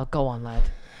PayPal. Go on, lad.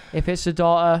 If it's a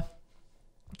daughter,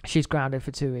 she's grounded for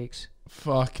 2 weeks.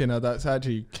 Fucking hell, that's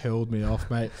actually killed me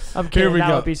off, mate. I'm kidding.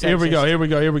 Here we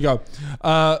go.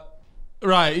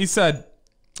 Right, he said,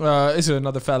 this is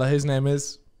another fella. His name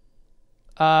is?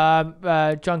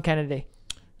 John Kennedy.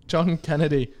 John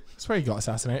Kennedy. That's where he got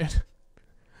assassinated.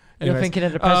 Anyways, you're thinking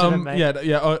of the president, mate.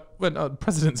 Yeah.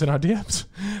 Presidents in our DMs.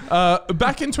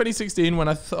 Back in 2016, when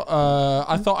I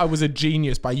thought I was a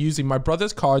genius by using my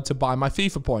brother's card to buy my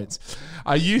FIFA points.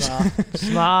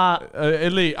 Smart.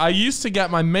 Elite. I used to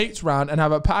get my mates round and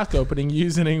have a pack opening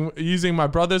using my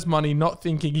brother's money, not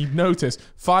thinking he'd notice.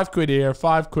 5 quid here,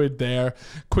 5 quid there,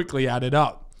 quickly added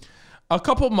up. A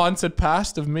couple months had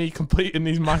passed of me completing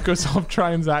these Microsoft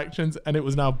transactions, and it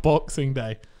was now Boxing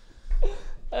Day.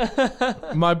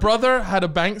 My brother had a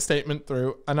bank statement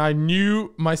through, and I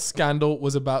knew my scandal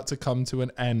was about to come to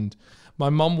an end. My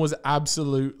mum was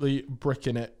absolutely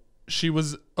bricking it. She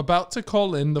was about to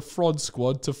call in the fraud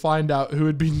squad to find out who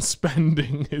had been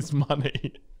spending his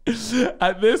money.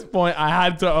 At this point, I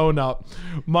had to own up.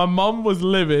 My mum was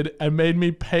livid and made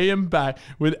me pay him back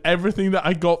with everything that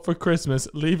I got for Christmas,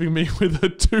 leaving me with a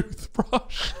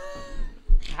toothbrush.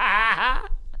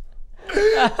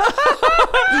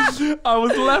 I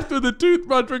was left with a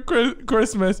toothbrush for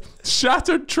Christmas,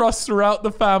 shattered trust throughout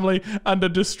the family, and a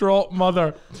distraught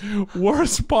mother.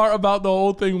 Worst part about the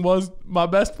whole thing was my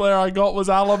best player I got was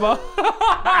Alaba.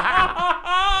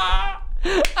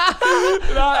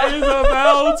 That is a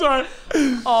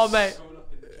belter. Oh, mate.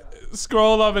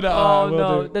 Scroll up in it. Oh,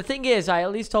 no. The thing is, I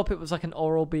at least hope it was like an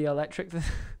Oral-B electric.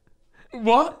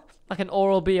 What? Like an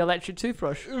Oral-B electric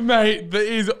toothbrush. Mate, that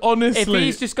is honestly... If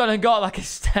he's just gone and got like a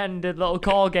standard little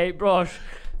Colgate brush.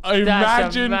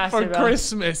 Imagine for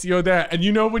Christmas you're there, and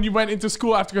you know when you went into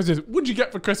school after Christmas, what'd you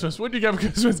get for Christmas? What'd you get for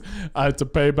Christmas? I had to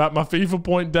pay back my FIFA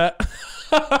point debt.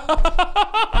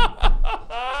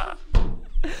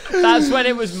 That's when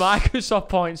it was Microsoft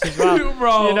points as well.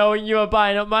 Bro. You know, when you were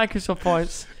buying up Microsoft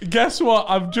points. Guess what?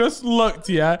 I've just looked,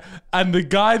 yeah, and the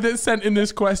guy that sent in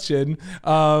this question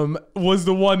was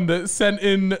the one that sent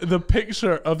in the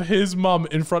picture of his mum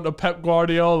in front of Pep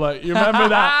Guardiola. You remember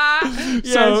that?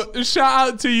 Yes. So shout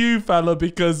out to you, fella,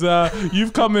 because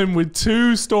you've come in with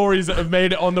 2 stories that have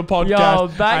made it on the podcast. Yo,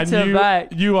 back to back.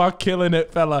 You are killing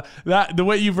it, fella. The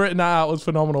way you've written that out was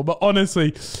phenomenal. But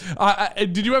honestly,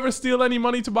 did you ever steal any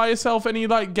money to buy yourself any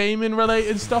like gaming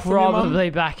related stuff from your mum? Probably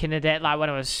back in the day, like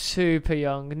when I was super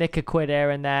young. Nick a quid here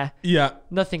and there. Yeah.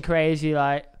 Nothing crazy,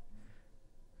 like.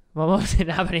 My mum didn't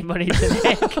have any money to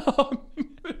nick. Oh,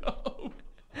 no.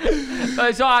 But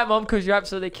it's alright, Mum, because you're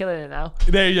absolutely killing it now.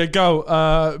 There you go.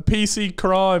 PC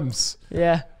crimes.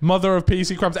 Yeah. Mother of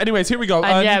PC crimes. Anyways, here we go.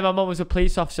 And yeah, my mum was a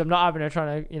police officer. I'm not having her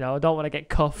trying to, I don't want to get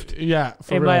cuffed Yeah,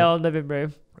 for in real. my own living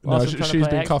room. No, she's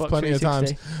been cuffed plenty of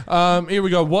times. Here we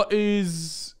go. What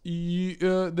is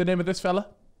the name of this fella?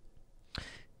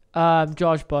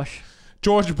 George Bush.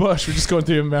 George Bush. We're just going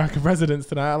through American presidents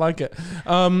tonight. I like it.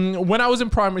 When I was in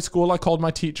primary school, I called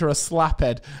my teacher a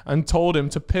slaphead and told him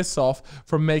to piss off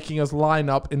for making us line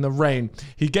up in the rain.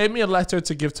 He gave me a letter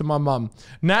to give to my mum.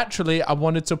 Naturally, I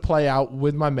wanted to play out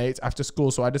with my mates after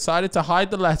school, so I decided to hide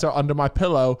the letter under my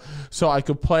pillow so I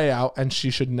could play out and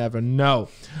she should never know.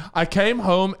 I came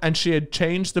home and she had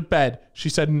changed the bed. She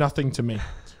said nothing to me,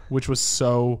 which was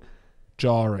so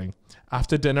jarring.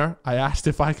 After dinner, I asked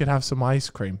if I could have some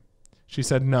ice cream. She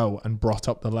said no and brought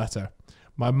up the letter.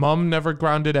 My mum never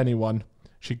grounded anyone.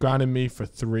 She grounded me for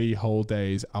 3 whole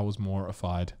days. I was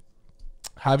mortified.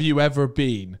 Have you ever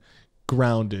been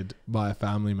grounded by a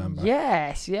family member?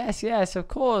 Yes, of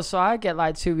course. So I get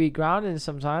like 2-week grounding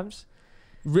sometimes.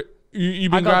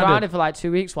 You've been I got grounded for like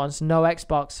 2 weeks once. No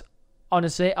Xbox.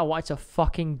 Honestly, I wanted to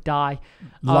fucking die.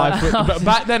 but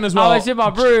back then as well. I was in my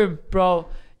room, bro.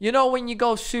 You know when you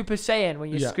go Super Saiyan, when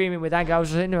you're screaming with anger? I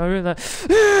was in my room like...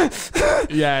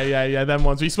 Yeah. Then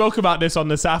once we spoke about this on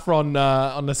the saffron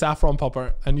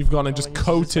popper, and you've gone and just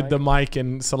coated the mic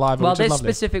in saliva. Well, which is this lovely.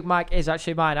 specific mic is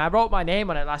actually mine. I wrote my name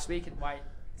on it last week in white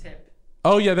tip.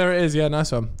 Oh yeah, there it is. Yeah,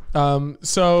 nice one.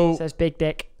 So it says Big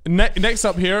Dick. Next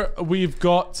up here, we've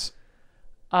got.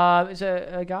 Is it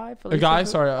a guy? A guy?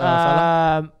 Sorry,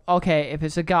 fella. Okay, if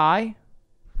it's a guy,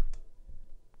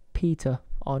 Peter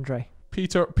Andre.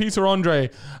 Peter Andre.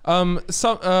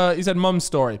 He said mum's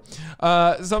story.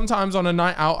 Sometimes on a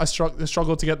night out, I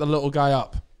struggle to get the little guy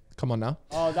up. Come on now.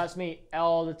 Oh, that's me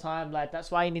all the time, lad. That's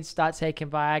why you need to start taking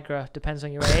Viagra. Depends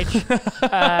on your age.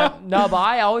 No, but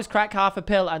I always crack half a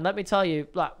pill. And let me tell you,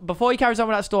 like, before he carries on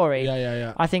with that story,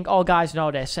 yeah. I think all guys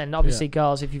know this. And obviously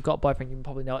girls, if you've got a boyfriend, you can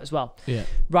probably know it as well. Yeah.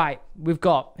 Right.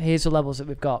 Here's the levels that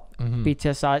we've got.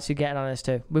 BTS sites, you're getting on this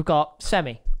too. We've got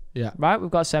semi. Yeah. Right? We've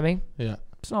got semi. Yeah.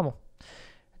 It's normal.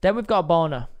 Then we've got a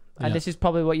boner. And this is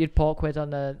probably what you'd poke with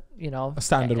on the, a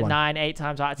standard 8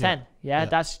 times out of 10. Yeah.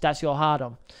 That's your hard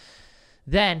on.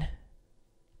 Then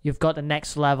you've got the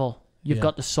next level. You've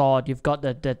got the sword. You've got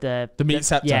the meat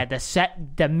scepter. Yeah,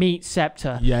 the meat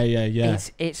scepter. Yeah.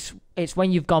 It's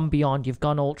when you've gone beyond. You've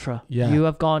gone ultra. Yeah. You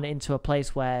have gone into a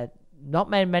place where not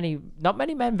many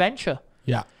men venture.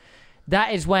 Yeah.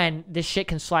 That is when this shit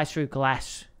can slice through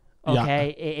glass.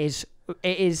 Okay,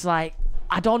 it is like,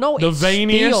 I don't know. The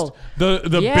veiniest, steel.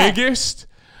 the biggest,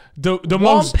 the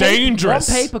most dangerous.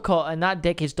 One paper cut and that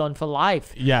dick is done for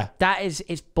life. Yeah.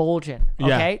 It's bulging.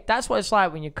 Okay? Yeah. That's what it's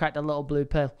like when you crack the little blue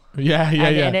pill. Yeah.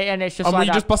 And it's just like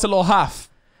you just bust a little half.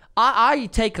 I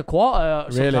take a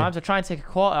quarter sometimes. Really? I try and take a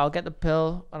quarter. I'll get the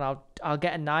pill and I'll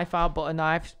get a knife out, butter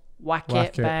knife, whack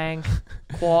it, bang,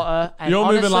 quarter. And you're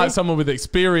moving like someone with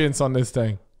experience on this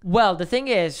thing. Well, the thing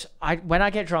is, when I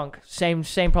get drunk, same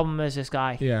problem as this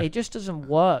guy. Yeah. It just doesn't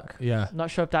work. Yeah. I'm not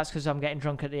sure if that's because I'm getting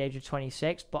drunk at the age of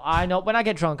 26, but I know when I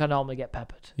get drunk, I normally get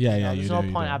peppered. Yeah, There's no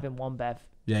point having one bev.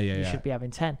 You should be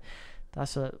having 10.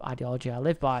 That's the ideology I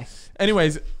live by.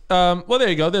 Anyways, well, there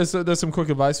you go. There's some quick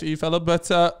advice for you, fella.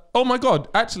 But oh my God,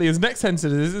 actually, his next sentence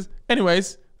is,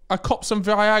 anyways, I copped some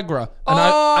Viagra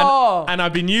and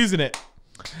I've been using it.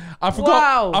 I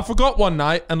forgot one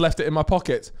night and left it in my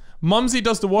pocket. Mumsy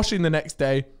does the washing the next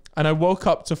day, and I woke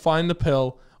up to find the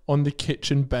pill on the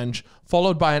kitchen bench,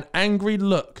 followed by an angry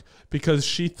look because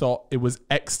she thought it was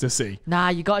ecstasy. Nah,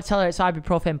 you got to tell her it's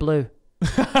ibuprofen blue.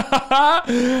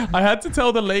 I had to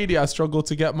tell the lady I struggled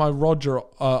to get my Roger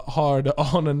hard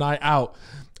on a night out.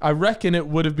 I reckon it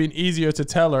would have been easier to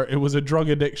tell her it was a drug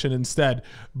addiction instead,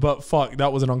 but fuck,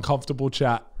 that was an uncomfortable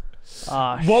chat.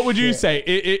 What would you say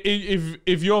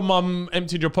if your mum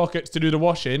emptied your pockets to do the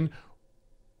washing?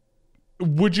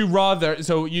 Would you rather,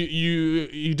 so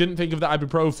you didn't think of the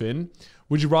ibuprofen,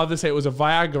 would you rather say it was a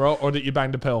Viagra or that you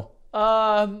banged a pill?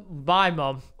 My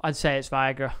mum, I'd say it's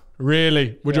Viagra.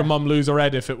 Really? Would your mum lose her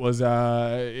head if it was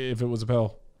a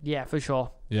pill? Yeah, for sure.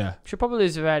 Yeah. She'd probably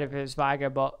lose her head if it was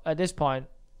Viagra, but at this point,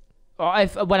 or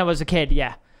when I was a kid,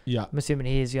 yeah. Yeah. I'm assuming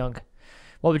he is young.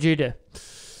 What would you do?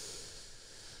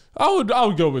 I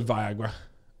would go with Viagra.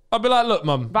 I'd be like, look,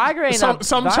 mum. Viagra ain't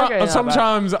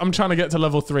sometimes I'm trying to get to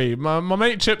level 3. My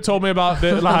mate Chip told me about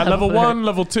the, like, level 1,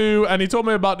 level 2, and he told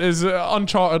me about his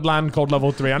uncharted land called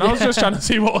level 3. And I was just trying to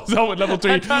see what was up with level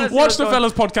 3. Watch the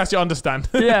fellas podcast, you understand.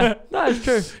 Yeah, that's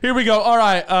true. Here we go. All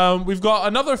right, we've got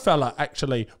another fella,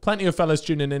 actually. Plenty of fellas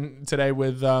tuning in today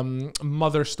with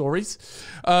mother stories.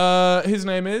 His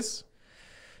name is?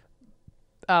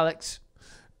 Alex.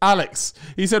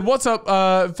 He said, what's up,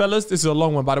 fellas? This is a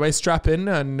long one, by the way. Strap in,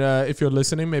 and if you're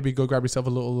listening, maybe go grab yourself a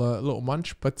little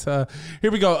munch. But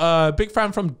here we go. Big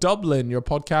fan from Dublin. Your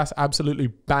podcast absolutely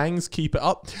bangs. Keep it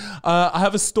up. I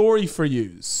have a story for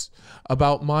yous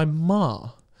about my ma.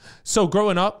 So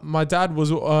growing up, my dad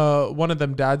was one of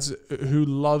them dads who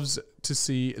loves to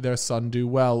see their son do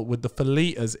well with the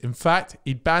Felitas. In fact,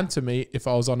 he'd banter me if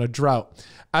I was on a drought.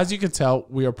 As you can tell,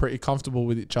 we are pretty comfortable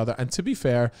with each other. And to be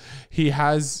fair, he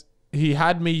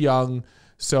had me young,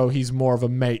 so he's more of a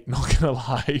mate, not gonna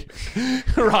lie.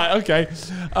 Right, okay.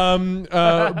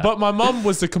 But my mum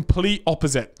was the complete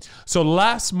opposite. So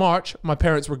last March, my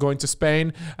parents were going to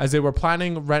Spain as they were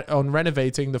planning on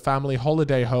renovating the family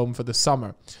holiday home for the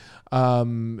summer.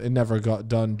 It never got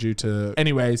done due to...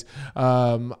 Anyways,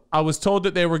 I was told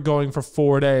that they were going for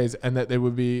 4 days and that they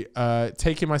would be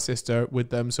taking my sister with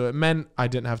them. So it meant I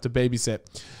didn't have to babysit.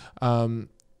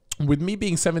 With me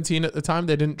being 17 at the time,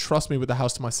 they didn't trust me with the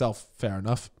house to myself. Fair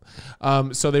enough.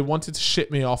 So they wanted to ship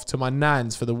me off to my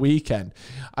nan's for the weekend.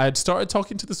 I had started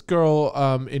talking to this girl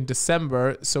in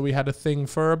December, so we had a thing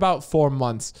for about 4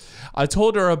 months. I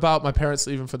told her about my parents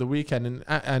leaving for the weekend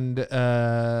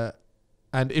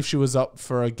and if she was up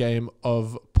for a game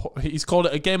of, he's called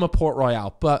it a game of Port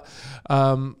Royale, but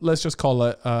let's just call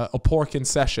it a pork in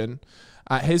session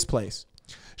at his place.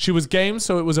 She was game,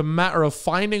 so it was a matter of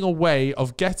finding a way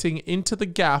of getting into the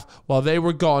gaff while they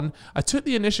were gone. I took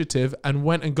the initiative and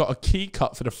went and got a key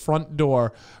cut for the front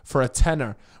door for a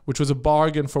tenner, which was a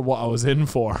bargain for what I was in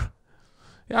for.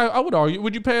 Yeah, I would argue.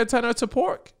 Would you pay a tenner to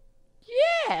pork?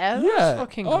 Yeah, that's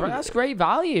fucking great. That's great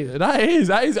value. That is,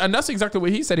 and that's exactly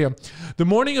what he said here. The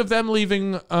morning of them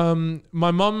leaving,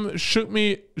 my mum shook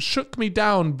me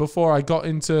down before I got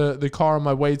into the car on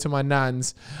my way to my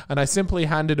nan's, and I simply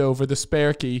handed over the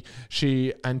spare key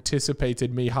she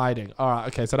anticipated me hiding. All right,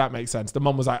 okay, so that makes sense. The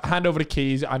mum was like, hand over the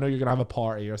keys. I know you're gonna have a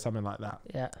party or something like that.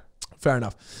 Yeah, fair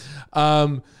enough.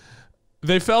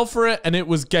 They fell for it, and it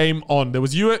was game on. There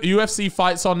was UFC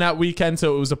fights on that weekend,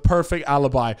 so it was a perfect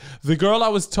alibi. The girl I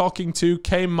was talking to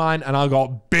came mine, and I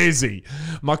got busy.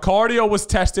 My cardio was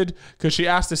tested because she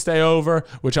asked to stay over,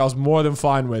 which I was more than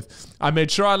fine with. I made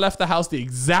sure I left the house the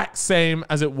exact same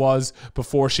as it was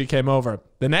before she came over.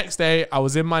 The next day, I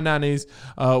was in my nanny's,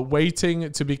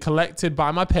 waiting to be collected by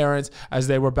my parents as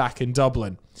they were back in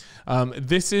Dublin.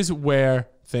 This is where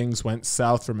things went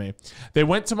south for me. They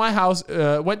went to my house,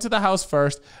 went to the house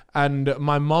first, and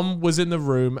my mum was in the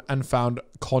room and found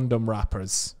condom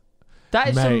wrappers. That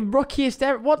is Mate. some rookiest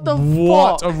error. What the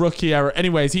What fuck? a rookie error.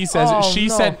 Anyways, he says Oh, she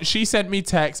no. sent me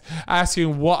text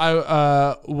asking what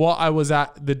I was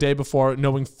at the day before,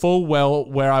 knowing full well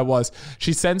where I was.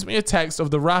 She sends me a text of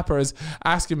the rappers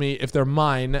asking me if they're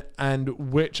mine,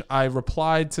 and which I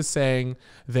replied to saying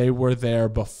they were there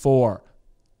before.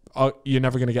 Oh, you're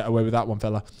never going to get away with that one,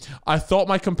 fella. I thought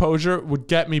my composure would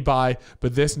get me by,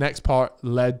 but this next part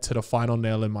led to the final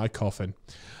nail in my coffin.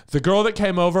 The girl that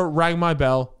came over rang my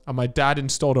bell, and my dad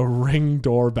installed a Ring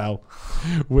doorbell,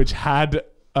 which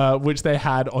they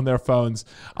had on their phones.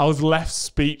 I was left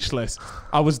speechless.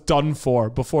 I was done for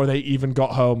before they even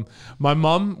got home. My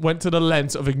mum went to the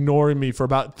lengths of ignoring me for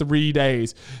about 3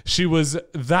 days. She was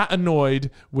that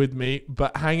annoyed with me,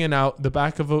 but hanging out the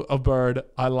back of a bird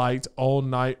I liked all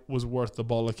night was worth the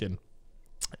bollocking.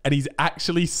 And he's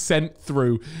actually sent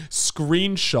through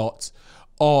screenshots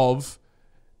of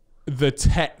the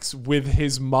text with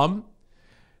his mum.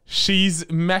 She's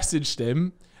messaged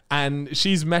him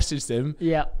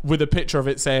Yeah. with a picture of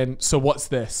it saying, so what's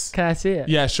this? Can I see it?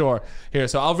 Yeah, sure. Here,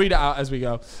 so I'll read it out as we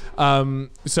go.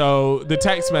 So the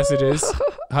text messages,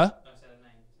 huh?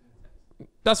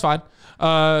 That's fine.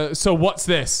 So what's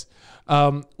this?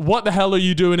 What the hell are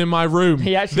you doing in my room?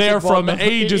 They're from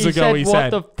ages ago, he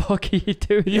said. What the fuck are you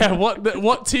doing? Yeah, what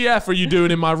TF are you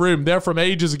doing in my room? They're from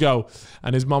ages ago.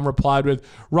 And his mum replied with,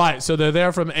 right, so they're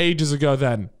there from ages ago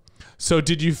then. So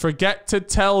did you forget to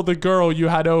tell the girl you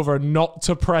had over not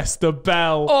to press the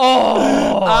bell?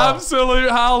 Oh!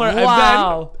 Absolute howler.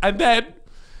 Wow. And then,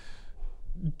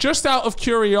 just out of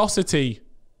curiosity,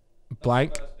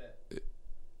 blank.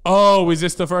 Oh, is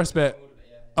this the first bit?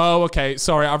 Oh, okay.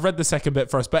 Sorry, I've read the second bit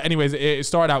first. But anyways, it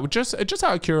started out with just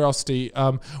out of curiosity.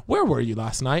 Where were you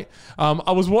last night?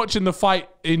 I was watching the fight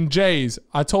in Jay's.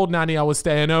 I told Nanny I was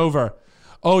staying over.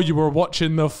 Oh, you were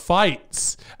watching the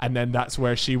fights. And then that's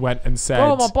where she went and said,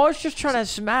 Bro, my boy's just trying to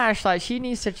smash. Like, she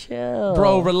needs to chill.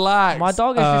 bro, relax. My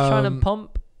dog is just trying to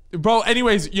pump. Bro,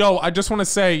 anyways, yo, I just want to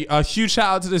say a huge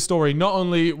shout out to this story. Not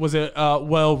only was it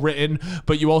well written,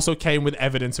 but you also came with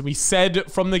evidence. And we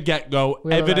said from the get-go,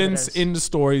 evidence in the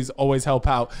stories always help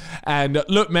out. And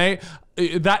look, mate,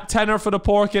 that tenner for the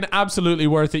porking, absolutely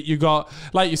worth it. You got,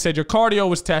 like you said, your cardio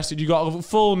was tested. You got a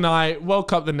full night,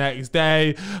 woke up the next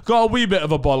day, got a wee bit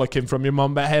of a bollocking from your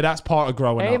mum, but hey, that's part of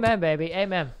growing up. Amen, baby.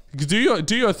 Amen. Do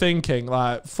your thinking,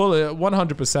 like, fully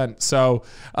 100%. So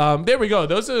there we go.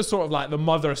 Those are sort of like the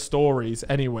mother stories.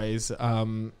 Anyways,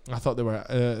 I thought they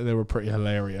were pretty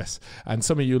hilarious, and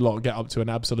some of you lot get up to an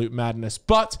absolute madness.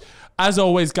 But as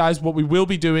always, guys, what we will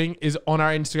be doing is on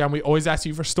our Instagram, we always ask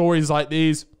you for stories like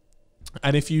these.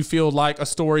 And if you feel like a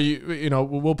story, you know,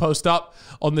 we'll post up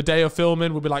on the day of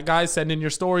filming. We'll be like, guys, send in your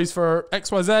stories for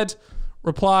XYZ.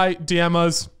 Reply, DM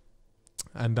us,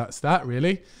 and that's that,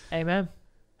 really. Amen.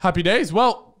 Happy days.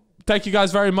 Well, thank you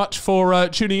guys very much for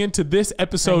tuning into this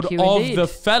episode of indeed. The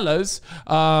Fellas.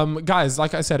 Guys,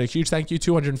 like I said, a huge thank you.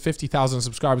 250,000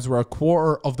 subscribers. We're a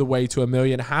quarter of the way to 1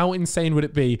 million. How insane would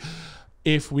it be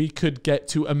if we could get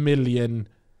to 1 million?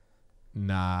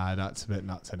 Nah, that's a bit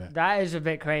nuts, isn't it? That is a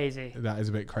bit crazy. That is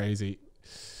a bit crazy.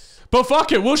 But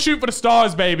fuck it, we'll shoot for the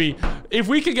stars, baby. If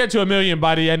we can get to 1 million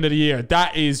by the end of the year,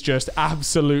 that is just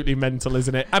absolutely mental,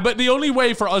 isn't it? But the only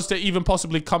way for us to even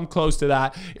possibly come close to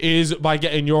that is by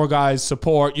getting your guys'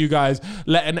 support, you guys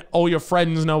letting all your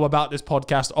friends know about this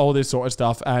podcast, all this sort of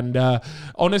stuff. And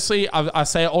honestly, I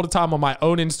say it all the time on my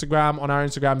own Instagram, on our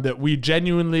Instagram, that we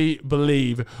genuinely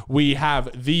believe we have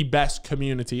the best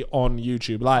community on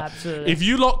YouTube. Like, absolutely. If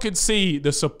you lot could see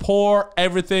the support,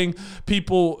 everything,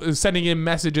 people sending in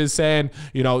messages saying,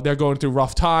 you know, they're going through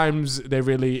rough times. They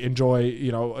really enjoy,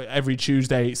 you know, every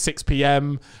Tuesday, 6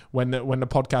 p.m. when the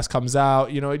podcast comes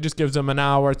out. You know, it just gives them an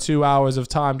hour, 2 hours of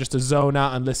time just to zone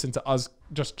out and listen to us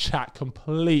just chat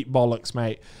complete bollocks,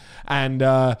 mate. And,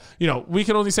 you know, we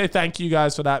can only say thank you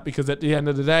guys for that, because at the end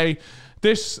of the day,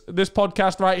 this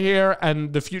podcast right here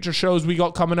and the future shows we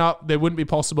got coming up, they wouldn't be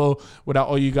possible without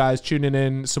all you guys tuning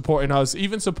in, supporting us,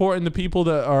 even supporting the people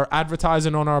that are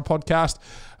advertising on our podcast.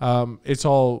 It's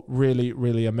all really,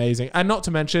 really amazing. And not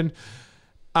to mention,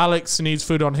 Alex needs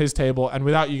food on his table, and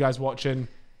without you guys watching,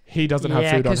 he doesn't have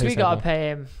food on his table. Yeah, because we got to pay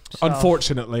him. So.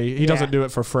 Unfortunately, he doesn't do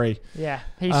it for free. Yeah,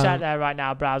 he's sat there right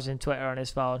now browsing Twitter on his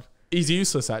phone. He's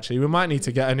useless, actually. We might need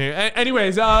to get a new...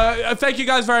 Anyways, thank you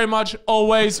guys very much.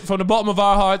 Always, from the bottom of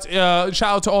our hearts, shout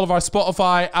out to all of our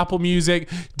Spotify, Apple Music,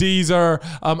 Deezer,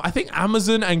 I think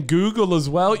Amazon and Google as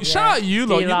well. Yeah. Shout out you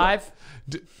lot. D-Live.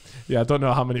 Yeah, I don't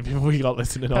know how many people we got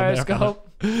listening Periscope.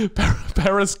 on there.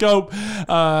 Periscope.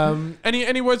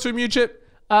 Any words from you, Chip?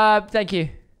 Thank you.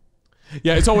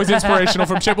 Yeah, it's always inspirational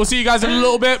from Chip. We'll see you guys in a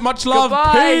little bit. Much love.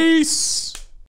 Goodbye. Peace.